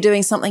of by you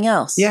doing something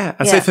else. Yeah.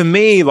 And so for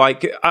me,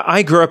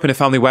 I grew up in a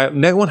family where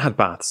no one had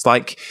baths. I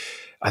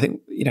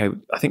think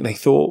they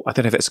thought, I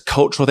don't know if it's a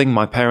cultural thing.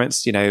 My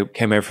parents,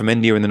 came over from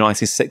India in the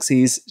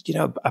 1960s.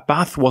 A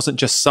bath wasn't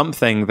just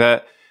something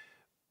that,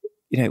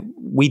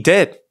 we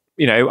did.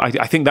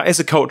 I think that is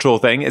a cultural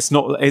thing. It's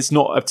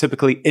not a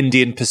typically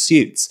Indian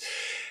pursuit.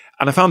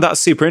 And I found that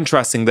super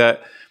interesting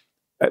that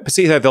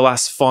particularly over the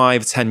last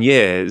 5-10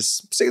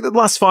 years, particularly the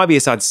last 5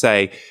 years, I'd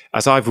say,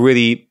 as I've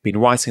really been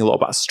writing a lot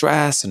about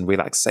stress and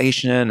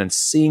relaxation and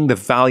seeing the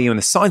value and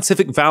the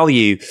scientific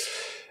value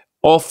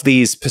of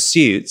these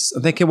pursuits,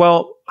 I'm thinking,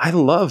 well, I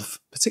love,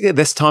 particularly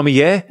this time of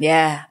year.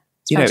 Yeah.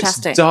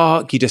 Fantastic. It's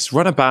dark, you just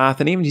run a bath,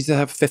 and even if you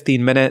have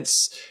 15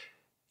 minutes,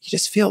 you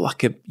just feel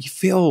like you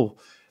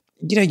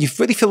really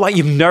feel like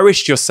you've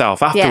nourished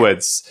yourself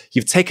afterwards. Yeah.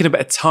 You've taken a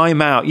bit of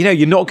time out.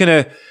 You're not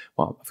going to,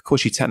 well, of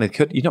course you technically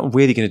could. You're not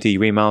really going to do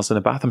your emails in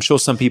a bath. I'm sure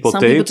some people do.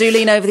 Some people do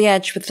lean over the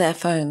edge with their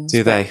phones.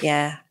 Do they?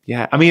 Yeah.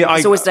 Yeah. I mean,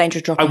 it's always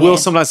dangerous dropping I will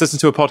sometimes listen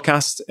to a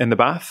podcast in the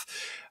bath.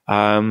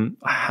 I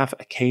have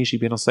occasionally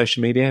been on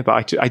social media,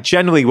 but I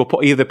generally will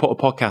either put a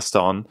podcast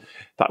on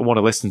that I want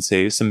to listen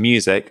to, some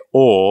music,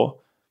 or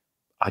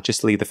I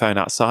just leave the phone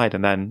outside,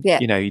 and then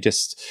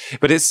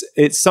but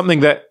it's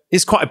something that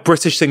is quite a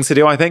British thing to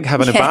do, I think,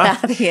 having a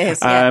bath. It is,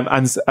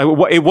 and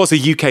it was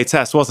a UK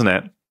test, wasn't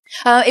it?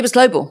 It was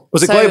global.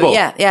 Was it global?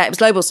 Yeah, it was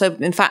global. So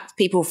in fact,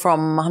 people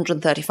from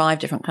 135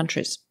 different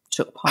countries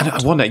took part.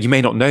 I wonder, you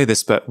may not know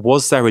this, but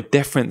was there a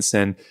difference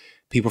in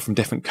people from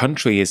different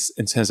countries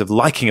in terms of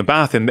liking a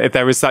bath? And if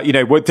there is that,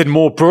 did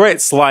more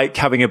Brits like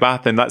having a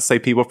bath than, let's say,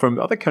 people from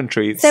other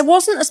countries? There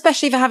wasn't,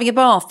 especially for having a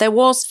bath. There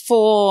was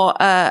for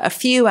a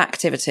few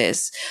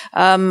activities.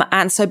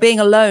 And so being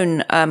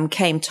alone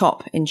came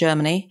top in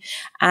Germany,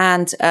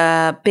 and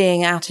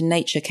being out in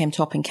nature came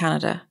top in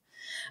Canada,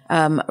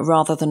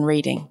 rather than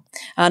reading.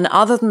 And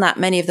other than that,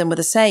 many of them were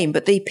the same.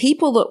 But the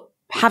people that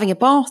having a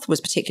bath was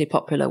particularly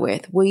popular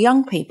with were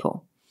young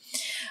people,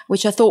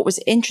 which I thought was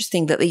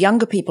interesting, that the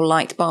younger people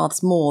liked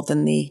baths more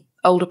than the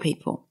older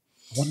people.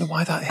 I wonder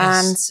why that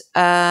is.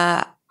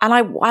 And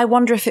I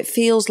wonder if it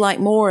feels like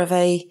more of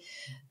a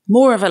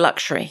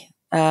luxury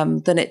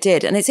than it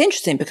did. And it's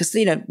interesting because,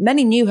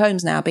 many new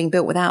homes now are being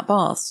built without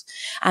baths,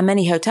 and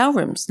many hotel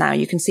rooms now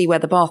you can see where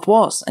the bath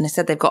was, and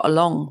instead they've got a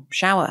long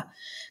shower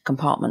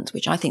compartment,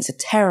 which I think is a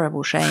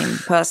terrible shame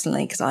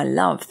personally, because I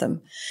love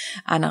them.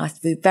 And I'd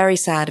be very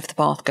sad if the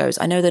bath goes.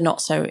 I know they're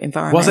not so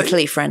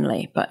environmentally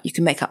friendly, but you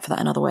can make up for that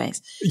in other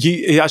ways.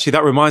 Actually,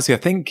 that reminds me, I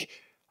think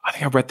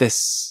I read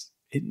this,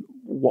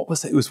 what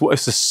was it? It was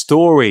a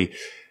story.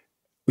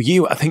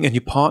 I think, and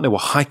your partner were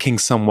hiking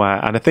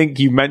somewhere, and I think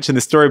you mentioned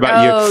the story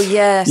about you. Oh,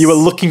 yes. You were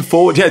looking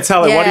forward. Yeah,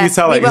 tell it. What do you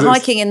tell it? We were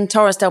hiking in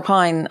Torres del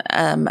Paine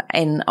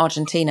in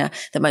Argentina,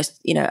 the most,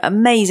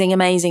 amazing,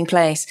 amazing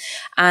place.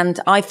 And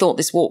I thought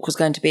this walk was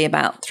going to be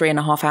about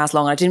 3.5 hours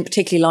long. I didn't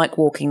particularly like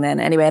walking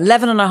then. Anyway,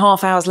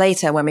 11.5 hours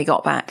later when we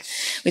got back,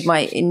 with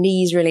my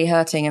knees really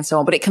hurting and so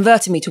on, but it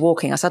converted me to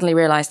walking. I suddenly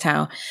realized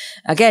how,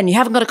 again, you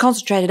haven't got to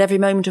concentrate at every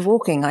moment of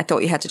walking. I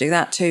thought you had to do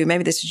that too.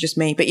 Maybe this is just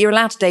me, but you're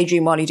allowed to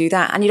daydream while you do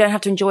that, and you don't have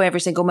to enjoy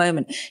every single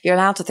moment. You're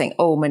allowed to think,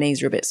 oh, my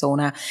knees are a bit sore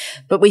now.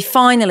 But we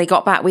finally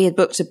got back. We had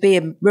booked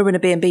a room in a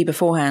B&B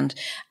beforehand,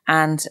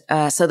 and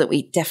so that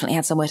we definitely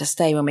had somewhere to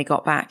stay when we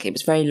got back. It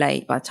was very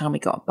late by the time we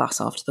got a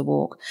bus after the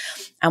walk,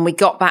 and we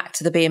got back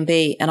to the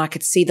B&B, and I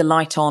could see the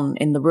light on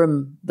in the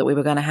room that we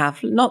were going to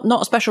have. Not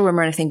a special room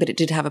or anything, but it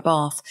did have a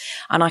bath,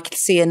 and I could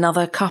see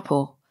another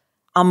couple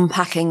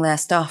unpacking their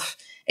stuff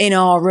in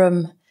our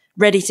room,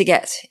 ready to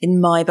get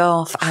in my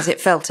bath, as it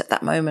felt at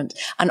that moment.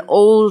 And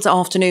all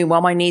afternoon, while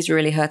my knees were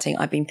really hurting,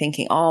 I've been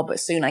thinking, but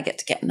soon I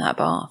get in that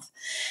bath,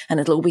 and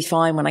it'll all be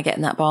fine when I get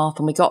in that bath.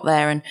 And we got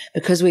there, and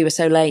because we were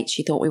so late,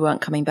 she thought we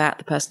weren't coming back,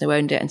 the person who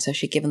owned it, and so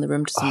she'd given the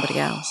room to somebody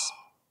else.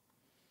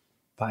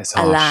 That is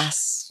harsh.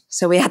 Alas.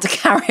 So we had to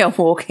carry on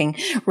walking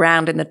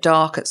round in the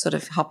dark at sort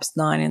of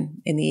 9:30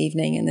 in the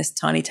evening in this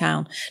tiny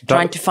town,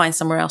 trying to find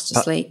somewhere else to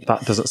sleep.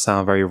 That doesn't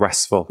sound very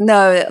restful.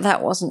 No,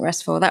 that wasn't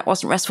restful.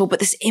 But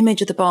this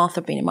image of the bath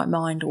had been in my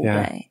mind all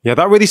day. Yeah,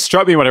 that really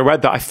struck me when I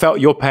read that. I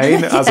felt your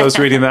pain as I was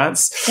reading that.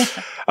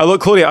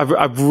 Look, Claudia,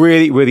 I've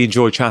really, really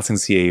enjoyed chatting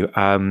to you.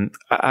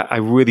 I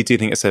really do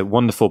think it's a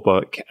wonderful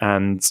book,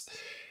 and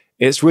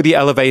it's really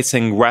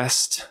elevating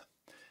rest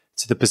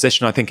to the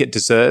position I think it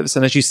deserves.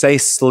 And as you say,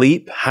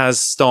 sleep has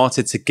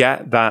started to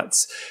get that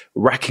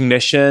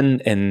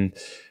recognition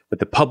with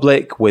the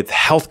public, with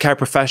healthcare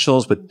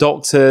professionals, with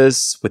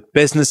doctors, with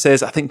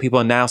businesses. I think people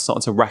are now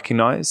starting to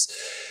recognize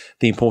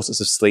the importance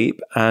of sleep.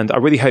 And I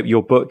really hope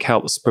your book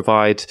helps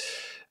provide,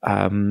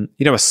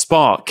 a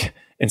spark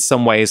in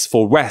some ways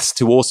for rest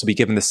to also be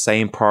given the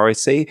same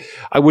priority.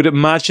 I would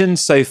imagine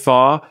so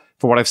far,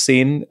 from what I've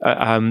seen,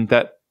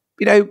 that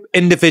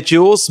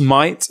individuals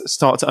might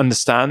start to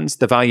understand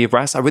the value of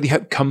rest. I really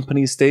hope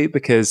companies do,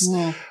 because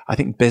I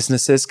think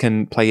businesses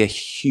can play a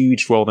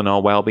huge role in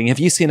our well-being. Have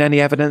you seen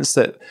any evidence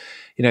that,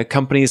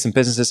 companies and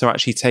businesses are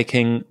actually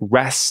taking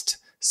rest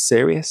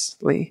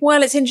seriously?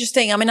 Well, it's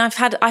interesting. I mean, I've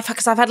had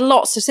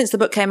lots of, since the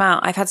book came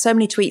out, I've had so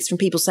many tweets from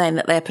people saying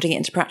that they're putting it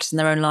into practice in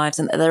their own lives,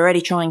 and that they're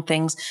already trying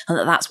things,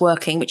 and that's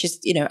working, which is,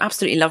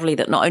 absolutely lovely,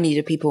 that not only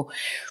do people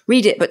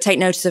read it, but take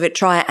notice of it,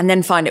 try it, and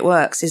then find it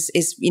works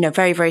is,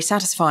 very, very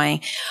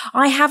satisfying.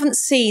 I haven't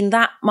seen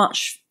that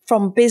much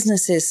from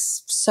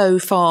businesses so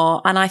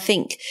far. And I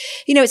think,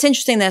 it's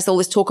interesting. There's all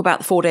this talk about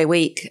the 4-day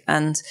week,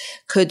 and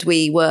could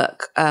we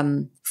work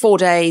 4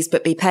 days,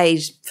 but be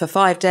paid for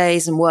 5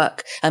 days and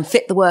work and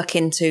fit the work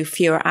into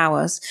fewer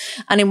hours.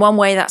 And in one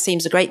way, that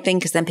seems a great thing,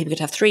 because then people could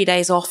have 3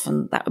 days off,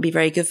 and that would be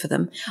very good for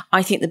them.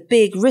 I think the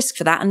big risk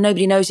for that, and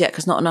nobody knows yet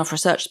because not enough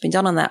research has been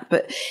done on that,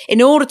 but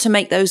in order to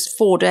make those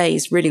 4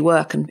 days really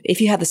work, and if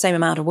you had the same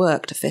amount of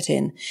work to fit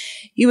in,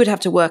 you would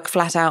have to work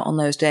flat out on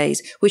those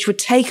days, which would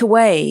take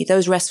away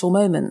those restful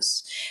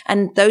moments.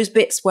 And those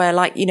bits where,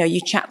 like,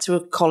 you chat to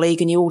a colleague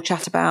and you all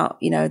chat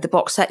about, the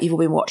box set you've all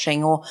been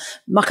watching, or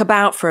muck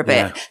about for a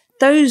bit. Yeah.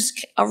 Those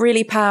are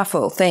really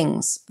powerful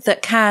things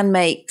that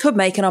could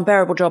make an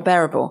unbearable job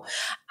bearable,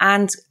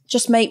 and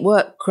just make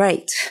work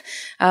great.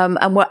 And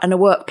a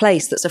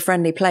workplace that's a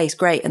friendly place,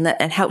 great. And that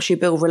helps you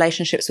build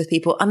relationships with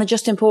people. And they're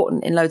just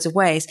important in loads of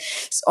ways.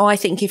 So I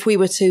think if we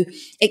were to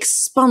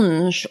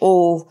expunge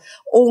all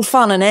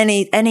fun and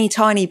any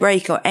tiny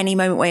break or any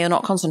moment where you're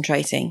not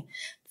concentrating,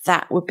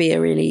 that would be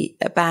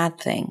a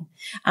bad thing.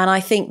 And I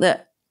think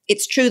that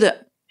it's true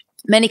that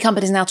many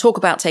companies now talk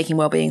about taking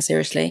wellbeing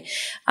seriously.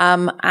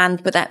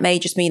 But that may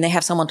just mean they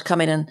have someone to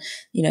come in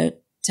and,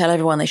 tell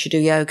everyone they should do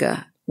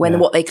yoga, when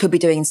what they could be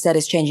doing instead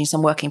is changing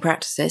some working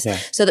practices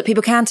so that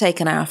people can take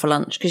an hour for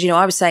lunch. Because,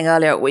 I was saying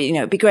earlier,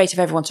 it'd be great if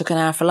everyone took an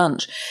hour for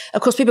lunch.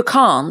 Of course, people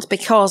can't,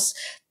 because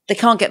they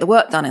can't get the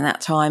work done in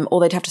that time, or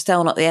they'd have to stay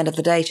on at the end of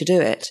the day to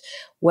do it,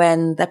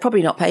 when they're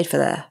probably not paid for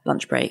their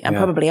lunch break, and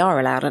probably are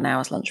allowed an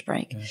hour's lunch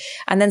break. Yeah.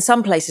 And then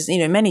some places,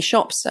 many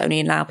shops only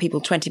allow people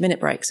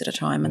 20-minute breaks at a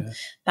time, and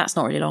that's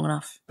not really long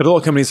enough. But a lot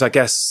of companies, I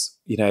guess,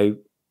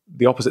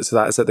 the opposite to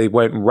that is that they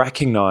won't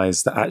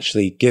recognize that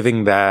actually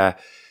giving their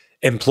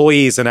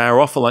employees an hour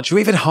off at lunch, or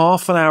even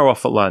half an hour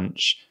off at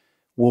lunch,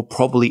 will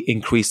probably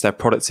increase their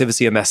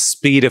productivity and their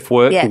speed of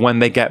work when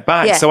they get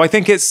back. Yeah. So I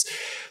think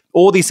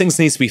all these things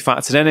need to be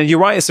factored in. And you're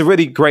right, it's a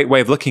really great way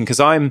of looking, because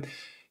I'm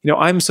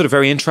sort of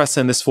very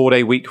interested in this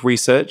 4-day week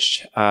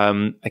research.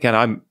 Again,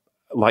 I'm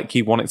like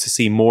you, wanting to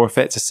see more of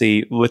it, to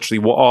see literally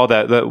what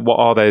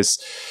are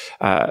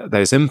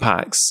those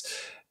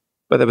impacts.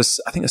 But there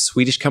was, I think, a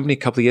Swedish company a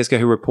couple of years ago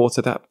who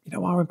reported that,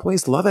 our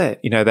employees love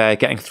it. They're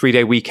getting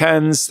 3-day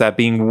weekends. They're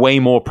being way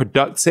more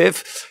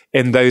productive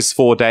in those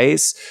 4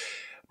 days.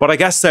 But I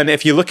guess then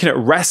if you're looking at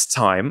rest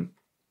time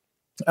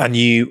and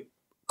you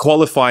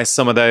qualify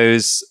some of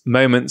those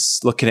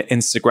moments, looking at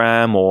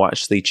Instagram or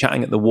actually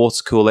chatting at the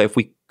water cooler,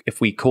 if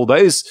we call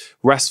those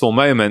restful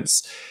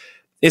moments,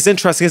 it's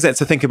interesting, isn't it,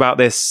 to think about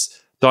this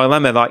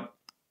dilemma. Like,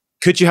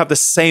 could you have the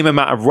same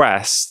amount of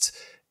rest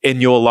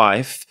in your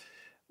life?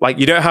 Like,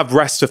 you don't have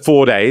rest for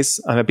 4 days.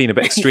 I'm being a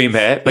bit extreme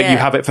here, but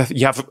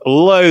you have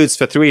loads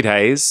for 3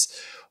 days.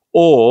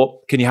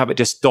 Or can you have it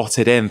just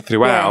dotted in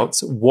throughout?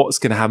 What's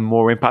going to have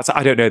more impact?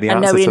 I don't know the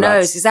answer to that. Nobody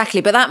knows, exactly.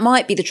 But that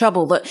might be the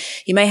trouble, that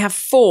you may have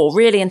 4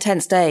 really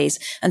intense days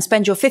and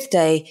spend your 5th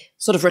day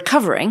sort of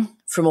recovering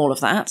from all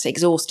of that,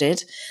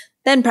 exhausted,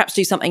 then perhaps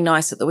do something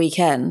nice at the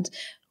weekend.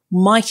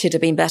 Might it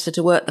have been better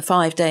to work the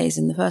 5 days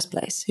in the first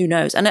place? Who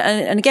knows? And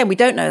again, we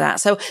don't know that.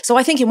 So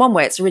I think in one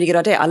way, it's a really good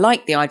idea. I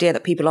like the idea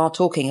that people are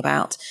talking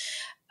about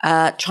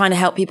trying to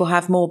help people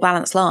have more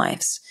balanced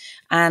lives,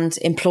 and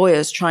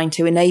employers trying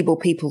to enable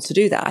people to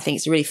do that. I think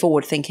it's a really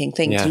forward-thinking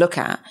thing to look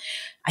at.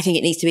 I think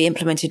it needs to be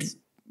implemented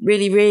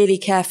really, really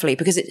carefully,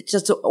 because it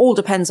just all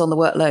depends on the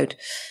workload.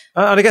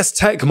 And I guess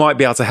tech might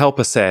be able to help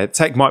us here.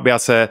 Tech might be able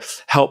to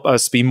help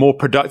us be more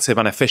productive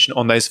and efficient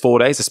on those 4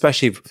 days,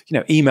 especially if,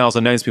 emails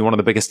are known to be one of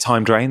the biggest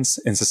time drains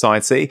in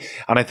society.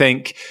 And I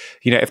think,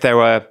 if there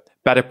were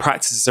better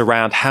practices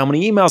around how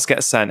many emails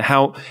get sent,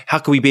 how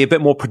can we be a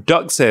bit more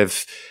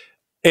productive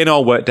in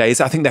our work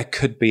days, I think there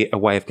could be a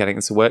way of getting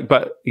it to work.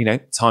 But,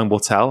 time will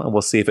tell, and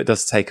we'll see if it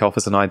does take off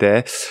as an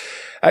idea.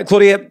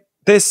 Claudia,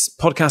 this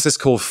podcast is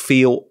called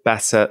Feel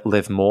Better,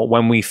 Live More.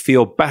 When we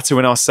feel better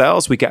in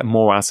ourselves, we get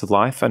more out of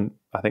life. And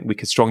I think we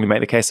could strongly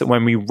make the case that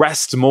when we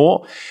rest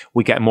more,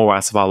 we get more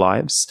out of our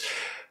lives.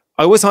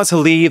 I always like to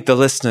leave the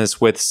listeners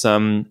with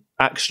some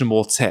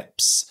actionable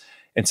tips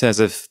in terms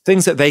of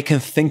things that they can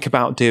think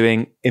about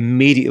doing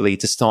immediately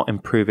to start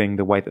improving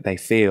the way that they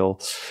feel.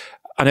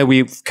 I know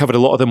we've covered a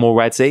lot of them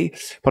already,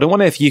 but I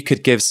wonder if you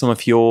could give some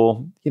of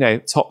your,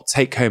 top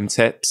take-home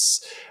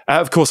tips.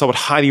 Of course, I would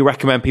highly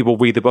recommend people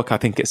read the book. I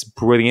think it's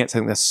brilliant. I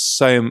think there's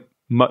so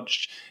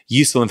much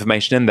useful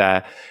information in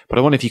there. But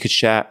I wonder if you could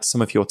share some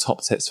of your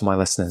top tips for my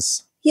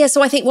listeners. Yeah,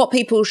 so I think what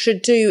people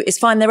should do is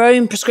find their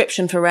own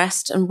prescription for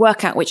rest and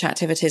work out which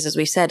activities, as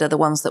we said, are the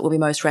ones that will be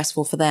most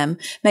restful for them.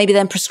 Maybe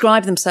then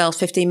prescribe themselves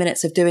 15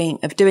 minutes of doing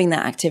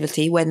that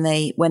activity when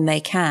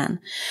they can.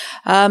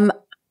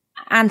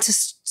 And to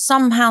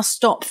somehow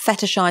stop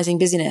fetishizing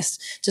busyness,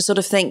 to sort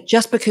of think,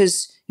 just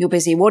because you're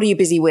busy, what are you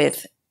busy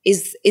with?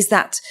 Is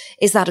that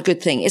a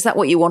good thing? Is that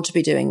what you want to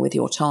be doing with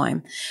your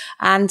time?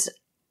 And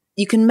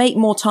you can make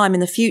more time in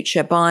the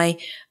future by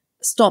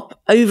stop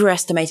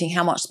overestimating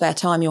how much spare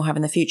time you'll have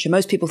in the future.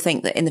 Most people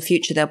think that in the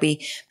future there'll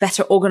be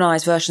better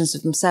organized versions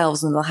of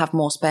themselves and they'll have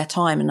more spare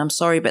time. And I'm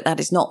sorry, but that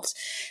is not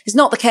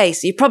the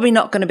case. You're probably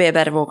not going to be a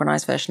better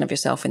organized version of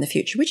yourself in the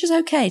future, which is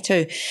okay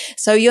too.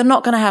 So you're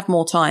not going to have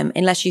more time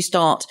unless you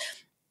start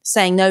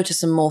saying no to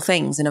some more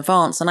things in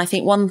advance. And I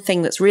think one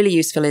thing that's really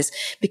useful is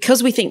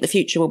because we think the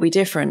future will be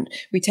different,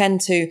 we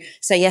tend to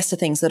say yes to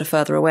things that are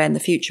further away in the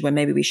future when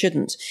maybe we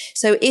shouldn't.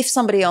 So if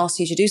somebody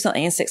asks you to do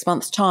something in 6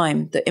 months'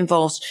 time that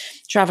involves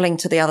traveling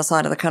to the other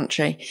side of the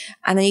country,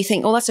 and then you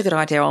think, oh, that's a good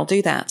idea, I'll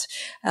do that.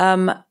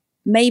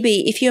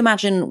 Maybe if you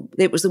imagine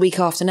it was the week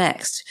after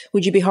next,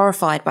 would you be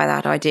horrified by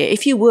that idea?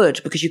 If you would,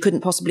 because you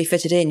couldn't possibly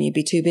fit it in, you'd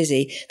be too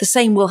busy. The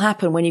same will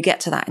happen when you get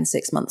to that in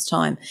 6 months'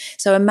 time.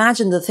 So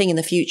imagine the thing in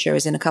the future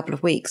is in a couple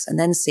of weeks and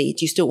then see,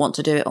 do you still want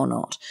to do it or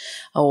not?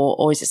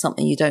 Or is it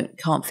something you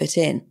can't fit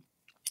in?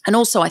 And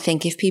also, I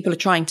think if people are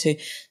trying to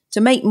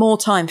make more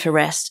time for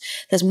rest,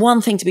 there's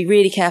one thing to be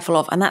really careful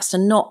of, and that's to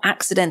not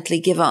accidentally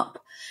give up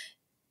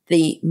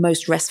the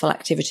most restful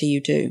activity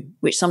you do,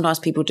 which sometimes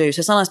people do.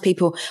 So sometimes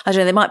people, I don't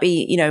know, they might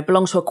be,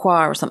 belong to a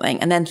choir or something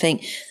and then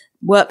think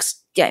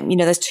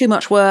there's too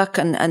much work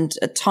and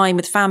time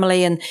with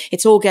family and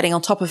it's all getting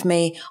on top of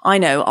me. I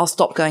know, I'll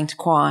stop going to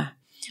choir.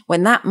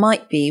 When that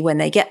might be, when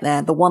they get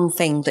there, the one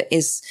thing that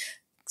is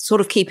sort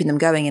of keeping them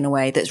going in a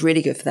way that's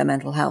really good for their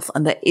mental health.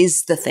 And that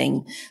is the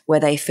thing where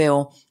they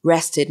feel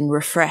rested and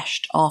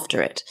refreshed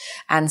after it.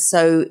 And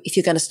so if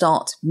you're going to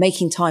start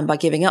making time by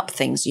giving up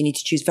things, you need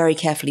to choose very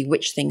carefully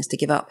which things to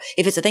give up.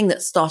 If it's a thing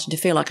that's starting to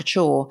feel like a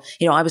chore,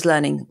 I was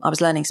learning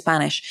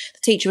Spanish.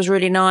 The teacher was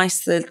really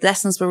nice. The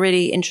lessons were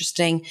really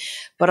interesting,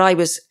 but I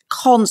was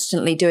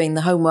constantly doing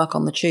the homework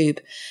on the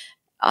tube.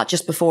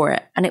 Just before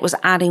it. And it was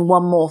adding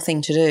one more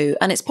thing to do.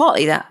 And it's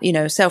partly that,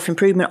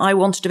 self-improvement. I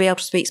wanted to be able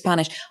to speak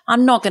Spanish.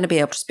 I'm not going to be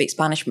able to speak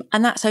Spanish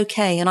and that's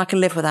okay. And I can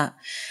live with that.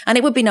 And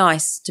it would be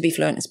nice to be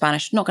fluent in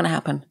Spanish. Not going to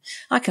happen.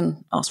 I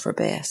can ask for a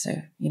beer. So,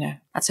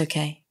 that's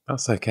okay.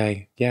 That's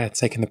okay. Yeah.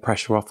 Taking the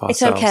pressure off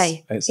ourselves. It's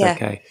okay. It's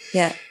okay.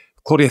 Yeah.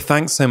 Claudia,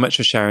 thanks so much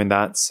for sharing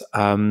that.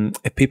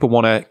 If people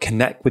want to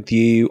connect with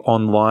you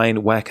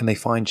online, where can they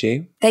find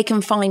you? They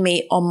can find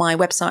me on my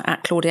website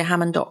at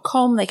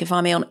claudiahammond.com. They can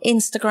find me on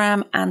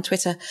Instagram and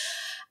Twitter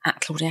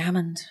at Claudia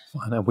Hammond.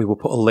 And we will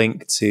put a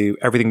link to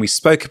everything we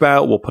spoke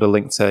about. We'll put a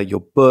link to your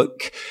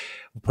book.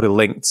 We'll put a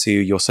link to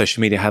your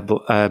social media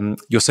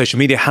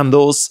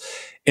handles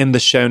in the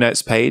show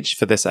notes page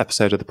for this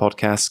episode of the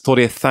podcast.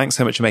 Claudia, thanks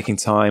so much for making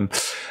time.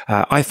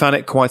 I found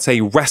it quite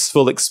a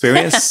restful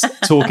experience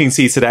talking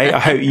to you today. I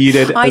hope you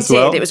did as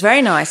well. I did. It was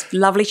very nice.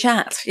 Lovely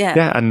chat. Yeah.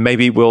 Yeah. And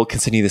maybe we'll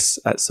continue this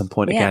at some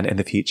point again in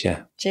the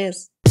future.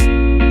 Cheers.